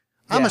 Like,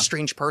 I'm a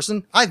strange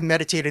person. I've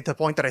meditated to the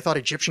point that I thought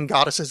Egyptian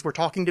goddesses were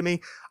talking to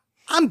me.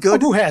 I'm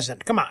good. Oh, who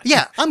hasn't? Come on.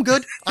 Yeah, I'm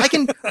good. I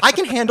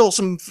can handle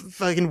some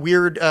fucking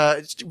weird,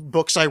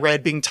 books I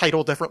read being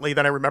titled differently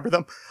than I remember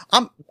them.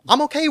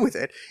 I'm okay with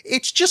it.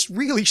 It's just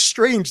really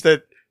strange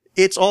that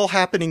it's all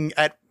happening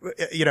at,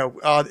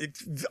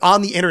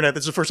 on the internet.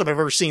 This is the first time I've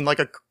ever seen, like,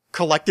 a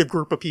collective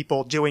group of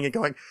people doing it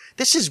going,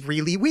 this is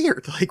really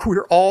weird. Like,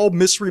 we're all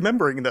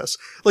misremembering this.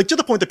 Like, to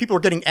the point that people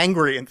are getting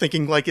angry and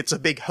thinking, like, it's a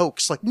big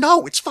hoax. Like,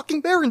 no, it's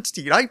fucking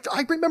Berenstein.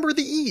 I remember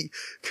the E.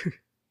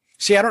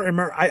 See, I don't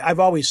remember.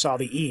 I've always saw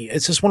the E.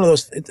 It's just one of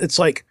those, it's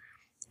like,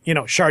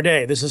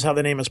 Charday, this is how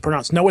the name is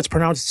pronounced. No, it's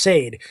pronounced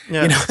Sade.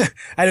 Yeah.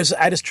 I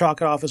just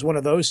chalk it off as one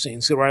of those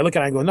scenes where I look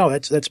at it and I go, no,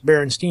 that's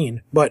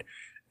Berenstein, but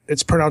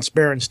it's pronounced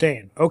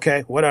Berenstain.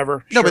 Okay,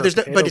 whatever. No, sure,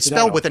 but it's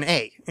spelled with an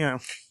A,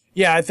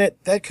 Yeah,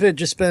 that could have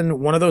just been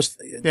one of those.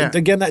 Yeah.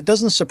 Again, that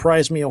doesn't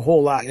surprise me a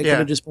whole lot. It could Yeah.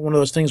 have just been one of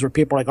those things where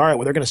people are like, all right,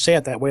 well, they're going to say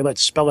it that way.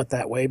 Let's spell it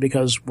that way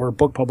because we're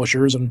book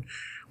publishers and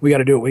we got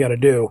to do what we got to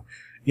do.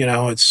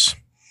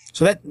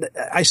 So that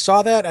I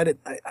saw that.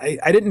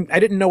 I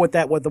didn't know what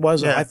that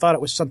was. Yeah. I thought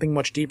it was something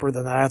much deeper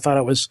than that. I thought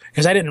it was,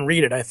 because I didn't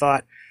read it. I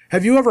thought,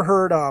 have you ever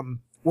heard,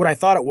 what I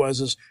thought it was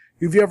is,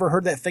 have you ever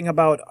heard that thing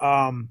about,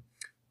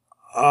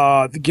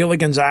 the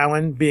Gilligan's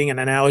Island being an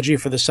analogy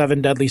for the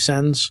 7 deadly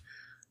sins?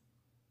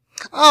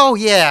 Oh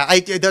yeah, I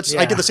did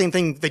the same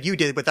thing that you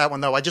did with that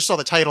one though. I just saw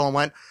the title and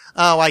went,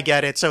 oh, I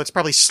get it. So it's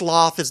probably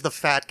Sloth is the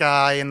fat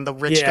guy and the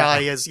rich guy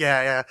is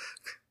yeah.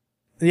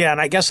 Yeah,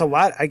 and I guess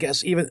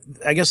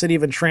it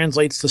even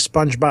translates to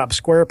SpongeBob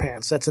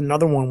SquarePants. That's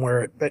another one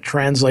where it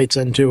translates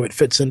into, it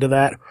fits into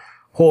that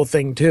whole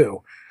thing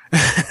too.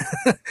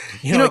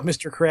 Like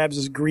Mr.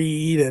 Krabs'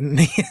 greed and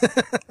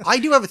I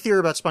do have a theory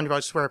about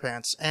SpongeBob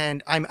SquarePants,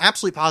 and I'm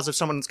absolutely positive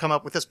someone's come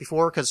up with this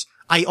before because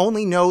I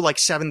only know like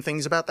 7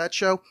 things about that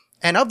show,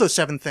 and of those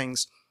 7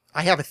 things,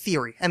 I have a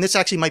theory, and this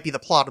actually might be the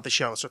plot of the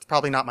show, so it's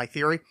probably not my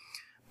theory.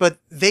 But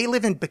they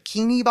live in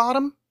Bikini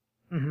Bottom.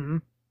 Mm-hmm.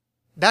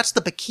 That's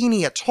the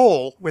Bikini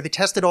Atoll where they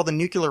tested all the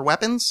nuclear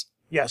weapons.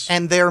 Yes.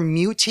 And they're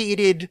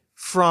mutated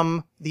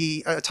from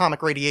the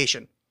atomic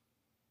radiation.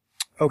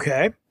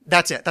 Okay.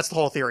 That's it. That's the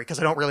whole theory, because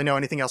I don't really know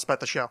anything else about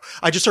the show.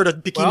 I just heard of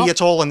Bikini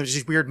Atoll and there's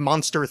these weird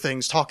monster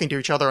things talking to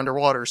each other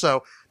underwater,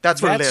 so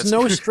that's what it is. That's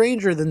no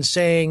stranger than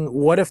saying,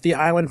 what if the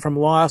island from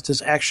Lost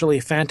is actually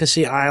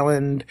Fantasy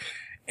Island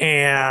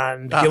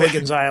and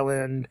Gilligan's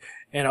Island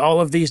and all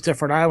of these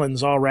different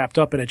islands all wrapped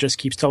up and it just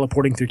keeps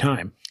teleporting through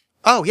time?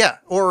 Oh, yeah.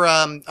 Or,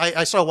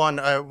 I saw one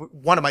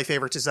of my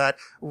favorites is that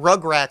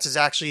Rugrats is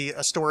actually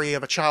a story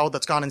of a child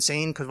that's gone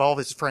insane because all of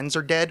his friends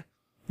are dead.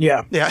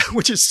 Yeah. Yeah,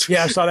 which is...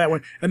 Yeah, I saw that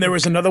one. And there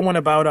was another one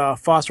about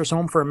Foster's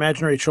Home for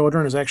Imaginary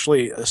Children is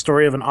actually a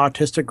story of an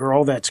autistic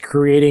girl that's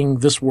creating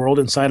this world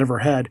inside of her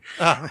head.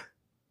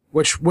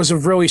 Which was a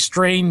really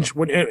strange,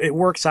 it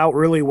works out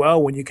really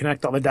well when you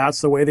connect all the dots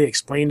the way they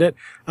explained it.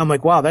 I'm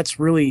like, wow, that's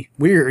really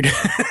weird.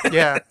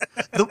 Yeah.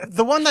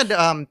 The one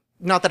that,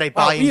 not that I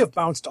buy we have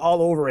bounced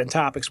all over in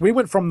topics. We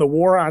went from the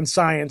war on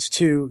science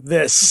to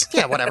this.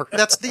 Yeah, whatever.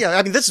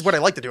 This is what I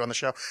like to do on the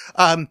show.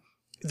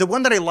 The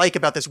one that I like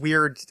about this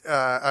weird,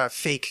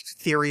 fake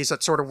theories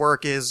that sort of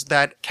work is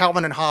that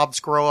Calvin and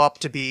Hobbes grow up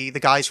to be the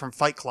guys from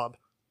Fight Club.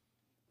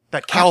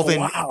 That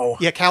Calvin,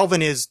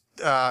 Calvin is,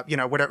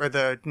 whatever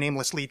the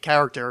nameless lead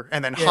character,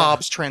 and then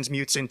Hobbes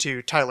transmutes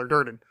into Tyler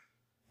Durden.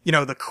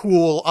 The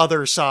cool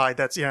other side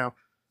that's,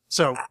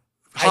 so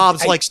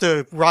Hobbes likes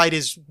to ride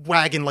his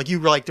wagon like you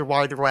like to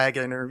ride the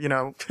wagon, or,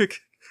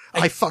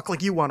 I fuck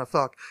like you want to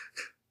fuck.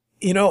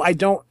 I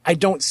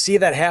don't see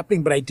that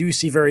happening, but I do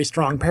see very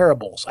strong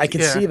parables. I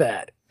can see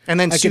that. And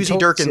then Susie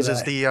Durkins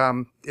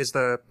is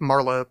the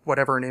Marla,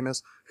 whatever her name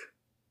is.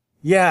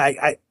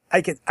 Yeah,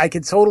 I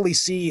could totally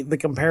see the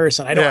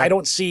comparison. I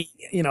don't see,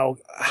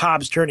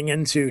 Hobbes turning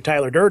into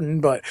Tyler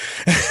Durden, but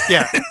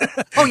yeah.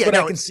 Oh yeah, but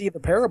I can see the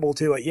parable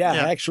to it. Yeah.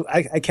 Actually,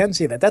 I can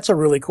see that. That's a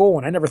really cool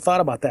one. I never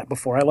thought about that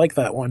before. I like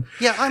that one.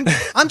 Yeah,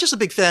 I'm just a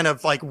big fan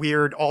of like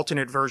weird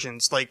alternate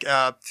versions. Like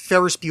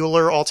Ferris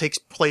Bueller all takes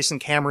place in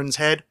Cameron's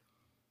head.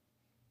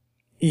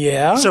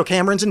 Yeah. So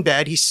Cameron's in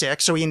bed, he's sick,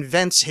 so he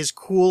invents his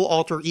cool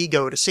alter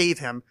ego to save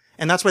him,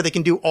 and that's why they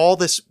can do all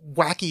this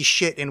wacky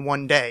shit in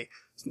one day.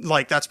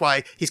 Like, that's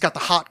why he's got the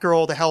hot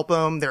girl to help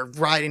him, they're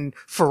riding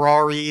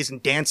Ferraris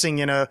and dancing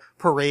in a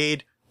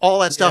parade. All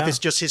that stuff is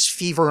just his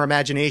fever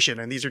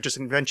imagination, and these are just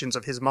inventions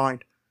of his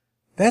mind.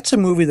 That's a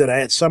movie that I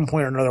at some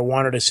point or another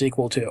wanted a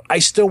sequel to. I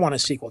still want a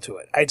sequel to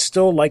it. I'd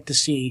still like to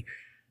see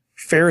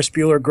Ferris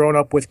Bueller grown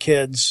up with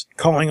kids,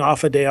 calling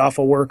off a day off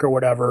of work or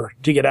whatever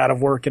to get out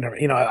of work. And,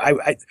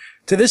 I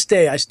to this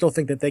day, I still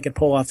think that they could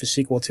pull off a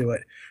sequel to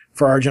it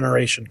for our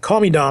generation. Call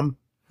me dumb.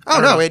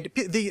 Oh, no.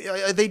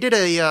 They did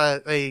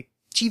a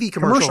TV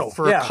commercial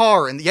for a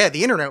car, and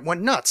the internet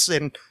went nuts.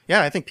 And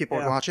I think people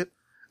would watch it.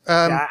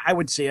 I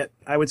would see it.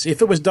 I would see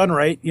if it was done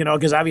right,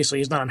 because obviously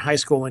he's not in high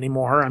school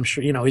anymore. I'm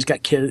sure, he's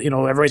got kids,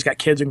 everybody's got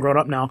kids and grown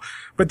up now,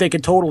 but they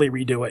could totally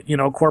redo it.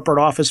 Corporate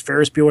office,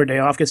 Ferris Bueller day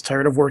off, gets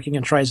tired of working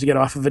and tries to get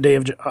off of a day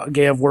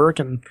of work.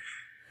 And,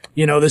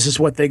 this is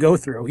what they go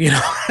through,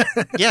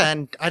 Yeah.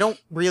 And I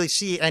don't really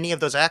see any of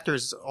those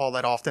actors all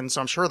that often, so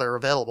I'm sure they're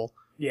available.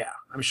 Yeah.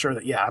 I'm sure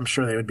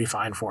they would be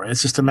fine for it.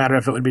 It's just a matter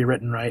if it would be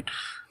written right.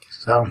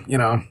 So,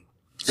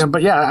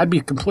 but I'd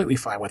be completely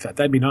fine with that.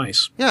 That'd be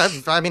nice. Yeah,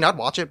 I'd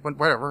watch it, but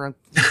whatever.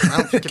 I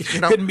don't think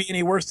couldn't be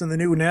any worse than the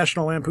new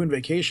National Lampoon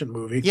Vacation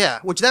movie. Yeah,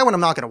 which that one I'm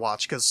not going to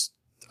watch because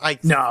I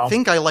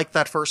think I liked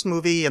that first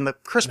movie, and the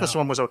Christmas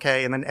one was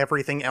okay, and then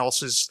everything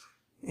else is,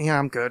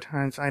 I'm good.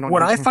 I don't.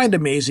 What I find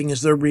amazing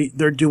is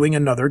they're doing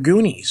another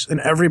Goonies, and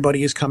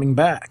everybody is coming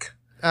back.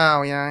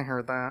 Oh yeah, I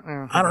heard that.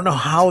 Yeah. I don't know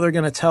how they're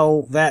going to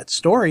tell that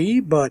story,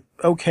 but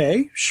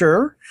okay,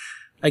 sure.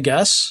 I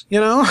guess,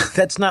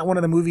 that's not one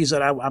of the movies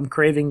that I'm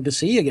craving to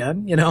see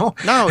again, No,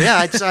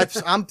 yeah,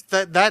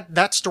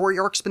 that story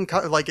arc's been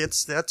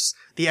that's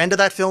the end of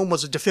that film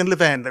was a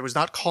definitive end. It was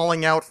not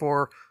calling out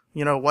for,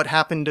 what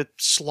happened to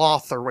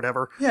Sloth or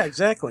whatever. Yeah,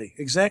 exactly.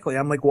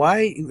 I'm like,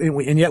 why?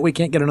 And yet we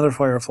can't get another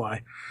Firefly.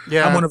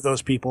 Yeah. I'm one of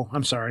those people.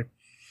 I'm sorry.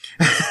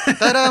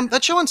 That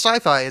show on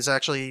Sci-Fi is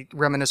actually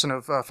reminiscent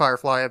of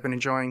Firefly. I've been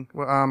enjoying.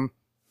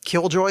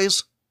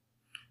 Killjoys.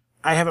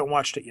 I haven't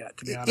watched it yet,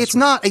 to be honest.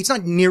 It's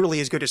not nearly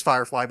as good as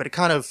Firefly, but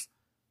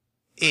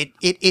it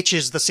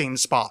itches the same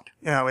spot.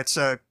 It's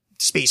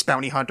space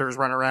bounty hunters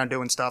running around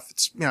doing stuff.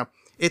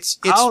 It's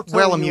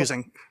well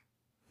amusing.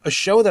 A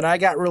show that I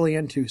got really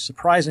into,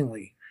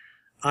 surprisingly,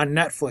 on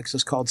Netflix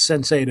is called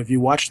Sense8. Have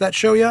you watched that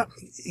show yet?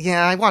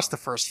 Yeah, I watched the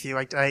first few.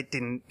 I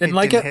didn't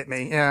like it? Hit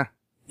me. Yeah.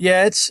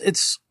 Yeah,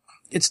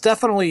 it's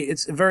definitely,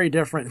 it's very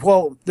different.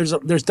 Well,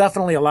 there's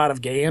definitely a lot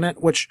of gay in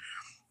it, which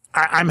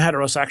I'm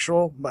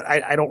heterosexual, but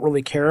I don't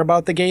really care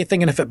about the gay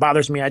thing. And if it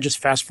bothers me, I just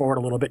fast forward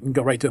a little bit and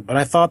go right to it. But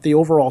I thought the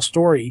overall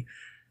story,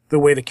 the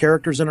way the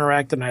characters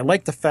interacted, and I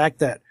liked the fact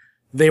that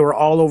they were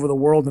all over the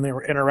world and they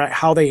were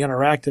how they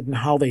interacted and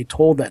how they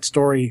told that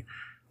story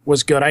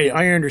was good.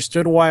 I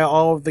understood why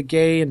all of the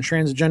gay and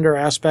transgender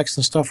aspects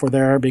and stuff were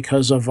there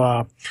because of,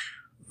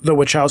 the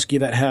Wachowski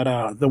that had,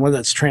 the one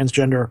that's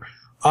transgender.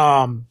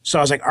 So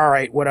I was like, all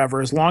right, whatever,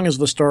 as long as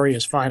the story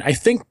is fine. I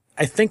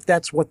think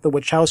that's what the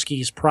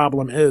Wachowskis'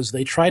 problem is.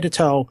 They try to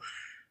tell,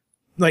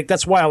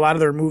 that's why a lot of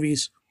their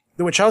movies,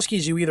 the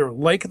Wachowskis, you either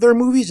like their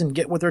movies and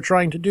get what they're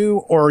trying to do,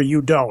 or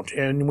you don't.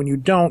 And when you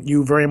don't,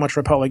 you very much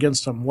repel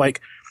against them.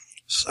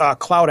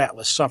 Cloud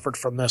Atlas suffered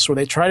from this, where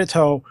they try to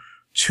tell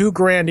too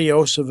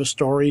grandiose of a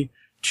story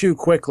too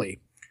quickly.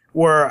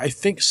 Where I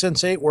think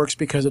Sense8 works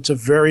because it's a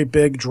very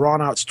big,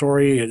 drawn-out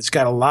story. It's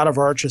got a lot of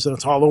arches and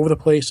it's all over the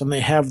place, and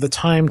they have the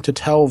time to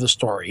tell the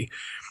story,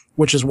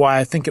 which is why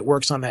I think it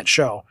works on that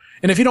show.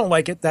 And if you don't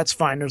like it, that's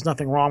fine. There's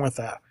nothing wrong with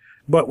that.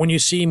 But when you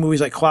see movies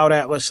like Cloud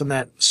Atlas and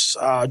that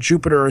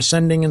Jupiter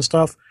Ascending and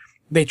stuff,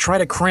 they try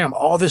to cram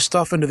all this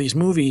stuff into these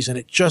movies, and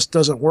it just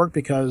doesn't work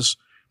because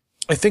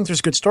I think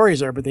there's good stories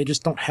there, but they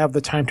just don't have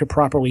the time to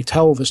properly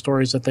tell the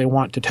stories that they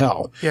want to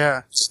tell.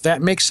 Yeah. Does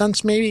that make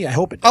sense, maybe? I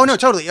hope it does. Oh, no,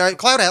 totally.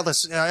 Cloud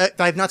Atlas,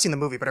 I've not seen the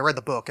movie, but I read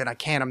the book, and I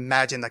can't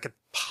imagine that could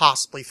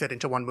possibly fit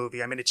into one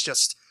movie. I mean, it's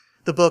just,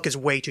 the book is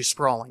way too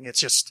sprawling. It's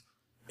just...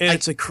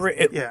 It's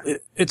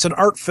an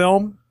art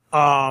film.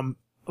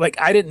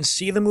 I didn't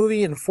see the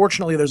movie, and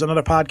fortunately there's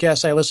another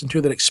podcast I listened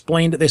to that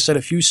explained it. They said,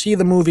 if you see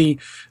the movie,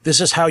 this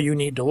is how you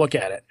need to look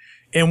at it.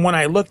 And when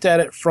I looked at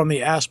it from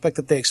the aspect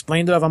that they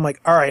explained it of, I'm like,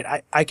 all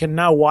right, I can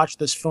now watch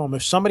this film.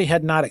 If somebody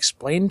had not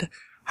explained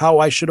how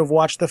I should have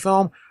watched the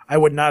film, I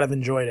would not have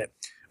enjoyed it,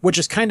 which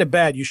is kind of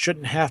bad. You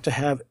shouldn't have to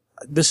have,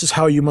 this is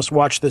how you must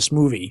watch this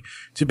movie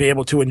to be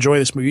able to enjoy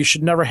this movie. You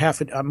should never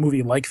have a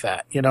movie like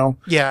that,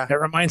 Yeah. It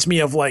reminds me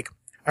of I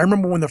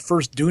remember when the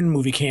first Dune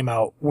movie came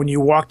out, when you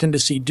walked in to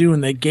see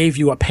Dune, they gave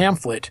you a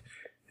pamphlet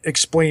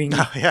explaining.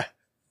 Oh, yeah.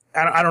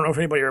 I don't know if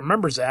anybody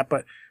remembers that,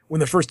 but when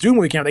the first Dune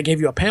movie came out, they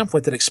gave you a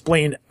pamphlet that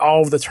explained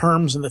all of the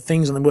terms and the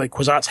things in the movie. Like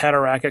Kwisatz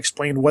Haderach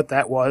explained what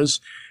that was,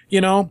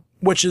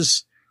 which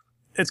is,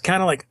 it's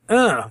kind of like,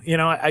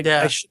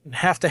 I shouldn't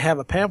have to have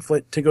a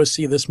pamphlet to go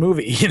see this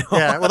movie,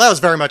 Yeah, well,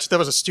 that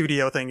was a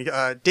studio thing.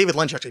 David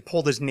Lynch actually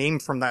pulled his name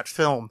from that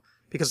film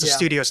because the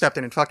studio stepped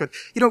in and fucked with.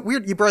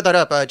 Weird you brought that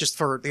up, just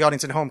for the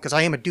audience at home, because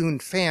I am a Dune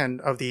fan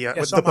of the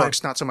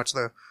books, not so much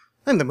the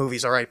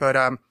movies, alright,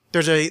 but,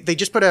 they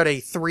just put out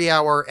a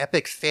 3-hour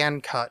epic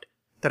fan cut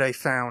that I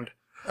found.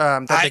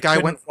 That the guy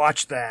went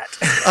watch that.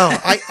 Oh,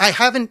 I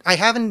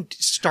haven't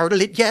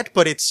started it yet,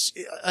 but it's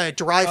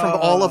derived from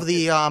all of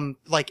the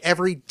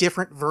every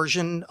different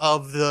version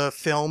of the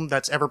film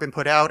that's ever been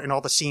put out, and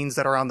all the scenes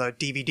that are on the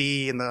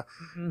DVD and the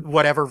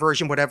whatever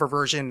version,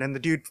 and the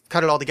dude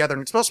cut it all together,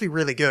 and it's supposed to be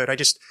really good.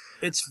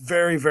 It's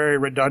very, very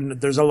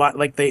redundant. There's a lot,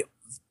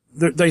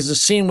 there's a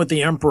scene with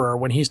the Emperor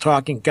when he's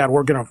talking. God,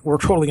 we're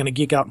totally gonna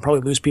geek out and probably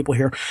lose people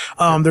here.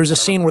 There's a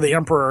scene where the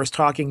Emperor is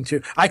talking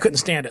to. I couldn't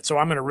stand it, so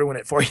I'm gonna ruin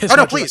it for you. Oh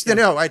no, please,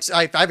 no,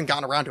 I haven't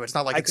gotten around to it. It's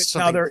not like it's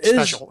something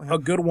special. Now there is a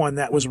good one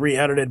that was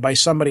re-edited by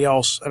somebody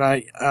else,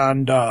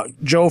 and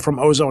Joe from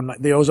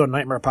the Ozone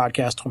Nightmare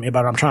podcast told me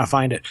about it. I'm trying to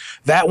find it.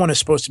 That one is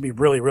supposed to be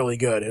really, really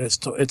good, and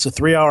it's a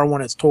 3-hour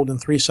one. It's told in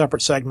 3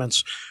 separate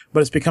segments,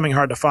 but it's becoming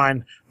hard to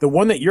find. The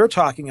one that you're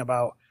talking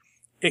about,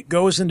 it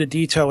goes into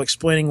detail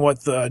explaining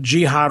what the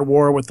Jihad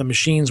War with the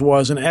machines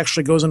was, and it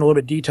actually goes into a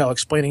little bit of detail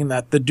explaining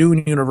that the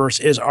Dune universe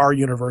is our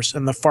universe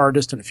in the far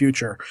distant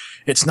future.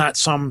 It's not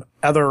some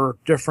other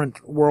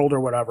different world or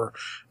whatever.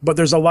 But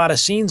there's a lot of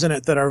scenes in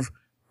it that are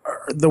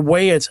the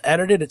way it's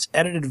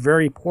edited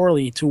very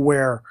poorly to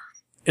where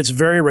it's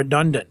very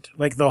redundant.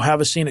 Like they'll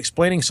have a scene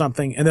explaining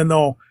something, and then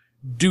they'll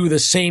do the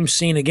same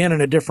scene again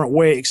in a different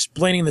way,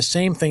 explaining the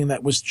same thing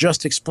that was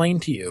just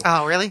explained to you.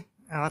 Oh, really?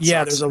 Oh,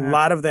 yeah, there's a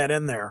lot of that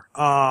in there.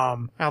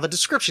 The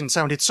description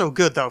sounded so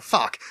good, though.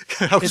 Fuck.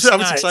 I was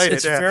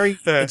excited.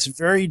 It's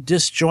very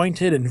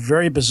disjointed and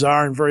very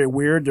bizarre and very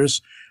weird.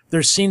 There's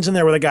there's scenes in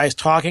there where the guy's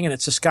talking and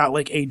it's just got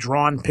like a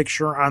drawn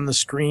picture on the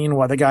screen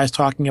while the guy's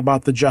talking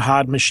about the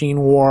Jihad machine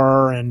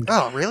war. And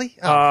Oh, really?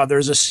 Oh.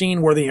 there's a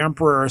scene where the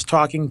Emperor is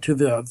talking to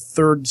the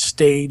third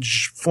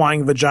stage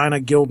flying vagina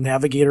guild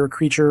navigator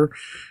creature.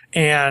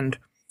 And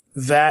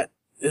that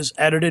is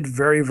edited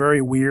very,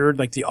 very weird.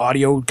 Like the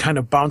audio kind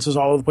of bounces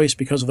all over the place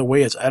because of the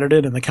way it's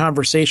edited. And the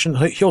conversation,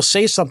 he'll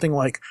say something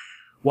like,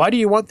 why do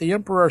you want the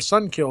Emperor's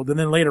son killed? And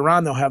then later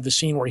on, they'll have the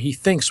scene where he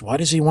thinks, why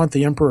does he want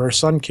the Emperor's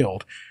son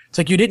killed? It's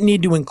like you didn't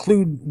need to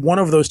include one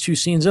of those two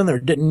scenes in there.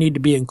 It didn't need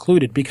to be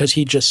included because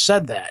he just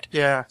said that.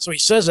 Yeah. So he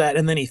says that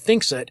and then he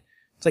thinks it.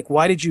 It's like,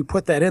 why did you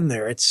put that in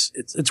there? It's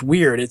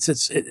weird.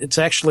 It's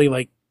actually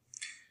like,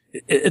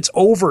 it's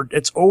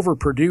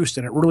overproduced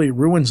and it really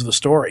ruins the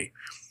story.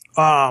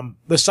 The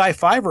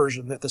sci-fi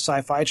version that the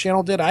Sci-Fi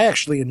Channel did, I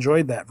actually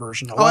enjoyed that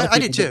version. I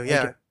did too,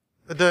 yeah.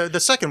 The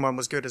second one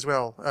was good as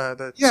well.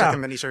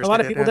 Second miniseries. A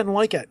lot of people didn't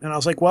like it. And I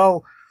was like,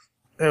 well,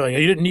 they're like,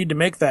 you didn't need to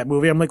make that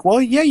movie. I'm like, well,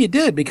 yeah, you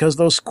did, because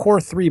those core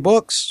 3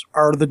 books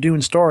are the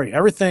Dune story.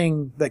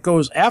 Everything that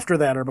goes after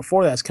that or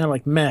before that is kind of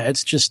like meh.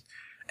 It's just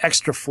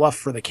extra fluff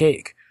for the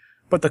cake.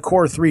 But the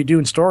core 3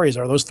 Dune stories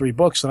are those 3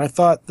 books. And I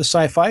thought the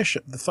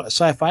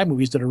sci-fi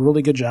movies did a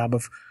really good job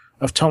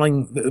of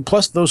telling.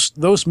 Plus,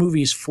 those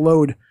movies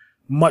flowed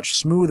much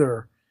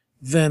smoother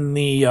than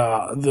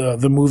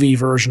the movie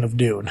version of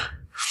Dune,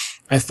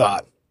 I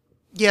thought.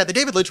 Yeah, the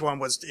David Lynch one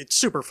it's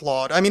super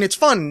flawed. I mean, it's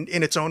fun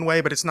in its own way,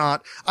 but it's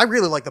not. I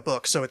really like the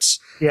book, so it's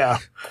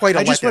quite a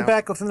I just letdown. went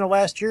back within the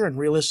last year and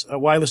I listened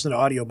to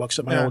audiobooks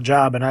at my old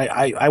job, and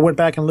I went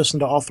back and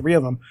listened to all 3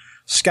 of them.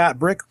 Scott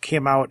Brick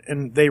came out,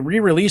 and they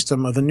re-released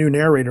him with a new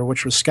narrator,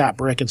 which was Scott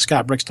Brick, and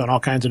Scott Brick's done all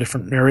kinds of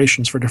different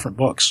narrations for different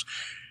books.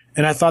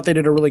 And I thought they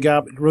did a really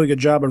good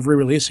job of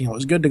re-releasing it. It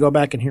was good to go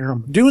back and hear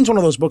them. Dune's one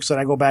of those books that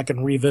I go back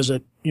and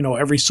revisit.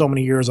 Every so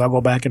many years I'll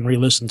go back and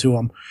re-listen to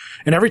them.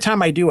 And every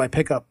time I do, I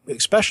pick up,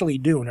 especially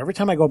Dune, every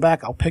time I go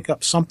back, I'll pick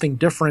up something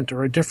different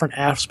or a different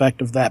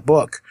aspect of that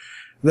book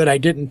that I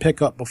didn't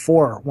pick up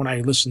before when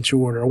I listened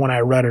to it or when I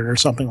read it or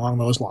something along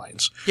those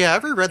lines. Yeah,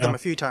 I've reread them a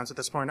few times at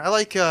this point. I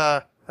like,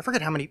 I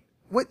forget how many,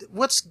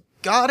 what's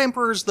God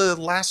Emperor's the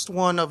last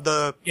one of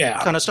the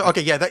kind of stuff?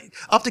 Okay, yeah,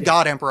 up to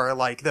God Emperor, I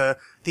like.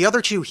 The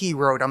other 2 he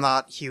wrote, I'm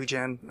not huge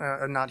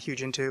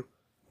into.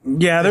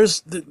 Yeah,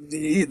 there's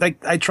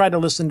I tried to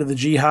listen to the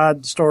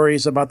Jihad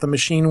stories about the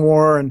machine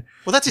war, and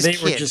well, that's his they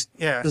kid. were just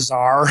yeah.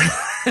 bizarre.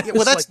 Yeah,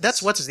 well,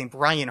 that's what's his name,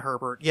 Brian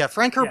Herbert. Yeah,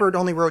 Frank Herbert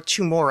only wrote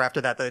 2 more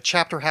after that, the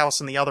Chapter House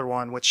and the other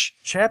one, which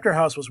Chapter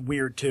House was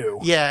weird too.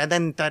 Yeah, and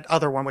then that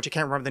other one, which I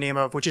can't remember the name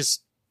of, which is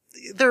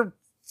they're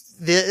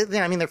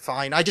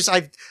fine.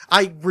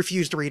 I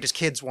refuse to read his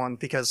kids one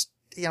because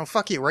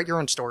fuck you, write your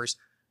own stories.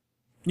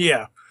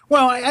 Yeah.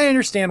 Well, I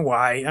understand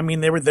why. I mean,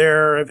 they were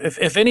there.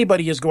 If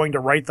anybody is going to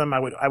write them,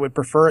 I would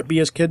prefer it be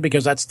his kid,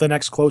 because that's the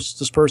next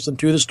closest person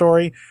to the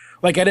story.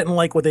 Like, I didn't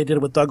like what they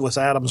did with Douglas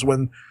Adams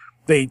when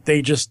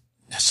they just,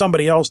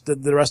 somebody else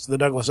did the rest of the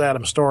Douglas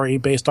Adams story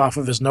based off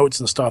of his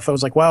notes and stuff. I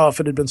was like, well, if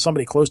it had been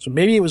somebody close to him,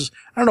 maybe it was,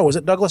 I don't know, was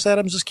it Douglas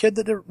Adams' kid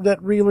that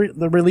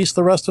released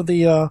the rest of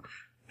the,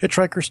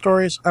 Hitchhiker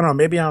stories? I don't know,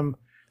 maybe I'm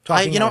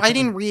talking. I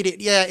didn't read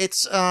it. Yeah,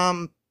 it's,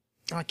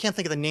 I can't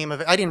think of the name of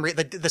it. I didn't read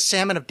the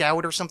Salmon of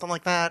Doubt or something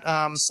like that.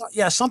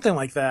 Something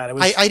like that. It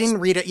was, I didn't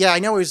read it. Yeah, I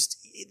know it was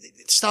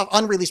stuff,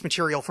 unreleased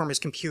material from his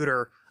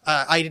computer.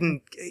 I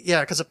didn't,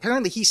 because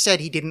apparently he said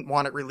he didn't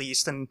want it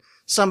released, and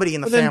somebody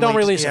in the family. Then don't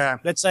release it.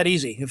 That's that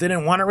easy. If they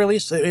didn't want it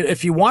released,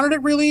 if you wanted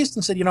it released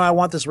and said, I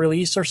want this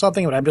released or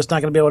something, but I'm just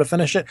not going to be able to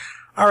finish it.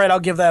 All right, I'll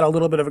give that a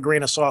little bit of a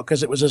grain of salt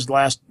because it was his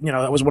last,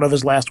 that was one of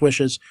his last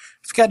wishes.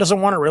 If the guy doesn't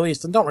want it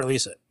released, then don't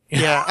release it.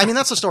 Yeah, I mean,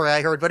 that's the story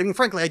I heard, but I mean,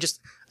 frankly, I just,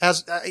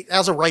 as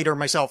a writer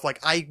myself, like,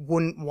 I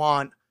wouldn't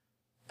want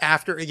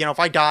after, if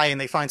I die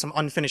and they find some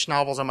unfinished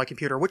novels on my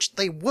computer, which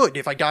they would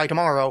if I die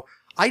tomorrow,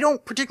 I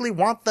don't particularly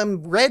want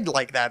them read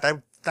like that.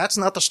 That's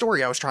not the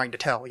story I was trying to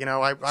tell.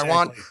 I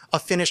want a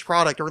finished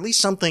product, or at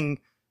least something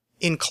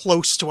in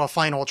close to a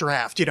final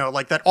draft,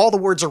 like that all the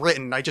words are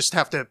written. I just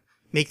have to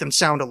make them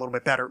sound a little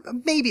bit better.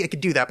 Maybe I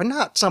could do that, but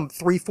not some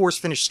 3/4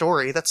 finished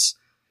story. That's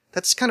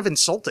kind of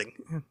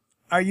insulting.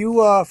 Are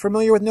you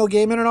familiar with Neil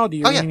Gaiman at all? Do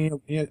you?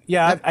 Oh, yeah.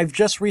 Yeah, I've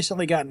just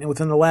recently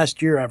within the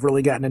last year, I've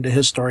really gotten into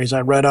his stories.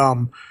 I read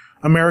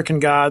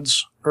American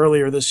Gods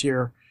earlier this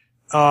year.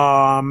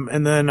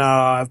 And then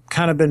I've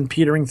kind of been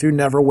petering through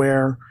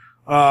Neverwhere.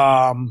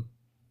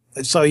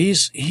 So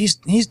he's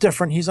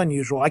different. He's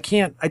unusual. I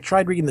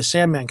tried reading the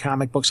Sandman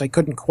comic books. I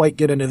couldn't quite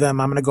get into them.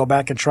 I'm going to go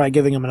back and try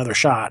giving him another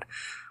shot.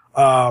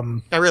 I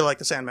really like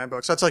the Sandman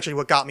books. That's actually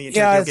what got me into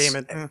Neil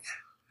Gaiman.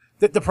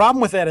 The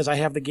problem with that is I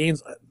have the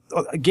games.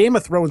 Game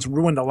of Thrones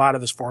ruined a lot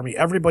of this for me.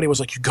 Everybody was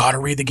like, you got to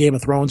read the Game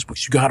of Thrones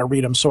books. You got to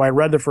read them. So I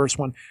read the first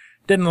one.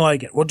 Didn't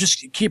like it. Well,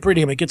 just keep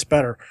reading them. It gets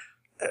better.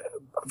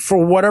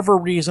 For whatever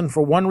reason,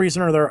 for one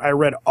reason or another, I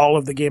read all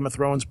of the Game of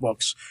Thrones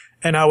books.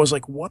 And I was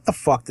like, what the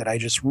fuck did I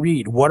just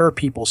read? What are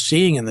people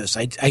seeing in this?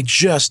 I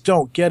just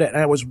don't get it. And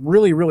I was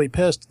really, really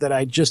pissed that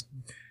I just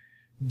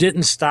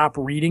didn't stop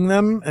reading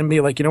them and be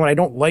like, you know what, I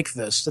don't like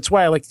this. That's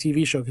why I like the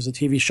TV show, because the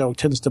TV show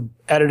tends to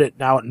edit it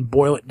out and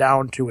boil it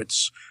down to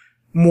its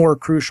more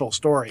crucial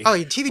story. Oh,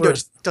 TV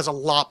does a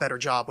lot better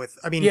job with,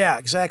 I mean. Yeah,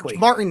 exactly.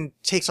 Martin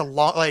takes a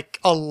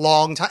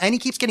long time, and he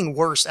keeps getting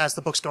worse as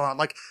the books go on.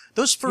 Like,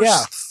 those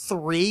first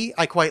 3,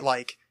 I quite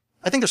like.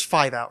 I think there's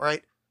 5 out,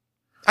 right?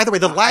 Either way,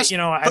 the last,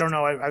 I don't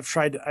know. I've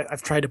tried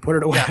to put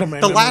it away. Yeah, Out of my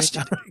the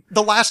memory.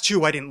 the last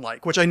 2 I didn't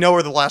like, which I know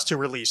are the last 2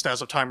 released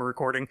as of time of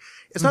recording.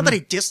 It's not that I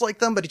dislike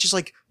them, but it's just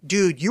like,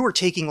 dude, you are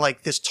taking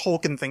like this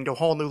Tolkien thing to a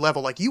whole new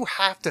level. Like, you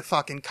have to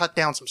fucking cut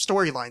down some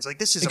storylines. Like,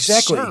 this is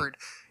absurd.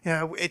 You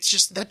know, it's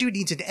just, that dude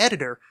needs an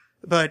editor.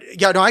 But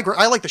yeah, no, I agree.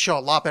 I like the show a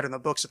lot better than the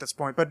books at this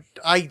point, but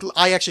I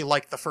actually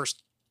like the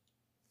first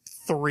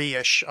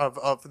 3-ish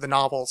of the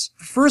novels.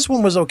 The first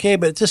one was okay,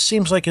 but it just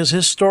seems like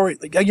his story,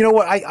 like, you know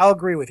what? I'll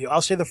agree with you.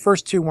 I'll say the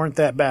first 2 weren't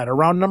that bad.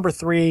 Around number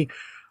 3,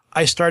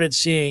 I started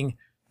seeing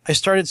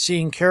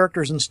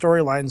characters and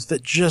storylines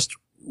that just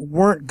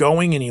weren't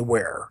going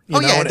anywhere.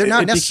 You know? Yeah, they're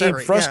not necessary. It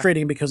became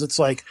frustrating because it's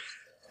like,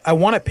 I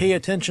want to pay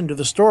attention to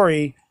the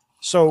story,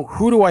 so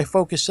who do I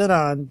focus in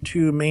on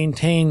to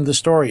maintain the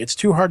story? It's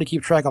too hard to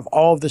keep track of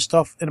all of this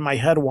stuff in my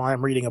head while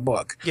I'm reading a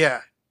book.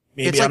 Yeah.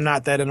 Maybe I'm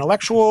not that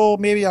intellectual.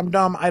 Maybe I'm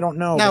dumb. I don't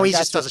know. No, he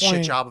just does a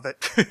shit job of it.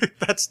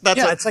 That's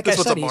it's like I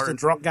said, he's the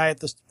drunk guy at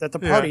the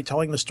party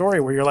telling the story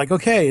where you're like,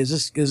 okay,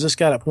 is this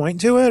got a point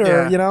to it,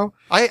 or you know?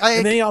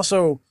 And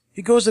then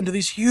he goes into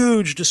these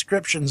huge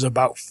descriptions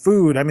about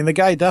food. I mean, the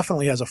guy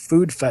definitely has a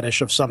food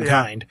fetish of some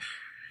kind.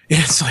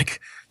 It's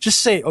like,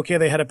 just say, okay,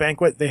 they had a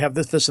banquet, they have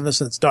this, and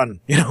this, and it's done.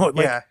 You know,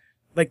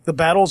 like the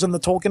battles in the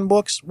Tolkien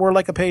books were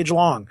like a page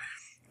long.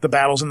 The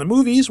battles in the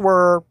movies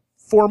were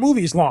 4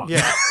 movies long.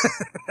 Yeah.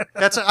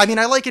 I mean,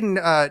 I like in,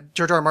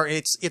 George R. R. Martin,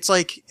 it's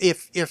like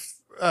if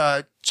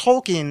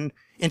Tolkien,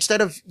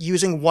 instead of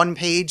using 1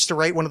 page to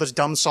write one of those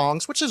dumb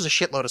songs, which is a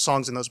shitload of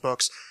songs in those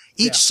books,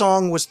 each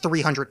song was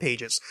 300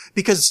 pages.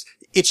 Because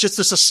it's just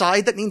this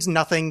aside that means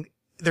nothing.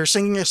 They're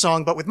singing a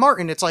song, but with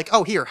Martin, it's like,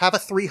 oh, here, have a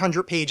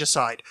 300-page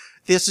aside.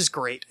 This is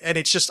great. And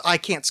it's just, I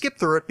can't skip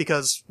through it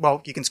because,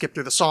 well, you can skip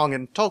through the song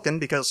in Tolkien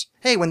because,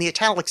 hey, when the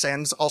italics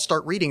ends, I'll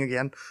start reading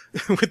again.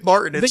 With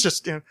Martin, it's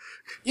just, you know.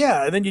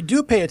 Yeah, and then you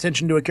do pay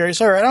attention to a character.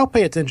 So, all right, I'll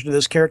pay attention to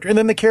this character. And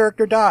then the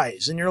character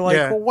dies. And you're like,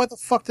 well, what the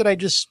fuck did I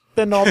just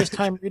spend all this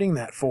time reading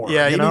that for?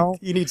 Yeah, you know?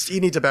 He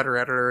needs a better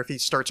editor if he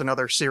starts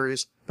another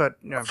series. But,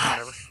 you know,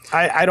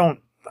 whatever.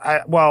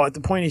 Well, at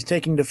the point he's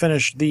taking to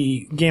finish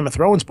the Game of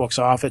Thrones books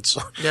off, I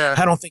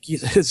don't think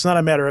it's not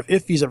a matter of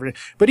if he's ever,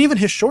 but even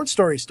his short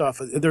story stuff,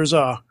 there's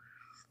a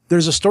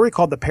story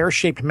called The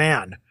Pear-Shaped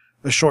Man,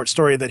 a short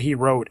story that he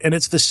wrote, and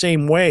it's the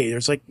same way.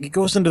 There's like, he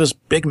goes into this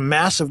big,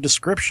 massive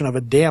description of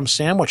a damn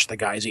sandwich the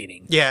guy's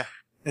eating. Yeah.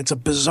 It's a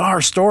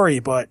bizarre story,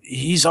 but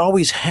he's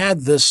always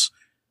had this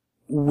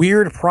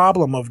weird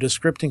problem of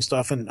descripting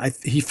stuff, and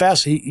he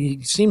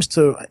seems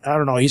to, I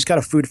don't know, he's got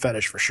a food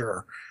fetish for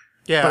sure.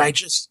 Yeah. But I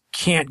just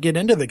can't get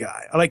into the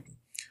guy. I like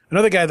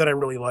another guy that I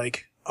really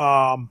like.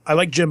 I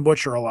like Jim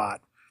Butcher a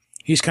lot.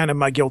 He's kind of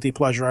my guilty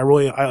pleasure.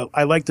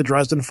 I like the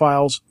Dresden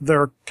Files.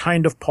 They're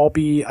kind of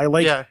pulpy. I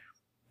like,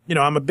 you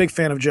know, I'm a big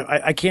fan of Jim.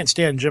 I can't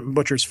stand Jim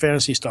Butcher's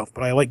fantasy stuff,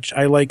 but I like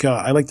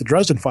the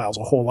Dresden Files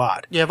a whole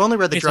lot. Yeah, I've only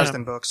read the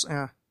Dresden books.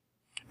 Yeah.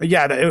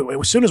 Yeah.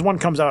 As soon as one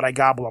comes out, I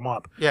gobble them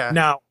up. Yeah.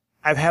 Now,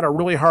 I've had a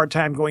really hard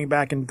time going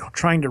back and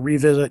trying to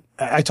revisit.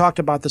 I talked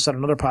about this on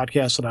another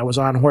podcast that I was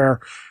on where,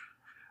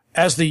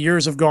 as the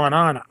years have gone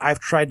on, I've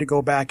tried to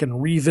go back and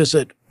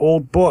revisit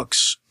old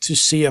books to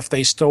see if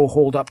they still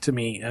hold up to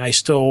me. And I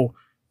still,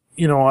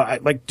 you know,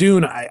 like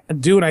Dune,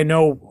 I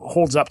know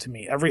holds up to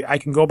me. I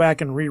can go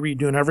back and reread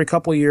Dune every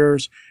couple of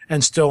years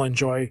and still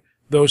enjoy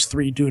those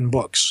 3 Dune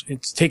books.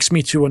 It takes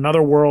me to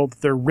another world.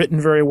 They're written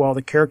very well.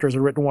 The characters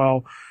are written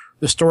well.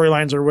 The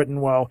storylines are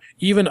written well.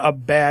 Even a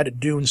bad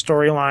Dune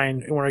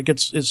storyline, when it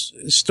is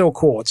still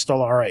cool. It's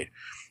still all right.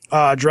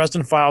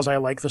 Dresden Files, I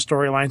like the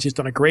storylines. He's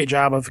done a great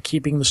job of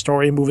keeping the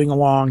story moving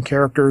along,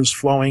 characters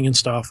flowing and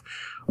stuff.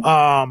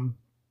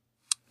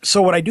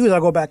 So what I do is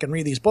I'll go back and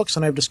read these books,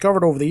 and I've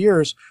discovered over the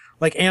years,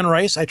 like Anne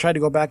Rice, I tried to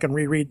go back and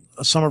reread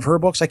some of her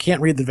books. I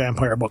can't read the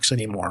vampire books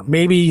anymore.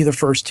 Maybe the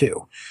first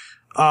 2.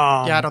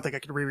 I don't think I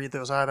could reread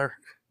those either.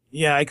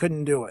 Yeah, I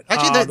couldn't do it.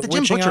 Actually, the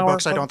Jim Butcher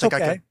books, I don't think I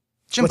could.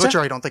 Jim What's Butcher,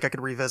 that? I don't think I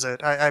could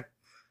revisit. I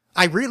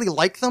really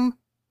like them,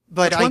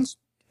 but Which ones?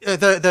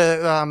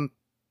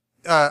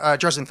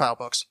 Dresden File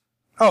books.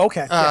 Oh,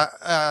 okay.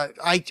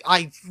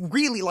 I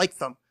really like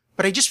them,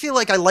 but I just feel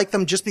like I like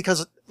them just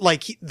because,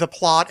 like, the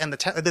plot and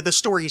the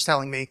story he's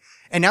telling me.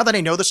 And now that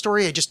I know the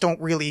story, I just don't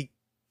really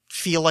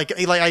feel like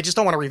I just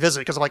don't want to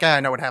revisit it because I'm like, I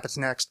know what happens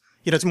next.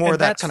 You know, it's more of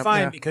that kind of. That's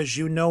fine yeah. because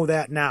you know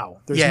that now.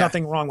 There's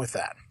nothing wrong with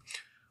that.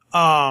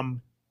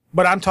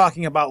 But I'm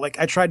talking about, like,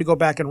 I tried to go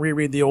back and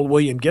reread the old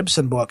William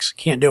Gibson books.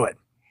 Can't do it.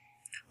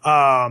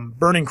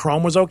 Burning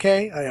Chrome was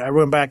okay. I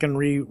went back and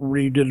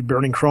redid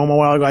Burning Chrome a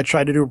while ago. I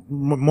tried to do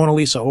Mona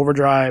Lisa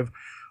Overdrive.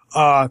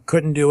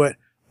 Couldn't do it.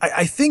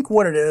 I think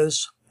what it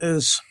is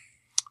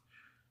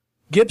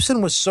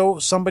Gibson was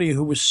somebody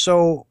who was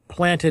so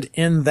planted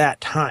in that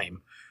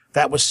time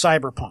That was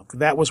cyberpunk.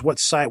 That was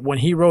what when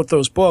he wrote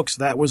those books,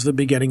 that was the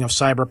beginning of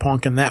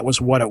cyberpunk, and that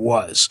was what it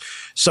was.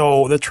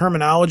 So the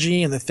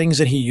terminology and the things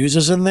that he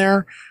uses in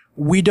there,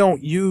 we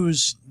don't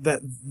use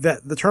that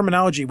the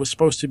terminology was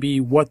supposed to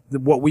be what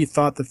we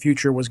thought the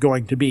future was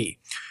going to be.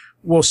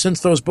 Well,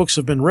 since those books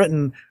have been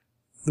written,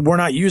 we're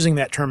not using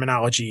that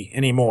terminology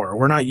anymore.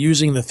 We're not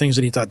using the things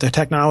that he thought. The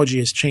technology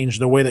has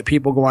changed. The way that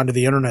people go onto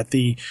the internet,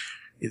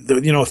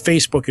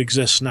 Facebook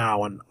exists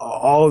now, and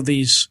all of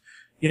these,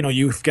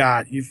 you've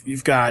got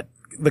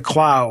the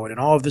cloud and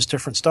all of this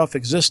different stuff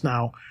exists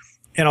now.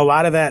 And a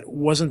lot of that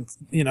wasn't,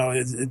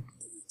 I'm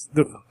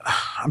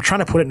trying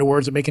to put it into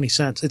words that make any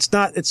sense.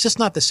 It's just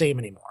not the same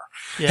anymore.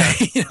 Yeah.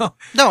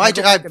 No, I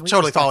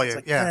totally follow you.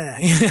 Like, yeah.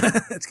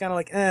 It's kind of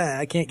like,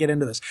 I can't get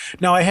into this.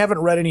 Now, I haven't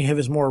read any of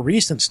his more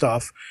recent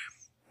stuff.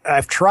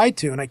 I've tried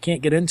to, and I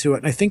can't get into it.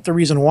 And I think the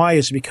reason why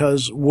is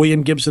because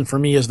William Gibson, for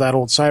me, is that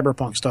old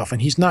cyberpunk stuff,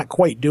 and he's not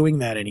quite doing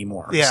that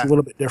anymore. Yeah. It's a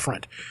little bit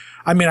different.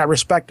 I mean, I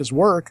respect his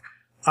work.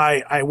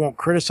 I won't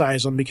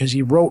criticize him because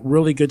he wrote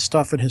really good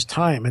stuff in his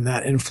time, and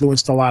that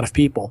influenced a lot of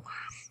people.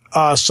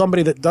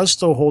 Somebody that does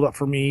still hold up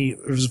for me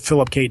is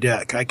Philip K.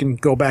 Dick. I can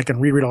go back and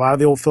reread a lot of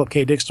the old Philip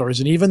K. Dick stories,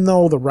 and even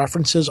though the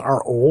references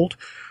are old,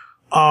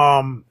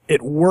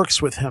 it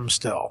works with him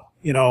still.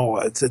 He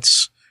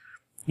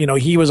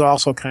was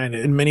also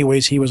in many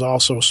ways, he was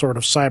also sort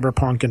of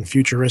cyberpunk and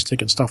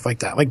futuristic and stuff like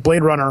that. Like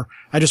Blade Runner,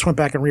 I just went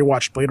back and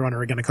rewatched Blade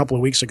Runner again a couple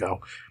of weeks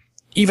ago.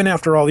 Even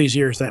after all these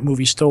years, that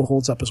movie still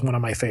holds up as one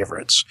of my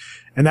favorites.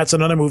 And that's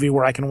another movie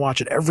where I can watch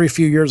it every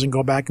few years and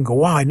go back and go,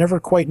 wow, I never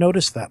quite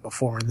noticed that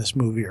before in this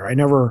movie. Or I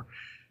never,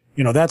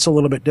 that's a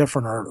little bit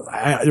different. Or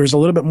there's a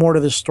little bit more to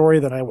this story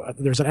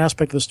there's an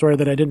aspect of the story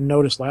that I didn't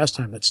notice last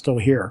time that's still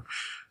here.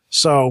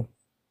 So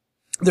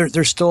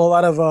there's still a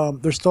lot of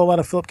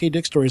Philip K.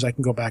 Dick stories I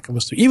can go back and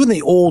listen to. Even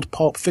the old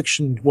Pulp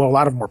Fiction, well, a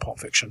lot of them are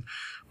Pulp Fiction.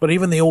 But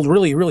even the old,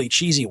 really, really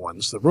cheesy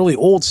ones, the really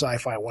old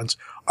sci-fi ones,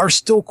 are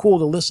still cool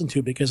to listen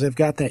to because they've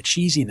got that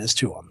cheesiness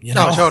to them.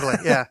 Oh, totally.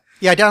 Yeah.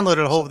 Yeah. I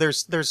downloaded a whole,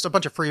 there's a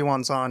bunch of free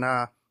ones on,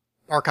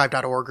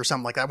 archive.org or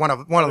something like that. One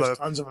of those.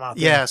 Tons of them out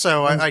there. Yeah.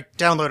 So I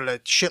downloaded a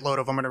shitload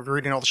of them and I'm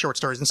reading all the short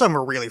stories, and some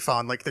are really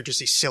fun. Like they're just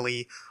these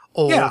silly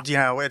old,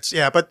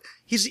 but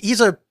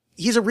he's a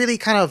really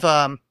kind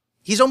of,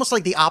 he's almost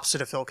like the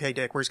opposite of Phil K.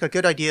 Dick, where he's got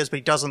good ideas, but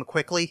he does them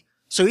quickly.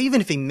 So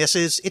even if he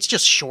misses, it's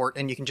just short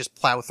and you can just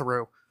plow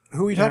through.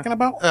 Who are you talking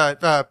about?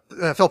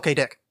 Phil K.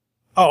 Dick.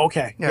 Oh,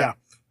 okay. Yeah.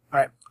 All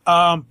right.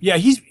 I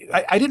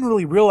didn't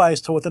really realize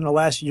till within the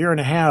last year and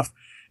a half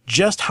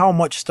just how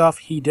much stuff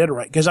he did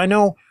right. Cause I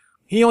know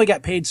he only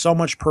got paid so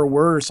much per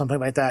word or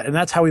something like that. And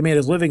that's how he made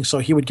his living. So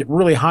he would get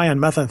really high on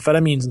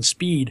methamphetamines and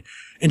speed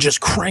and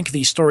just crank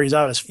these stories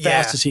out as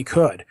fast as he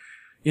could.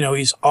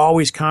 He's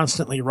always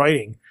constantly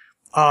writing.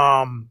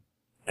 And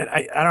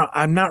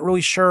I'm not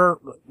really sure,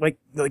 like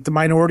the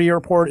Minority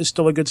Report is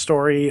still a good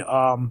story.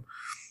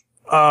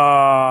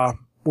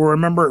 We'll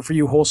Remember It For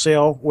You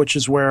Wholesale, which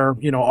is where,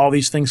 all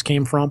these things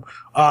came from.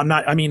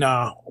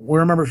 We'll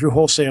Remember It For You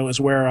Wholesale is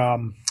where,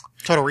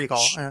 Total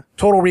Recall. Yeah.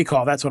 Total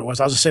Recall. That's what it was.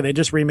 I was gonna say they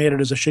just remade it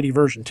as a shitty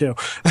version too.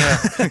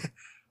 Yeah.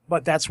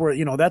 But that's where,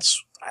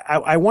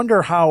 I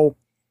wonder how,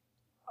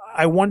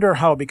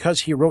 because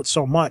he wrote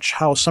so much,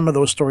 how some of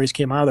those stories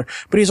came out of there.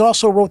 But he's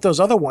also wrote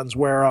those other ones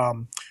where,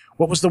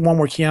 what was the one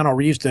where Keanu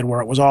Reeves did where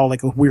it was all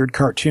like a weird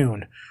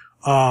cartoon?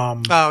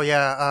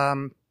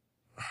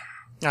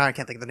 I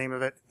can't think of the name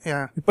of it.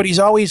 Yeah. But he's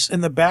always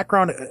in the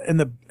background,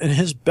 in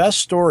his best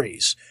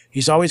stories,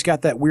 he's always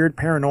got that weird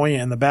paranoia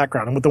in the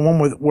background. And with the one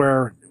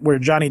where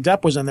Johnny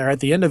Depp was in there, at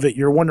the end of it,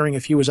 you're wondering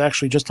if he was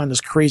actually just on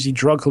this crazy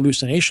drug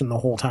hallucination the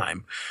whole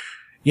time.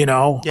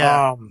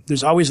 Yeah.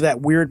 There's always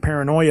that weird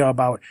paranoia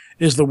about,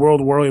 is the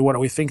world really what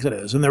we think it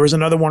is? And there was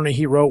another one that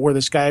he wrote where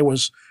this guy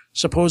was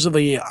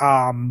supposedly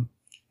on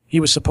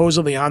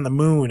the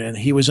moon, and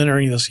he was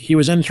entering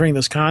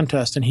this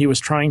contest, and he was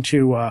trying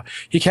to,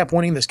 he kept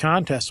winning this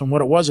contest. And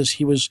what it was is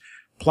he was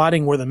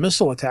plotting where the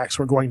missile attacks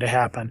were going to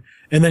happen.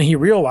 And then he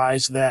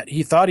realized that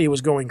he thought he was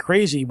going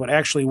crazy, but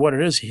actually what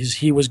it is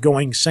he was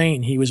going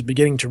sane. He was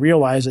beginning to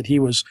realize that he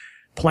was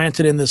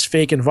planted in this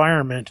fake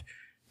environment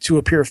to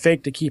appear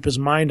fake to keep his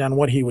mind on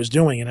what he was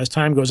doing. And as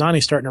time goes on,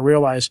 he's starting to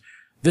realize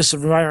this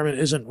environment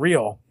isn't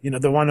real.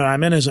 The one that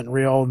I'm in isn't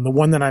real, and the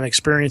one that I'm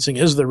experiencing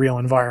is the real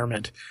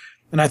environment.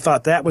 And I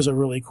thought that was a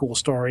really cool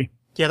story.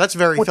 Yeah, that's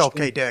very Phil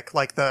K. Dick.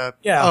 Like the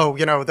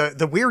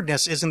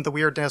weirdness isn't the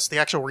weirdness. The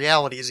actual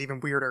reality is even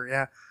weirder.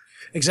 Yeah.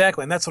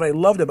 Exactly. And that's what I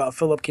loved about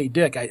Philip K.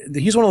 Dick.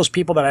 He's one of those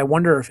people that I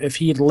wonder if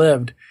he had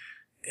lived,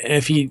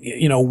 if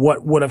he,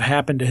 what would have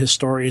happened to his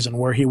stories and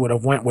where he would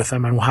have went with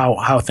them and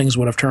how things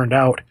would have turned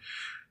out.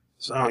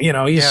 So,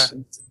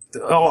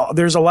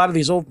 there's a lot of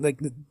these old,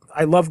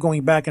 I love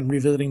going back and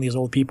revisiting these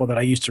old people that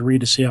I used to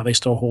read to see how they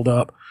still hold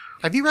up.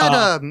 Have you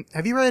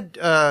read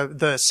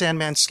the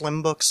Sandman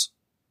Slim books?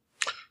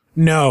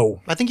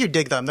 No. I think you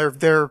dig them.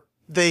 They're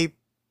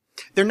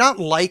not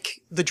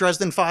like the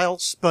Dresden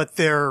Files, but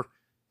they're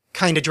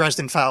kind of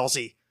Dresden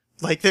Files-y.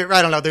 Like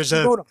I don't know,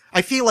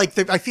 I feel like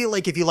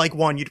if you like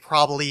one, you'd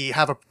probably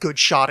have a good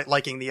shot at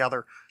liking the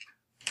other.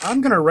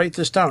 I'm going to write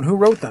this down. Who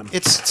wrote them?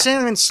 It's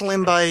Sandman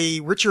Slim by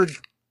Richard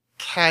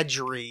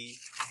Kadrey.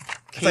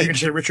 I thought you were going to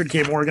say Richard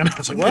K. Morgan. I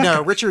was like, what?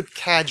 No, Richard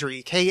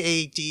Kadrey,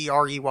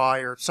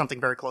 Kadrey, or something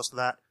very close to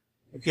that.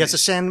 Okay. Yeah, it's the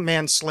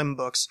Sandman Slim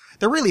books.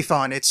 They're really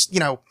fun. It's,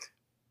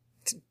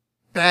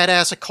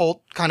 badass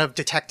occult kind of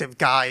detective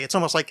guy. It's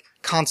almost like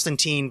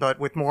Constantine, but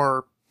with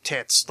more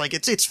tits. Like,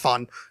 it's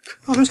fun.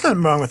 Oh, there's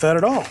nothing wrong with that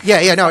at all.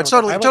 Yeah, no, it's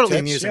totally tits.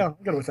 amusing. Yeah, I'm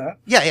good with that.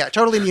 Yeah,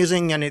 totally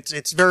amusing, and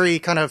it's very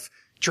kind of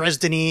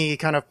Dresden-y,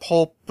 kind of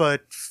pulp,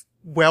 but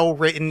well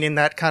written in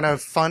that kind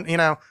of fun,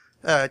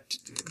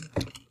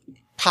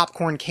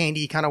 popcorn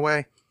candy kind of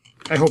way.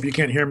 I hope you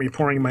can't hear me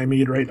pouring my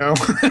mead right now.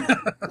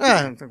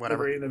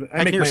 Whatever.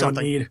 I make hear my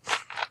something. own mead.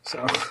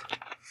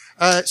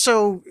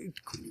 So,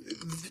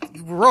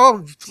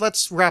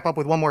 let's wrap up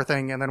with one more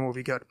thing, and then we'll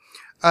be good.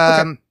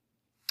 Okay.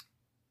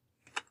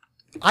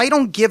 I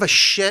don't give a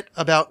shit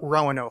about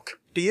Roanoke.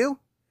 Do you?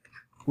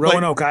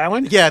 Roanoke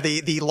Island? Yeah,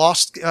 the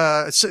lost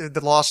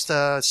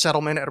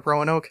settlement at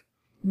Roanoke.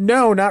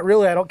 No, not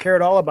really. I don't care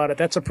at all about it.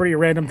 That's a pretty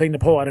random thing to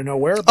pull out of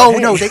nowhere. But Oh, hey.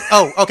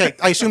 no, okay.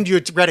 I assumed you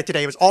had read it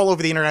today. It was all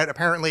over the internet.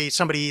 Apparently,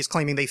 somebody is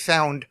claiming they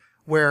found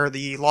where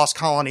the lost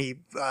colony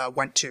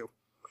went to.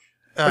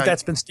 But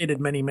that's been stated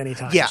many, many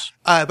times. Yeah,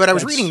 but I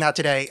was reading that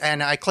today,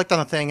 and I clicked on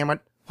the thing and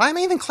went, why am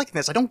I even clicking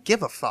this? I don't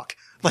give a fuck.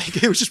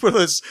 Like, it was just one of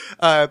those,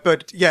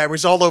 but yeah, it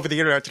was all over the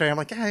internet today. I'm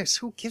like, guys,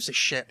 who gives a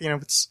shit?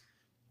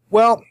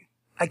 Well,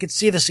 I could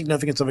see the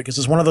significance of it because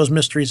it's one of those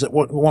mysteries that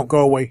won't go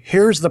away.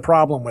 Here's the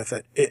problem with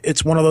it.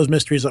 It's one of those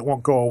mysteries that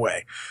won't go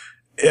away.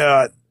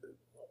 I'll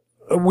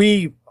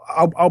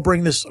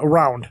bring this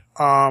around.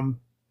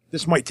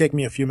 This might take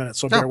me a few minutes,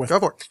 so bear with me.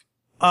 Go for it.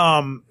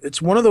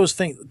 It's one of those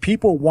things.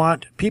 People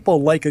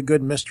like a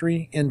good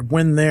mystery, and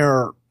when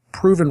they're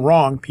proven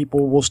wrong,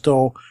 people will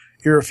still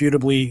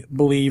irrefutably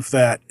believe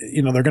that,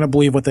 they're going to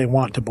believe what they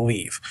want to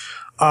believe.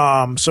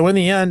 So in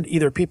the end,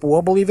 either people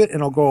will believe it and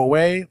it'll go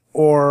away,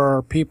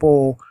 or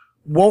people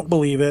won't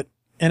believe it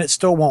and it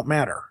still won't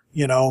matter.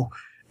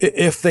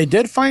 If they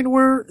did find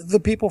where the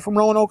people from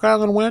Roanoke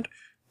Island went,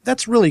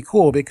 that's really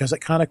cool because it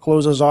kind of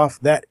closes off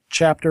that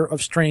chapter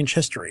of strange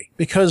history.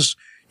 Because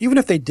even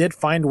if they did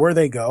find where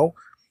they go,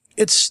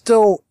 it's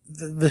still,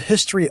 the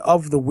history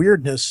of the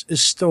weirdness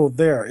is still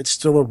there. It's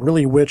still a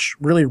really rich,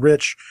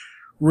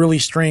 really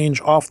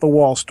strange,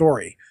 off-the-wall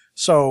story.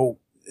 So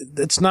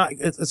it's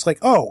like,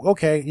 oh,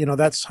 okay,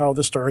 that's how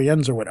the story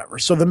ends or whatever.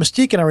 So the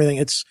mystique and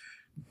everything,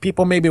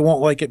 people maybe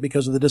won't like it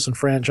because of the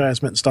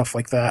disenfranchisement and stuff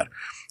like that.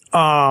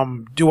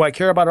 Do I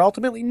care about it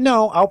ultimately?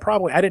 No,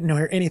 I didn't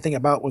hear anything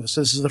about this.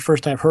 This is the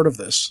first I've heard of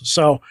this.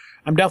 So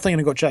I'm definitely going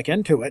to go check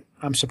into it.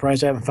 I'm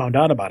surprised I haven't found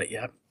out about it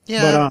yet.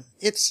 Yeah, but,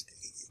 it's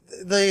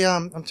the,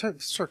 I'm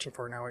searching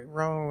for it now. Wait,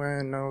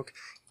 Roanoke.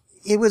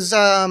 It was,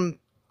 I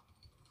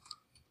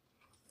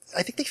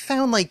think they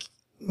found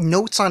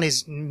notes on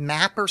his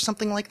map or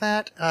something like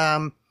that.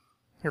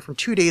 Here from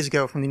 2 days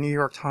ago from the New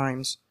York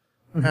Times.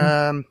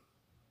 Mm-hmm.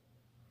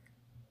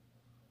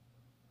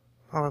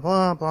 Blah,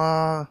 blah,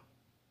 blah.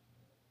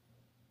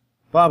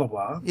 Blah, blah,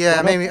 blah.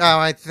 Yeah, blah, maybe,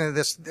 I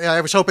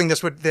was hoping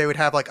they would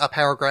have a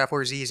paragraph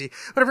where it's easy.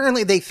 But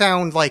apparently they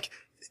found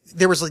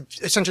there was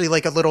essentially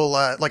a little,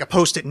 a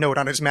post-it note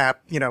on his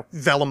map,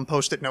 vellum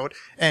post-it note.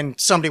 And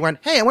somebody went,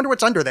 hey, I wonder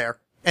what's under there.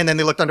 And then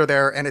they looked under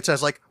there and it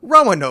says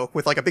Roanoke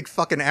with a big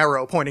fucking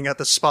arrow pointing at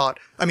the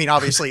spot. I mean,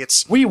 obviously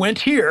it's... We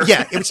went here.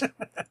 Yeah, it was,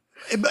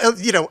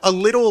 a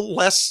little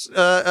less,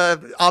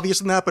 obvious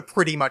than that, but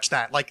pretty much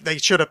that. They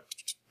showed a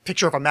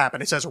picture of a map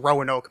and it says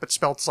Roanoke, but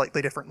spelled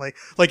slightly differently.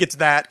 It's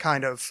that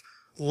kind of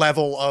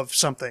level of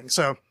something.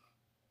 So...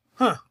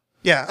 Huh.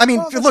 Yeah, I mean,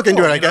 Well, if you look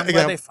into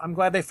it, I'm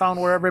glad they found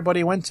where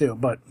everybody went to,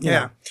 but,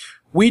 yeah.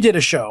 We did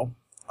a show,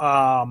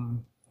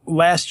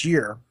 last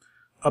year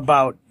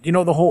about, do you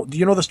know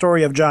the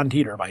story of John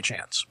Teeter by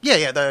chance?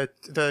 Yeah,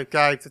 the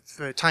guy,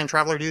 the time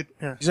traveler dude.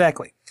 Yeah.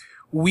 Exactly.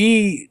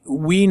 We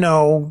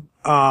know,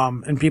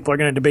 and people are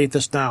going to debate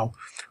this now.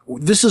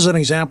 This is an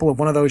example of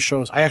one of those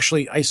shows. I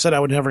said I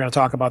was never going to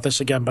talk about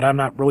this again, but I'm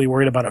not really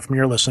worried about it from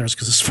your listeners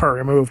because it's far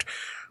removed.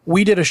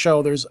 We did a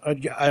show. There's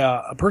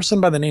a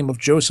person by the name of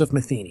Joseph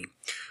Matheny.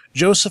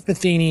 Joseph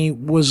Matheny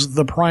was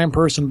the prime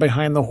person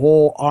behind the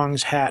whole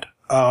Ong's Hat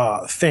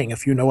thing,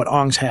 if you know what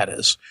Ong's Hat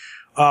is.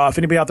 If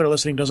anybody out there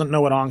listening doesn't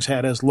know what Ong's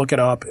Hat is, look it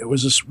up. It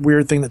was this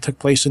weird thing that took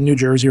place in New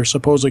Jersey, or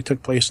supposedly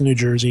took place in New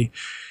Jersey.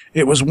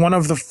 It was one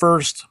of the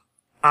first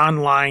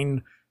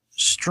online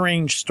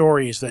strange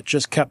stories that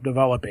just kept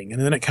developing,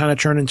 and then it kind of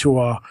turned into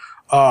an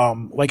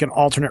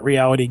alternate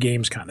reality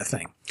games kind of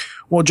thing.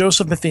 Well,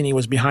 Joseph Matheny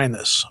was behind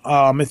this.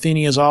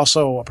 Matheny is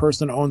also a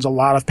person that owns a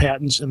lot of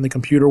patents in the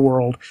computer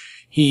world.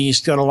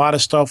 He's done a lot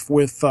of stuff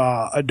with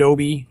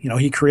Adobe.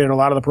 He created a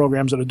lot of the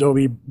programs that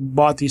Adobe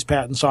bought these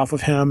patents off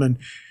of him. And,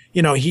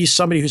 he's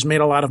somebody who's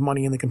made a lot of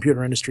money in the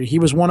computer industry. He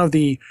was one of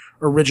the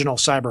original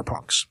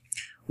cyberpunks.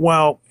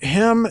 Well,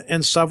 him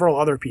and several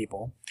other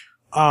people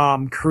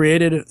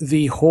created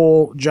the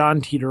whole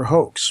John Teeter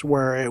hoax,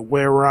 where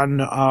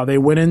they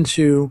went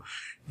into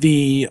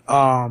the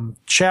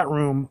chat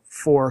room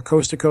for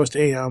Coast to Coast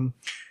AM.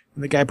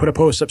 And the guy put a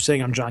post up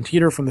saying, I'm John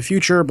Teeter from the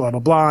future, blah, blah,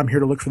 blah. I'm here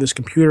to look for this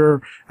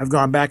computer. I've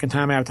gone back in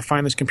time. I have to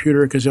find this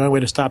computer because the only way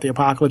to stop the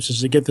apocalypse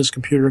is to get this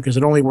computer because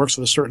it only works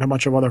with a certain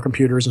bunch of other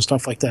computers and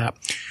stuff like that.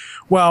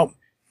 Well,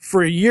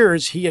 for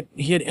years, he had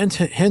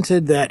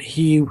hinted that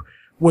he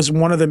was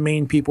one of the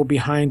main people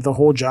behind the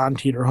whole John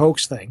Teeter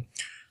hoax thing.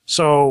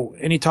 So,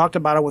 and he talked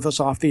about it with us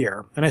off the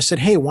air. And I said,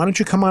 hey, why don't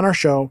you come on our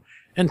show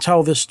and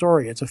tell this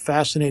story? It's a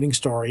fascinating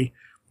story.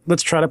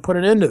 Let's try to put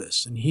an end to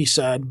this. And he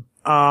said,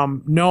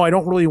 no, I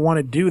don't really want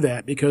to do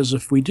that because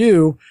if we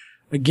do,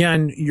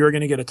 again, you're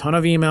going to get a ton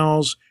of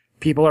emails.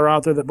 People are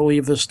out there that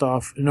believe this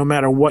stuff. No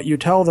matter what you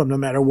tell them, no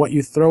matter what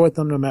you throw at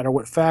them, no matter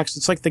what facts.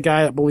 It's like the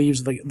guy that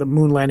believes the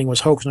moon landing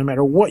was hoax. No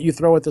matter what you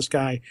throw at this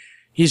guy,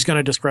 he's going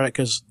to discredit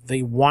because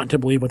they want to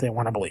believe what they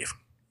want to believe.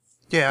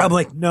 Yeah. I'm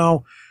like,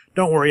 no,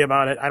 don't worry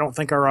about it. I don't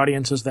think our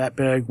audience is that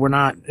big.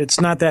 It's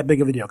not that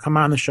big of a deal. Come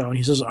on the show. And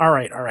he says, all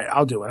right,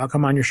 I'll do it. I'll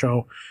come on your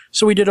show.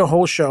 So we did a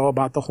whole show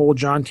about the whole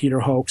John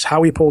Teeter hoax,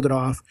 how he pulled it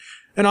off.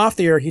 And off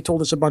the air, he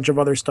told us a bunch of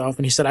other stuff.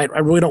 And he said, I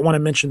really don't want to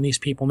mention these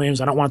people names.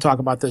 I don't want to talk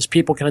about this.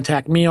 People can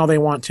attack me all they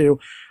want to.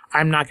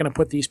 I'm not going to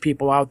put these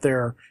people out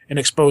there and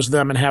expose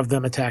them and have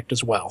them attacked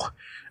as well.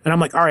 And I'm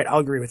like, all right, I'll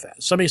agree with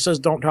that. Somebody says,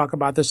 don't talk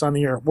about this on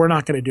the air. We're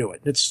not going to do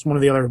it. It's one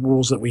of the other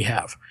rules that we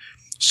have.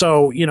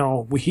 So,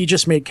 he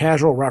just made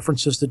casual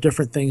references to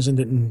different things and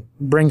didn't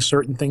bring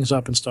certain things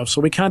up and stuff.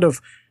 So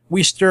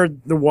we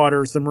stirred the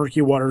waters, the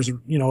murky waters,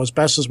 as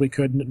best as we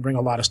could and didn't bring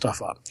a lot of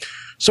stuff up.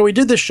 So we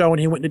did this show and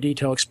he went into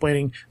detail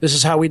explaining, this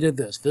is how we did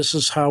this. This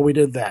is how we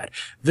did that.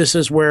 This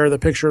is where the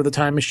picture of the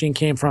time machine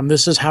came from.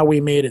 This is how we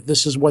made it.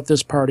 This is what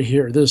this part of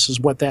here. This is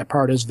what that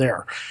part is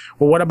there.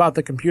 Well, what about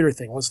the computer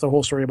thing? What's the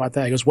whole story about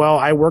that? He goes, well,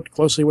 I worked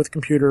closely with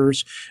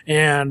computers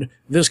and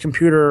this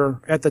computer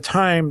at the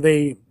time,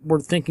 they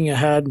were thinking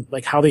ahead,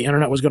 like how the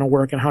internet was going to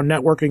work and how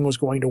networking was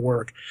going to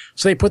work.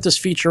 So they put this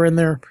feature in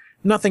there.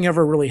 Nothing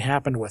ever really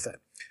happened with it.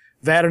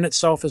 That in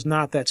itself is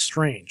not that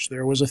strange.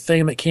 There was a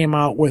thing that came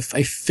out with,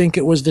 I think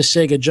it was the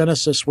Sega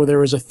Genesis, where there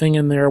was a thing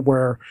in there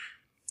where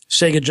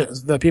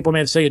the people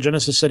made Sega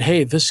Genesis said,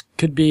 hey, this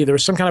could be, there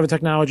was some kind of a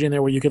technology in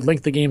there where you could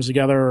link the games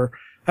together.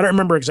 I don't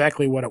remember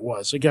exactly what it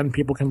was. Again,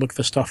 people can look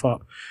this stuff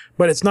up.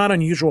 But it's not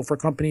unusual for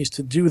companies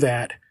to do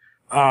that,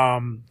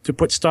 to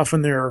put stuff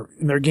in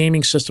their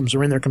gaming systems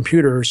or in their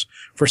computers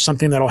for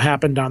something that'll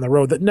happen down the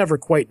road that never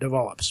quite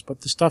develops.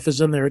 But the stuff is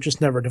in there, it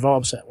just never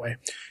develops that way.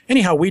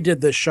 Anyhow, we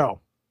did this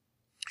show.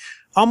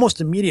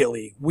 Almost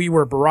immediately, we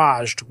were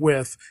barraged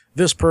with,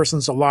 this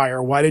person's a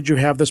liar. Why did you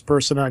have this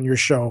person on your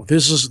show?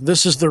 This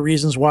is the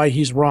reasons why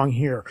he's wrong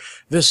here.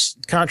 This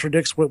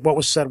contradicts what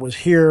was said was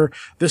here.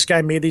 This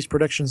guy made these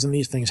predictions and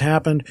these things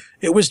happened.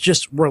 It was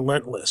just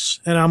relentless.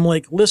 And I'm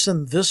like,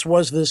 listen, this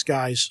was this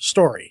guy's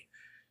story.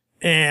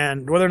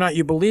 And whether or not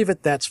you believe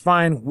it, that's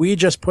fine. We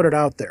just put it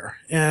out there.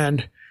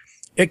 And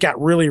it got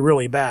really,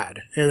 really bad.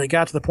 And it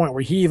got to the point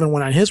where he even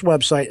went on his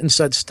website and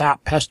said,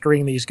 stop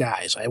pestering these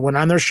guys. I went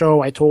on their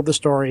show. I told the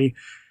story.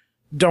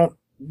 Don't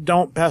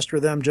pester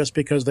them just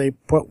because they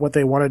put what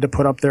they wanted to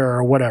put up there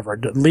or whatever.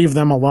 Leave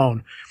them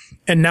alone.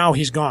 And now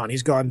he's gone.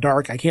 He's gone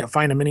dark. I can't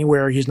find him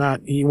anywhere.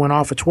 He went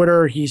off of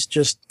Twitter. He's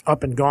just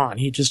up and gone.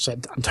 He just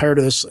said, I'm tired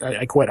of this.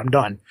 I quit. I'm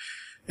done.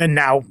 And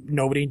now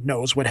nobody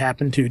knows what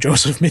happened to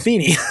Joseph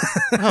Matheny.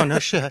 Oh, no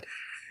shit.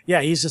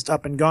 Yeah, he's just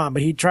up and gone.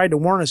 But he tried to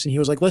warn us, and he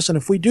was like, listen,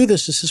 if we do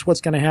this, this is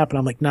what's going to happen.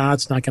 I'm like, nah,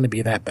 it's not going to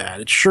be that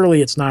bad.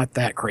 Surely it's not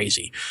that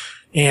crazy.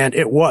 And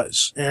it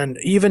was. And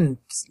even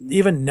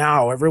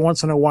now, every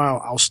once in a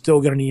while, I'll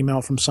still get an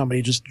email from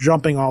somebody just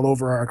jumping all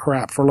over our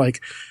crap for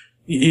like,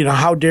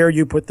 how dare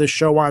you put this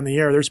show on the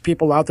air? There's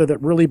people out there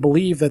that really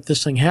believe that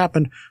this thing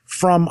happened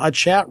from a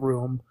chat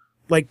room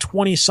like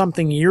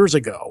 20-something years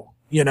ago.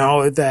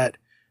 That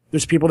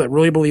there's people that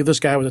really believe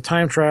this guy was a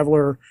time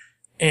traveler.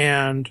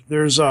 And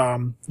there's,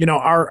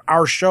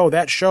 our show,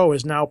 that show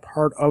is now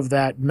part of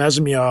that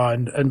mesmia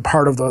and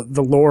part of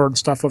the lore and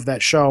stuff of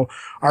that show.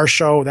 Our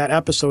show, that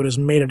episode has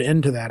made it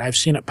into that. I've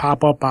seen it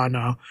pop up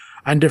on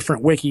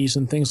different wikis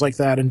and things like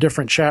that, and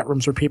different chat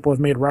rooms where people have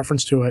made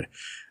reference to it.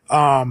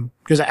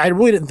 Because I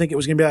really didn't think it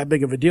was going to be that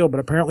big of a deal, but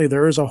apparently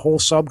there is a whole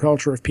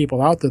subculture of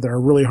people out there that are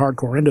really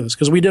hardcore into this.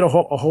 Because we did a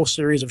whole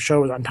series of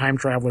shows on time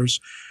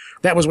travelers.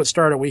 That was what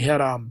started. We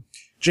had,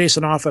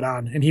 Jason Offit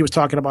on, and he was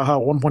talking about how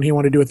at one point he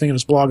wanted to do a thing in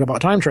his blog about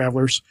time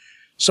travelers.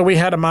 So we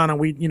had him on, and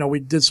we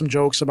did some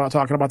jokes about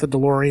talking about the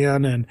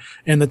DeLorean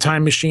and the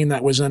time machine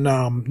that was in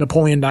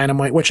Napoleon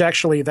Dynamite, which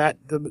actually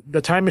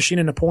the time machine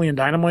in Napoleon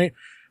Dynamite,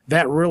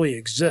 that really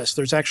exists.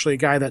 There's actually a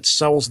guy that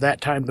sells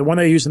that time. The one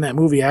they used in that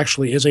movie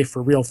actually is a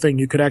for real thing.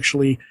 You could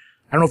actually,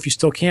 I don't know if you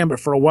still can, but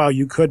for a while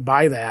you could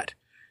buy that.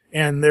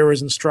 And there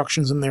was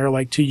instructions in there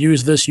like, to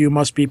use this, you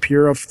must be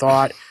pure of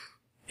thought.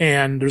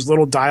 And there's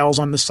little dials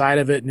on the side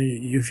of it, and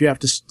if you have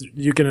to,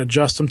 you can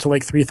adjust them to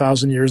like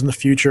 3,000 years in the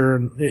future,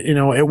 and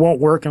it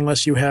won't work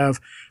unless you have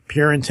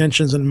pure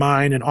intentions in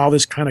mind and all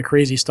this kind of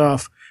crazy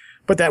stuff.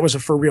 But that was a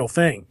for real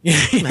thing,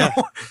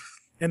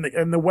 And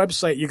the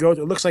website you go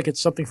to, it looks like it's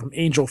something from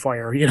Angel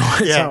Fire,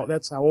 Yeah.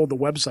 That's how old the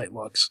website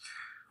looks.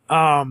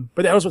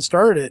 But that was what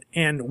started it,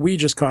 and we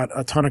just caught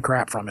a ton of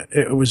crap from it.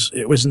 It was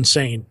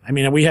insane. I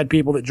mean, we had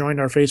people that joined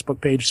our Facebook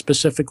page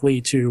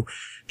specifically to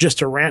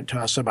rant to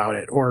us about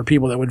it, or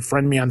people that would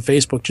friend me on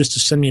Facebook just to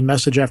send me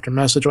message after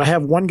message. I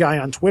have one guy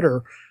on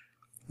Twitter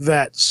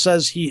that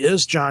says he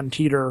is John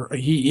Teeter.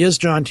 He is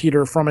John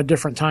Teeter from a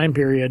different time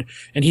period,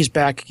 and he's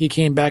back. He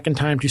came back in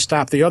time to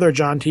stop the other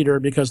John Teeter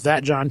because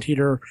that John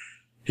Teeter,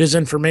 his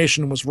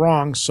information was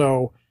wrong,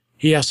 so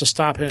he has to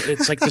stop it.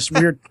 It's like this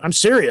weird. I'm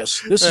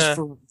serious. This is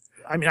for.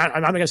 I mean,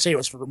 I'm not going to say it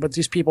was for, but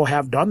these people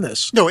have done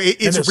this. No,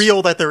 it's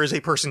real that there is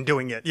a person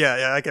doing it.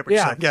 Yeah, I get what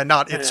you're saying. Yeah,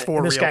 not it's for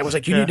and real. This guy was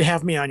like, you need to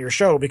have me on your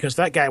show because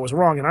that guy was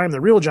wrong and I'm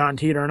the real John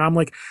Teeter. And I'm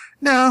like,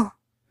 no,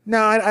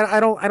 I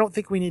don't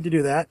think we need to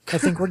do that. I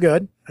think we're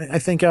good. I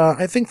think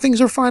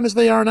things are fine as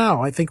they are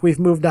now. I think we've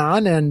moved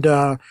on and,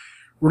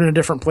 we're in a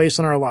different place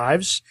in our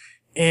lives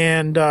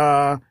and,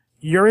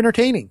 you're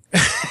entertaining.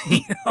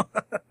 You know?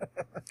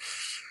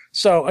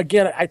 So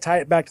again, I tie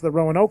it back to the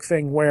Roanoke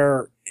thing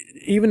where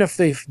even if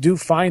they do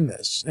find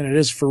this and it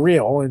is for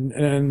real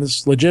and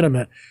it's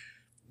legitimate,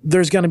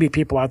 there's going to be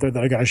people out there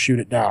that are going to shoot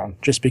it down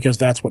just because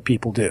that's what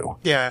people do.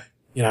 Yeah.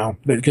 You know,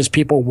 because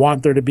people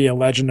want there to be a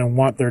legend and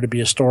want there to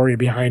be a story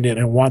behind it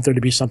and want there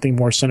to be something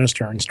more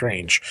sinister and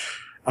strange.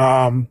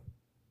 And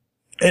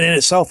in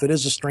itself, it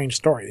is a strange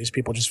story. These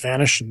people just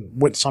vanished and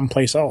went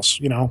someplace else,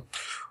 you know.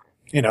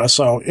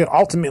 So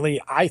ultimately,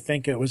 I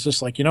think it was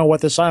just like, you know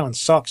what, this island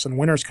sucks and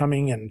winter's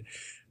coming and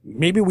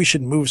maybe we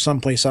should move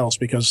someplace else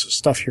because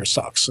stuff here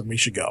sucks and we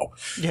should go.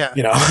 Yeah.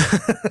 You know?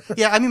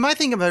 Yeah. I mean, my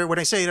thing about it when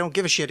I say I don't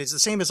give a shit is the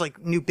same as like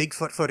new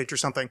Bigfoot footage or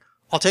something.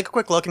 I'll take a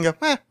quick look and go,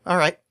 all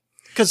right.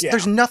 Cause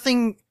there's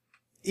nothing,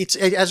 it's,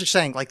 as you're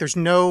saying, like there's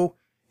no,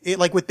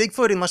 like with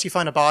Bigfoot, unless you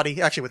find a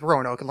body, actually with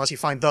Roanoke, unless you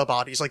find the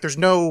bodies, like there's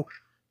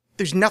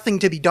nothing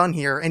to be done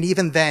here. And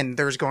even then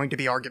there's going to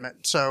be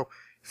argument. So,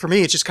 for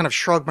me, it's just kind of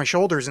shrug my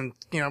shoulders and,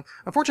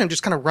 unfortunately I'm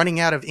just kind of running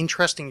out of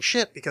interesting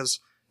shit because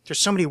there's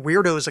so many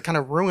weirdos that kind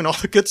of ruin all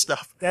the good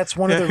stuff. That's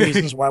one of the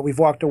reasons why we've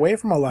walked away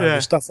from a lot of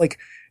this stuff. Like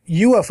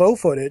UFO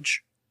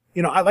footage,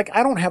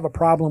 I don't have a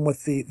problem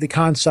with the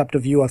concept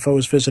of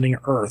UFOs visiting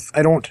Earth.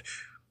 I don't,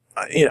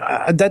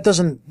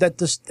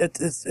 it's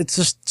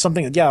just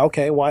something,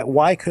 okay,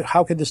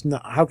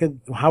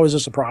 how is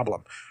this a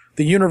problem?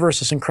 The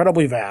universe is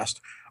incredibly vast.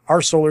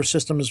 Our solar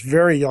system is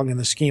very young in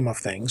the scheme of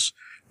things.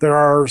 There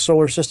are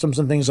solar systems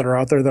and things that are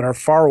out there that are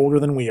far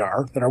older than we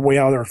are, that are way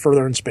out there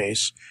further in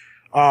space.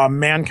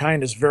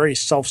 Mankind is very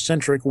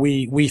self-centric.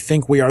 We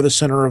think we are the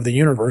center of the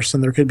universe,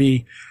 and there could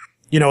be,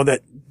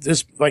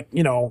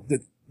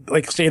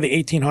 like say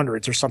the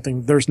 1800s or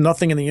something. There's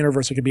nothing in the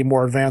universe that could be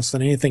more advanced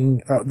than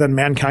anything, than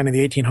mankind in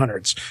the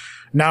 1800s.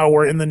 Now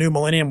we're in the new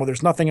millennium where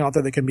there's nothing out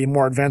there that can be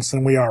more advanced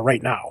than we are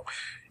right now.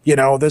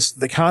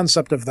 The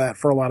concept of that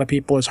for a lot of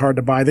people is hard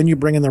to buy. Then you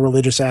bring in the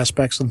religious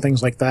aspects and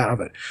things like that of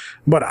it.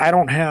 But I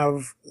don't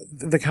have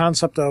the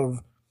concept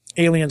of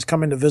aliens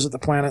coming to visit the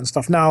planet and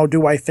stuff. Now,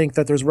 do I think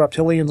that there's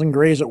reptilians and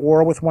greys at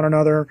war with one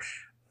another?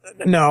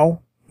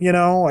 No.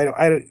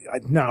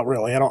 Not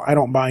really. I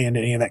don't buy into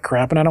any of that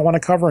crap and I don't want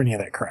to cover any of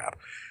that crap.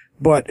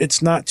 But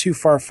it's not too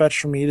far-fetched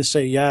for me to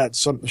say, I'm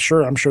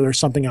sure there's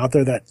something out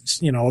there that,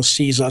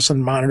 sees us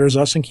and monitors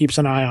us and keeps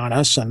an eye on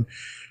us. And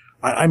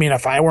I mean,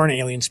 if I were an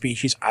alien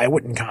species, I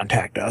wouldn't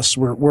contact us.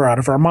 We're out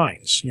of our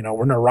minds.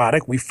 We're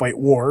neurotic. We fight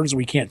wars.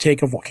 We can't take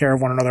care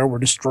of one another. We're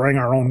destroying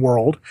our own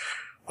world.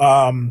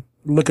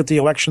 Look at the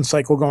election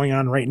cycle going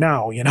on right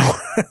now,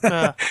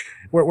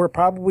 We're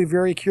probably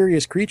very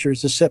curious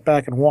creatures to sit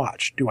back and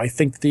watch. Do I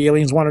think that the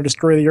aliens want to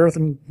destroy the Earth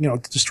and,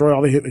 destroy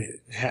all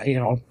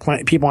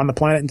the, people on the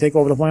planet and take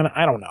over the planet?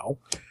 I don't know.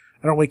 I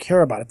don't really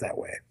care about it that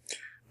way.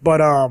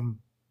 But,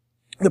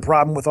 the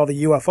problem with all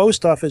the UFO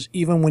stuff is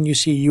even when you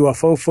see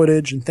UFO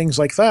footage and things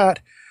like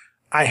that,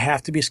 I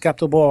have to be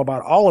skeptical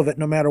about all of it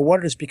no matter what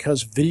it is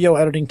because video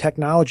editing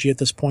technology at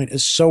this point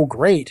is so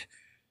great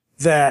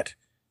that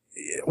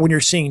when you're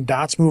seeing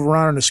dots move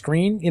around on the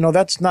screen,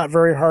 that's not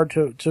very hard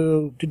to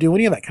do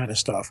any of that kind of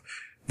stuff.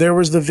 There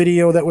was the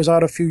video that was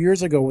out a few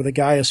years ago where the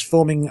guy is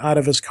filming out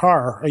of his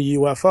car a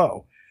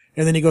UFO.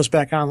 And then he goes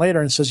back on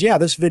later and says,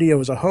 this video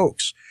is a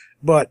hoax.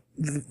 But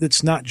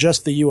it's not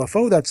just the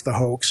UFO that's the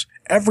hoax.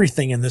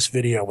 Everything in this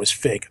video is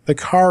fake. The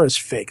car is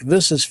fake.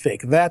 This is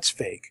fake. That's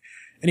fake.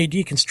 And he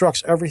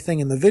deconstructs everything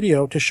in the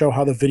video to show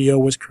how the video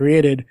was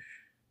created,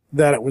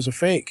 that it was a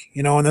fake,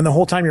 and then the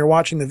whole time you're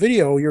watching the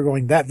video, you're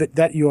going, that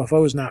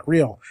UFO is not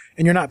real.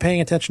 And you're not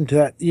paying attention to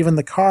that, even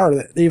the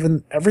car,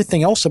 even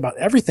everything else about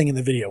everything in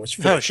the video is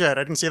fake. Oh shit,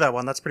 I didn't see that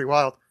one. That's pretty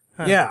wild.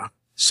 Huh. Yeah.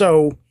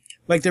 So,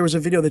 like there was a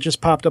video that just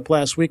popped up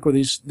last week where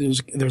there's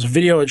a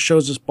video that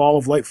shows this ball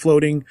of light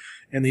floating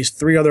and these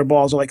three other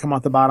balls of light come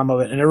out the bottom of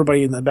it and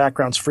everybody in the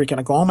background's freaking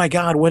out, go, oh my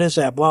God, what is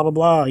that? Blah, blah,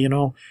 blah,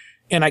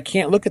 And I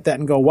can't look at that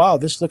and go, wow,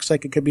 this looks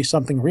like it could be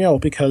something real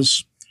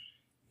because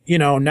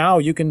now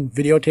you can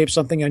videotape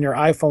something on your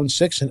iPhone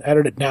 6 and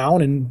edit it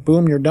down and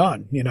boom, you're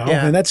done, Yeah.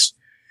 And that's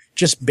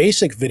just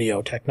basic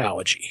video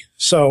technology.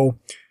 So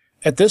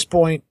at this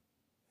point,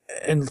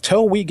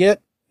 until we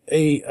get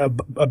a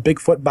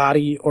Bigfoot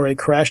body or a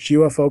crashed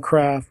UFO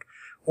craft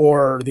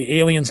or the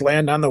aliens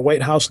land on the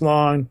White House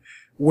lawn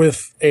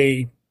with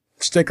a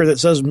sticker that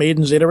says Made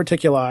in Zeta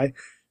Reticuli,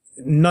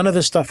 none of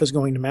this stuff is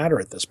going to matter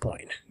at this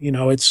point. You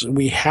know,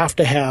 we have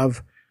to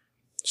have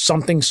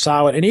something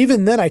solid. And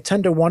even then, I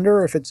tend to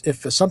wonder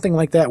if something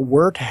like that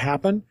were to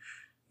happen,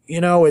 you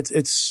know,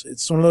 it's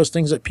one of those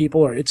things that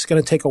it's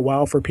going to take a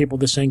while for people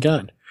to sink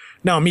in.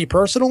 Now, me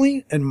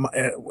personally, and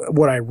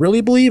what I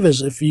really believe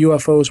is if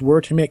UFOs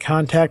were to make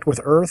contact with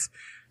Earth,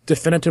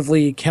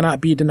 definitively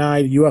cannot be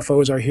denied,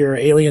 UFOs are here,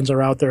 aliens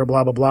are out there,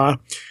 blah, blah, blah.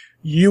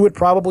 You would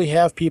probably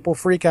have people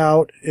freak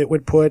out. It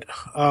would put,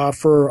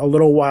 for a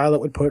little while,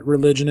 it would put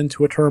religion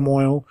into a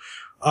turmoil.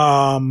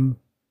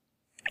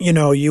 You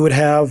know, you would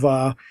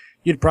have,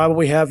 you'd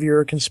probably have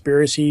your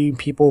conspiracy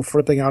people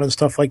flipping out and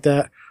stuff like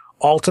that.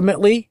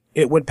 Ultimately,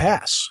 it would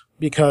pass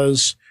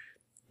because,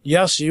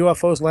 yes,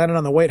 UFOs landed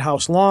on the White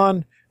House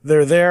lawn.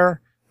 They're there.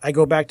 I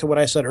go back to what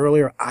I said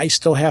earlier. I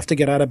still have to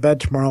get out of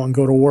bed tomorrow and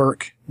go to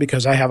work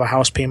because I have a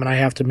house payment I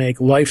have to make.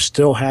 Life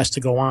still has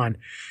to go on.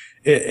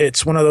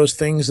 It's one of those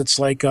things that's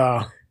like,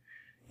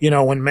 you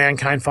know, when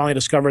mankind finally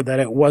discovered that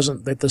it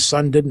wasn't, that the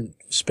sun didn't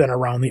spin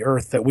around the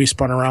earth, that we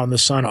spun around the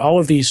sun. All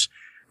of these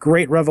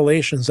great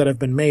revelations that have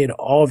been made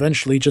all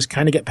eventually just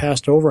kind of get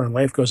passed over and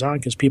life goes on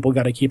because people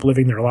got to keep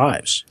living their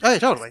lives. Oh,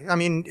 totally. I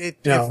mean,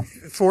 if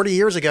 40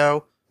 years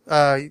ago,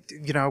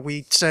 you know,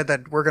 we said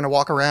that we're going to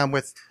walk around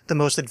with the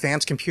most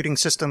advanced computing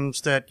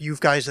systems that you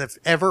guys have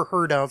ever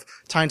heard of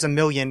times a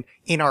million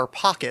in our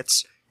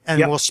pockets. And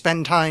we'll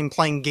spend time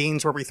playing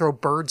games where we throw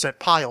birds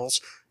at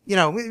piles. You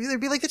know, they'd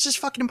be like, this is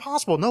fucking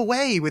impossible. No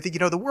way. With, you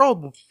know, the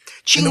world will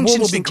change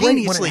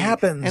instantaneously. When it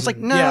happens. And it's like,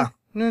 no,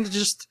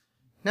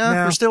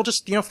 we're still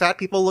just, you know, fat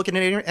people looking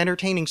at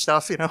entertaining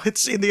stuff. You know,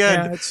 it's in the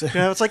end, you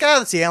know, it's like,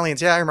 that's the aliens.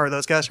 Yeah, I remember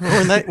those guys.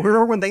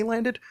 Remember when they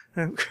landed?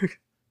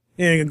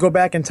 You know, go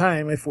back in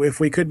time. If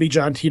we could be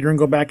John Teeter and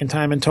go back in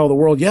time and tell the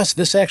world, yes,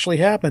 this actually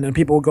happened. And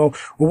people would go,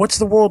 well, what's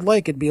the world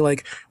like? It'd be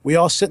like, we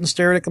all sit and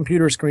stare at a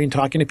computer screen,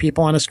 talking to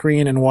people on a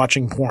screen and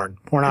watching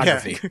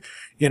pornography. Yeah.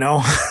 You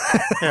know,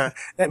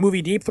 that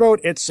movie Deep Throat,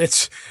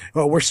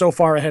 well, we're so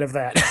far ahead of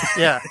that.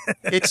 Yeah.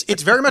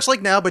 It's very much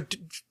like now, but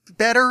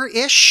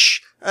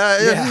better-ish.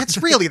 It's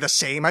really the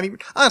same. I mean,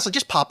 honestly,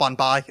 just pop on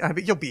by. I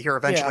mean, you'll be here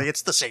eventually. Yeah.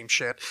 It's the same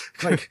shit.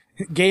 Like,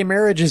 gay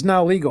marriage is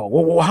now legal.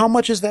 Well, how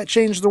much has that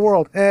changed the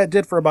world? It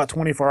did for about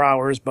 24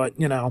 hours, but,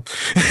 you know.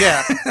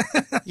 Yeah.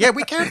 Yeah,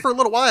 we cared for a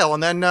little while,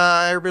 and then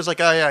everybody's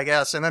like, oh, yeah, I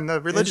guess. And then the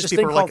religious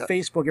people were like...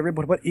 Facebook.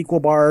 Everybody put equal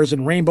bars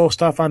and rainbow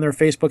stuff on their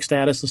Facebook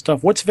status and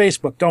stuff. What's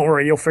Facebook? Don't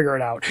worry, you'll figure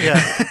it out.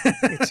 Yeah.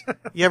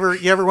 You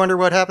ever wonder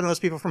what happened to those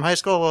people from high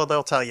school? Well,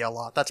 they'll tell you a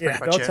lot. That's pretty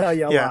much it. They'll tell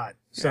you a lot.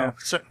 So,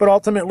 but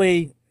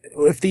ultimately...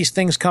 if these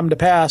things come to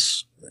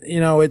pass, you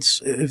know,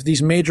 if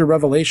these major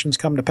revelations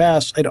come to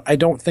pass, I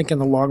don't think in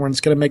the long run it's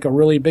going to make a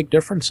really big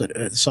difference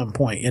at some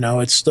point. You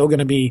know, it's still going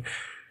to be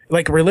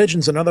like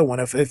religion's another one.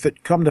 If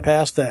it come to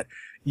pass that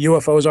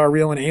UFOs are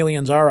real and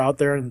aliens are out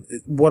there, and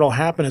what'll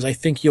happen is I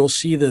think you'll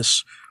see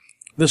this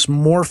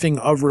morphing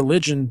of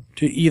religion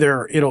to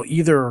it'll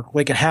either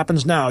like it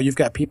happens now. You've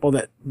got people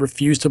that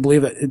refuse to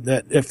believe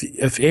that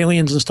if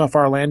aliens and stuff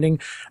are landing,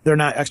 they're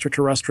not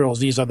extraterrestrials.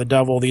 These are the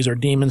devil. These are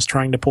demons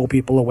trying to pull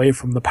people away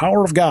from the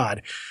power of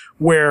God.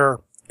 Where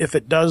if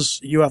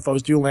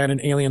UFOs do land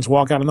and aliens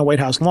walk out on the White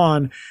House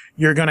lawn,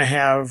 you're going to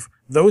have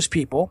those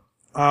people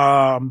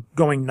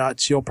going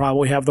nuts. You'll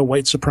probably have the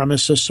white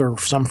supremacists or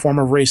some form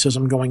of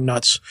racism going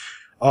nuts.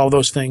 All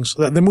those things.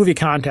 The movie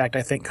Contact,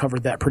 I think,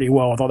 covered that pretty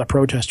well with all the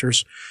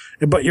protesters.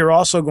 But you're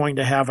also going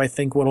to have, I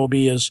think, what will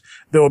be is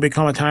there will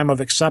become a time of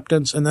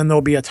acceptance, and then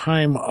there'll be a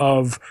time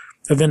of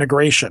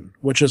integration,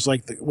 which is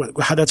like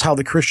that's how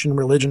the Christian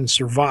religion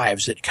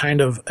survives. It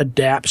kind of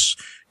adapts,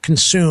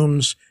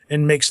 consumes,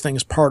 and makes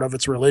things part of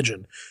its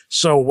religion.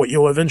 So what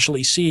you'll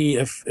eventually see,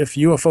 if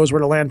UFOs were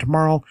to land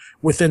tomorrow,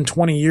 within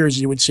 20 years,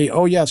 you would see,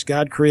 oh yes,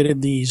 God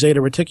created the Zeta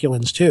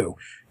Reticulans too.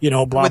 You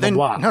know, blah, blah,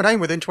 blah. No, not even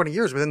within 20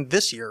 years, within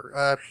this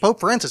year. Pope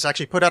Francis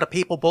actually put out a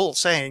papal bull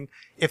saying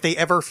if they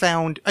ever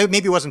found,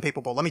 maybe it wasn't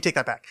papal bull, let me take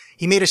that back.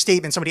 He made a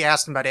statement, somebody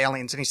asked him about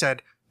aliens, and he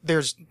said,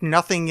 there's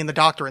nothing in the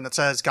doctrine that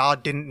says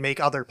God didn't make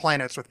other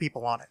planets with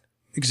people on it.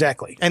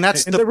 Exactly. And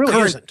that's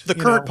the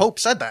current Pope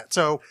said that.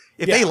 So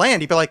if they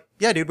land, he'd be like,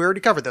 yeah, dude, we already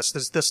covered this.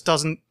 This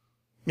doesn't,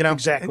 you know.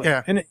 Exactly.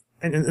 Yeah. And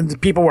the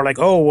people were like,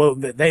 oh, well,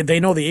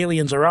 they know the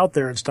aliens are out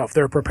there and stuff.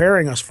 They're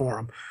preparing us for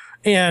them.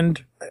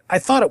 And I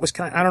thought it was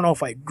I don't know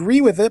if I agree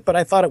with it, but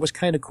I thought it was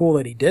kind of cool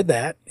that he did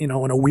that, you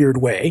know, in a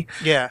weird way.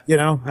 Yeah. You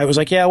know, I was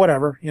like, yeah,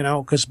 whatever, you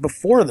know, because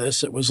before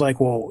this, it was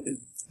like, well,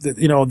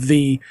 you know,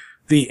 the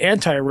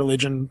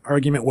anti-religion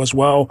argument was,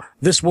 well,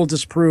 this will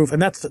disprove, and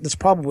that's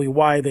probably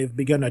why they've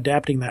begun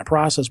adapting that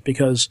process,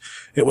 because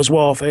it was,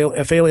 well,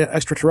 if alien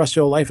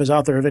extraterrestrial life is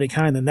out there of any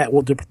kind, then that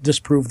will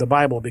disprove the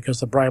Bible,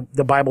 because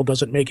the Bible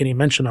doesn't make any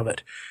mention of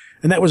it.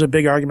 And that was a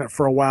big argument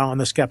for a while in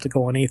the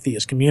skeptical and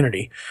atheist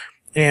community.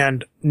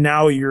 And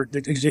now you're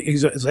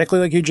exactly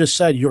like you just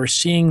said, you're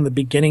seeing the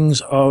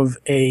beginnings of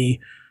a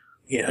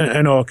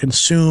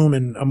consume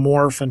and a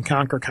morph and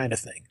conquer kind of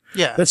thing.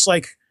 Yeah. That's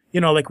like,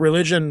 you know, like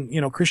religion, you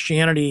know,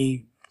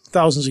 Christianity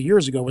thousands of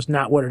years ago was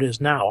not what it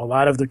is now. A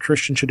lot of the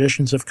Christian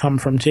traditions have come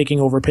from taking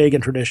over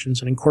pagan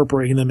traditions and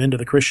incorporating them into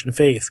the Christian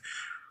faith.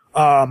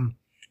 My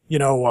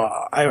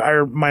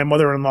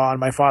mother-in-law and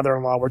my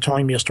father-in-law were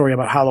telling me a story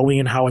about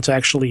Halloween, how it's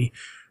actually,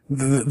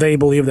 they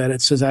believe that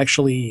it says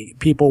actually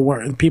people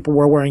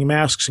were wearing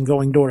masks and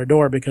going door to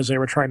door because they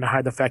were trying to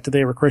hide the fact that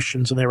they were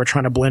Christians and they were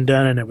trying to blend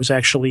in, and it was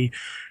actually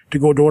to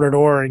go door to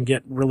door and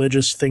get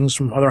religious things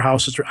from other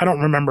houses. I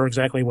don't remember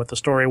exactly what the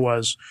story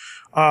was.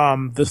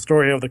 The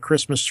story of the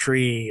Christmas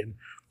tree and,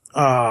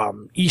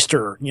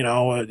 Easter,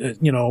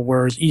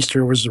 whereas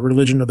Easter was the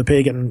religion of the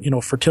pagan,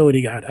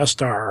 fertility god,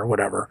 Estar or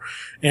whatever.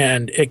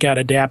 And it got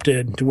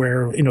adapted to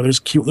where,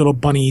 there's cute little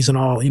bunnies and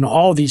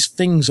all these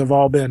things have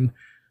all been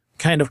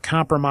kind of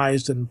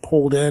compromised and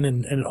pulled in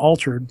and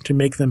altered to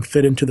make them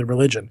fit into the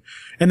religion.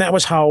 And that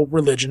was how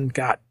religion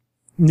got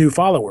new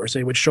followers.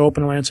 They would show up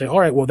in the land and say,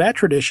 all right, well, that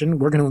tradition,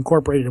 we're going to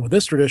incorporate it with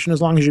this tradition.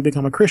 As long as you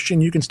become a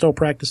Christian, you can still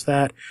practice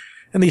that.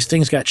 And these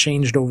things got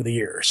changed over the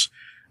years.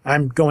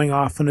 I'm going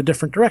off in a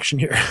different direction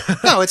here.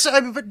 No,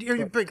 but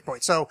you're big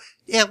point. So,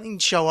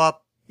 aliens show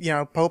up,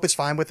 Pope is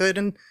fine with it.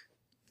 And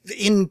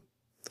in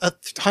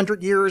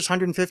 100 years,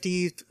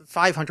 150,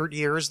 500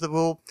 years, that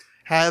we'll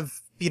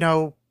have,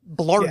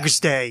 Blarg's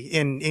Day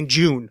in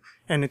June.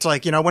 And it's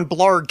like, when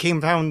Blarg came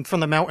down from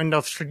the mountain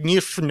of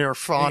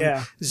Nifnirf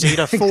on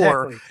Zeta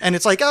 4. Exactly. And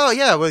it's like, oh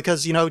yeah,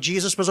 because,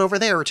 Jesus was over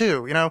there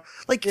too,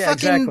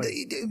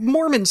 exactly.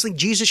 Mormons think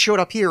Jesus showed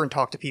up here and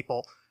talked to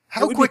people.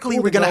 How quickly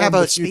are we going to have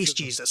a space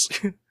Jesus?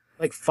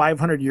 Like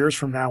 500 years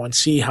from now and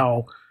see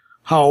how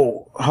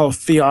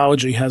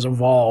theology has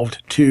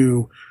evolved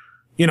to,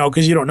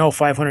 because you don't know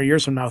 500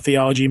 years from now,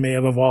 theology may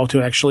have evolved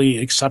to actually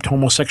accept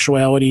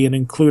homosexuality and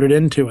include it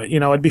into it.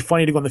 It'd be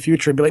funny to go in the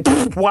future and be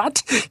like,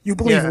 what? You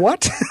believe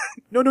what?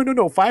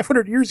 No.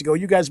 500 years ago,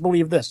 you guys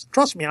believe this.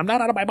 Trust me, I'm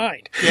not out of my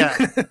mind. Yeah.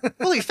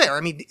 Well, to be fair,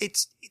 I mean,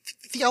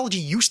 theology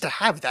used to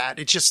have that.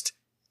 It's just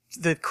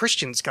the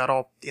Christians got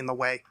all in the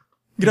way.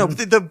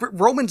 The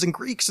Romans and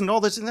Greeks and all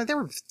this, they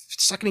were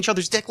sucking each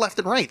other's dick left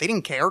and right. They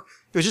didn't care.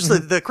 It was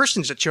just the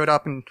Christians that showed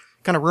up and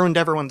kind of ruined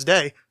everyone's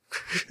day.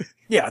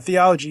 Yeah,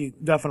 theology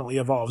definitely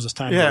evolves as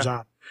time goes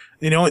on.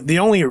 The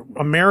only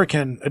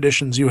American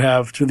additions you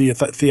have to the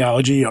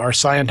theology are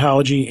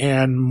Scientology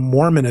and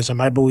Mormonism.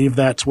 I believe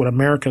that's what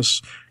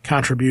America's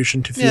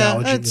contribution to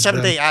theology is.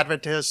 Seventh-day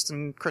Adventists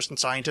and Christian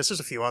Scientists. There's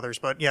a few others,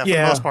 but for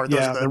the most part,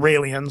 those are the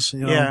Raelians.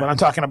 But I'm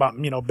talking about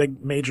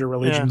big major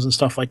religions and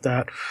stuff like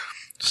that.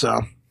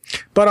 So,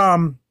 but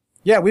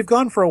we've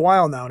gone for a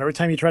while now, and every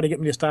time you try to get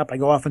me to stop, I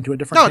go off into a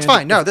different. No, it's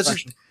fine. No, this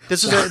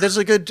is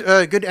a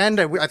good end.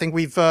 I think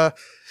we've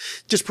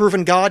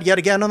disproven God yet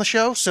again on the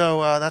show, so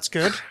that's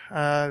good.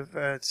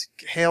 It's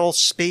Hail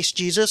Space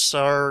Jesus,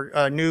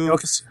 our new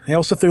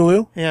Hail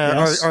Cthulhu.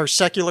 Yeah, yes. our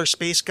secular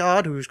space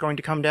god who's going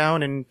to come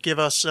down and give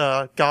us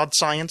God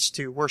science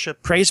to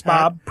worship. Praise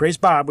Bob. Praise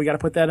Bob. We got to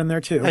put that in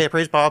there too. Hey,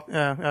 praise Bob.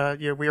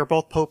 We are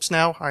both popes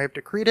now. I have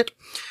decreed it.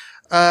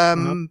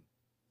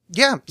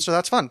 Yeah, so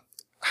that's fun.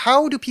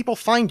 How do people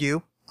find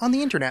you on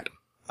the internet?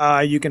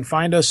 You can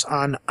find us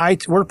on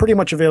we're pretty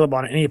much available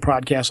on any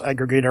podcast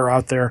aggregator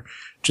out there.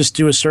 Just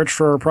do a search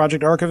for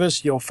Project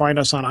Archivist. You'll find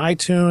us on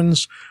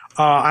iTunes.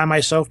 I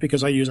myself,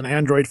 because I use an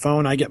Android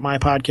phone, I get my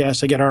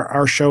podcast. I get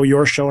our show,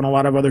 your show, and a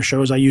lot of other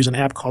shows. I use an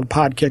app called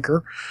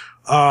Podkicker.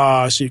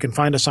 So you can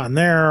find us on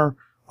there.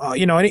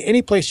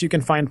 Any place you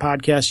can find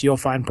podcasts, you'll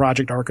find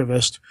Project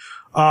Archivist.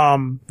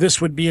 This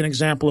would be an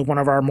example of one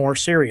of our more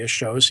serious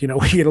shows. We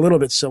get a little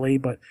bit silly,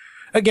 but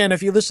again,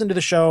 if you listen to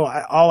the show,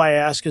 all I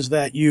ask is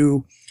that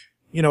you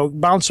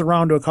bounce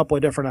around to a couple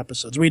of different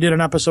episodes. We did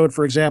an episode,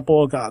 for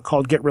example,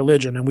 called Get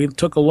Religion, and we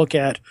took a look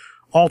at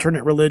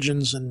alternate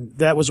religions, and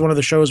that was one of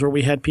the shows where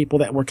we had people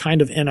that were kind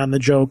of in on the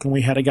joke, and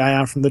we had a guy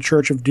on from the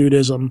Church of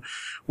Dudism.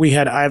 We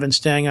had Ivan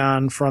Stang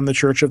on from the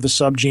Church of the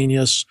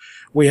Subgenius.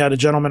 We had a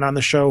gentleman on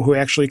the show who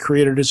actually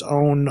created his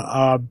own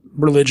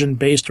religion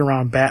based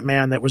around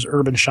Batman that was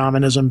urban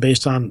shamanism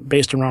based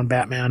around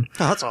Batman.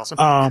 Oh, that's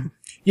awesome.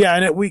 Yeah,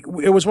 and it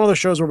was one of those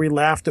shows where we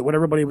laughed at what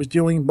everybody was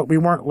doing, but we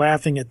weren't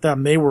laughing at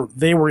them. They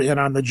were in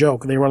on the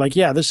joke. They were like,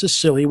 yeah, this is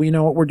silly. We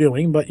know what we're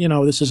doing, but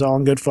this is all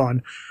in good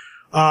fun.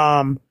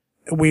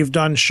 We've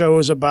done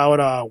shows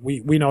about,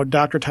 we know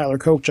Dr. Tyler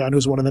Kochjon,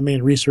 who's one of the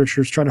main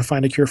researchers trying to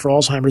find a cure for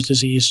Alzheimer's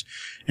disease.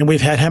 And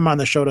we've had him on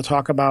the show to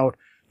talk about,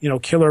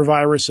 killer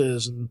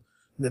viruses, and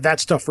that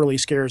stuff really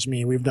scares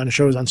me. We've done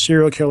shows on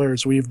serial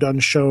killers. We've done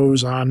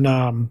shows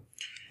on,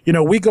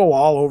 we go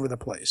all over the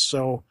place.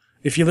 So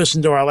if you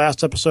listen to our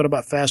last episode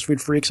about fast food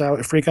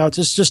freakouts,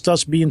 it's just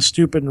us being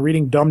stupid and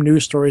reading dumb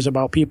news stories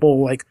about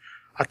people like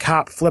a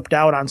cop flipped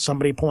out on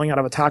somebody pulling out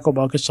of a Taco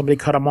Bell because somebody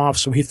cut him off.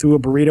 So he threw a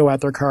burrito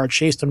at their car,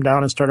 chased him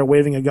down and started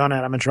waving a gun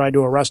at him and tried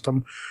to arrest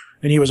him.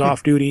 And he was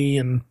off duty.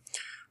 And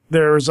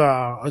there's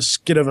a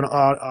skit of an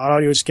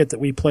audio skit that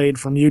we played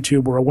from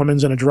YouTube where a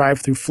woman's in a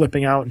drive-thru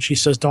flipping out and she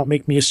says, "Don't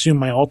make me assume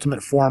my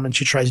ultimate form." And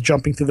she tries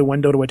jumping through the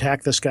window to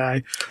attack this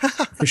guy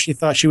because she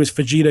thought she was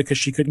Vegeta because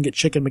she couldn't get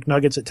chicken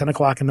McNuggets at 10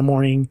 o'clock in the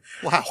morning.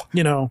 Wow.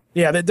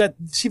 Yeah,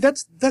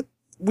 that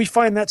we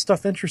find that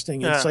stuff interesting.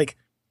 Yeah. It's like,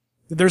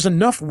 there's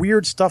enough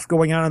weird stuff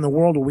going on in the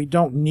world where we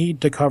don't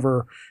need to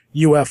cover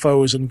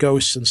UFOs and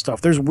ghosts and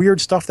stuff. There's weird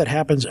stuff that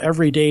happens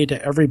every day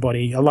to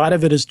everybody. A lot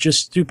of it is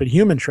just stupid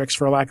human tricks,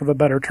 for lack of a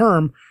better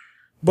term,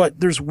 but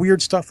there's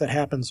weird stuff that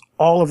happens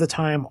all of the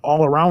time,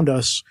 all around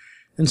us.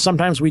 And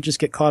sometimes we just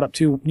get caught up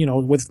to,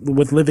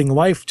 with living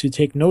life to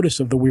take notice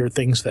of the weird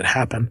things that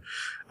happen.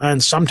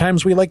 And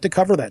sometimes we like to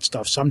cover that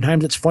stuff.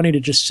 Sometimes it's funny to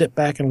just sit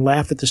back and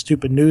laugh at the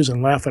stupid news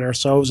and laugh at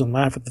ourselves and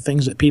laugh at the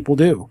things that people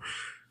do.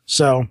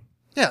 So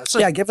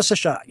yeah, give us a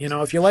shot.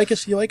 If you like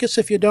us, you like us.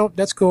 If you don't,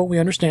 that's cool. We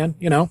understand,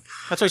 That's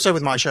what I say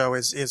with my show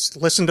is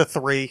listen to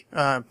 3.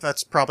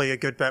 That's probably a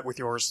good bet with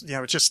yours.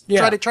 Just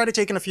try to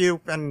take in a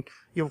few and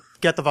you'll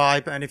get the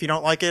vibe. And if you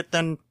don't like it,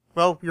 then,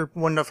 well, you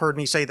wouldn't have heard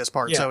me say this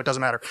part, so it doesn't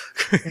matter.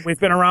 We've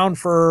been around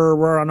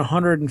we're on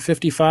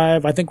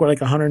 155. I think we're like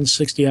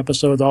 160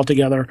 episodes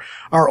altogether.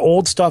 Our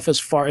old stuff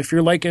if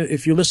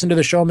you listen to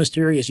the show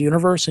Mysterious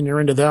Universe and you're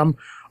into them,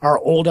 our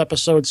old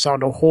episodes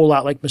sound a whole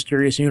lot like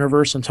Mysterious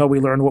Universe until we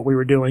learned what we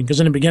were doing. Because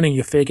in the beginning,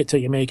 you fake it till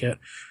you make it.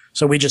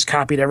 So we just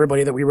copied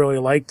everybody that we really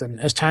liked. And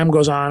as time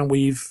goes on,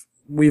 we've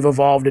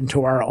evolved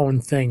into our own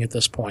thing at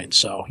this point.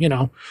 So,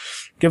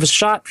 give us a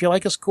shot. If you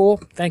like us,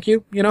 cool. Thank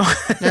you.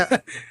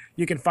 Yeah.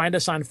 You can find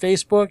us on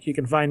Facebook. You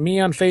can find me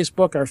on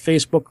Facebook. Our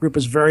Facebook group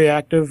is very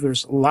active.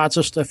 There's lots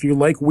of stuff. If you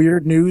like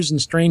weird news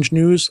and strange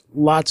news,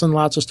 lots and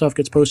lots of stuff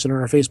gets posted on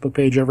our Facebook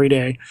page every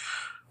day.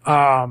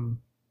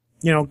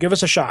 Give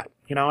us a shot.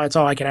 That's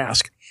all I can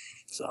ask.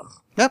 So.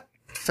 Yep.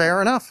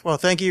 Fair enough. Well,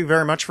 thank you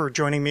very much for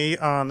joining me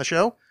on the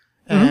show.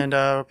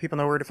 And people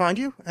know where to find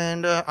you.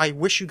 And I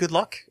wish you good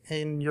luck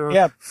in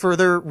your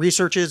further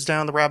researches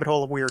down the rabbit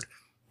hole of weird.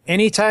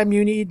 Anytime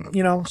you need,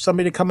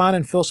 somebody to come on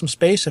and fill some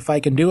space, if I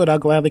can do it, I'll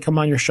gladly come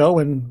on your show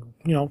and,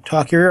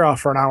 talk your ear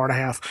off for an hour and a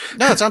half.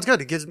 No, it sounds good.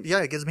 It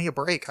gives me a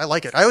break. I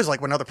like it. I always like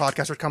when other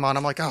podcasters come on.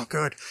 I'm like, oh,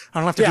 good. I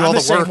don't have to do all the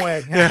work. Same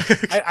way. Yeah.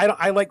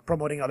 I like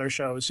promoting other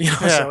shows,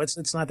 so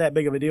it's not that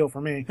big of a deal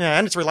for me. Yeah,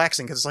 and it's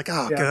relaxing because it's like,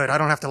 oh, good. I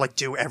don't have to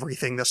do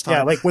everything this time.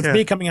 Yeah, like with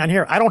me coming on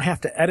here, I don't have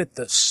to edit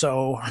this,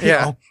 so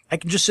I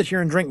can just sit here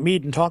and drink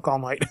mead and talk all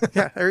night.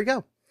 Yeah, there you go.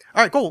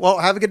 All right, cool. Well,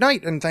 have a good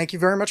night, and thank you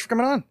very much for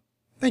coming on.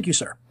 Thank you,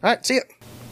 sir. All right, see ya.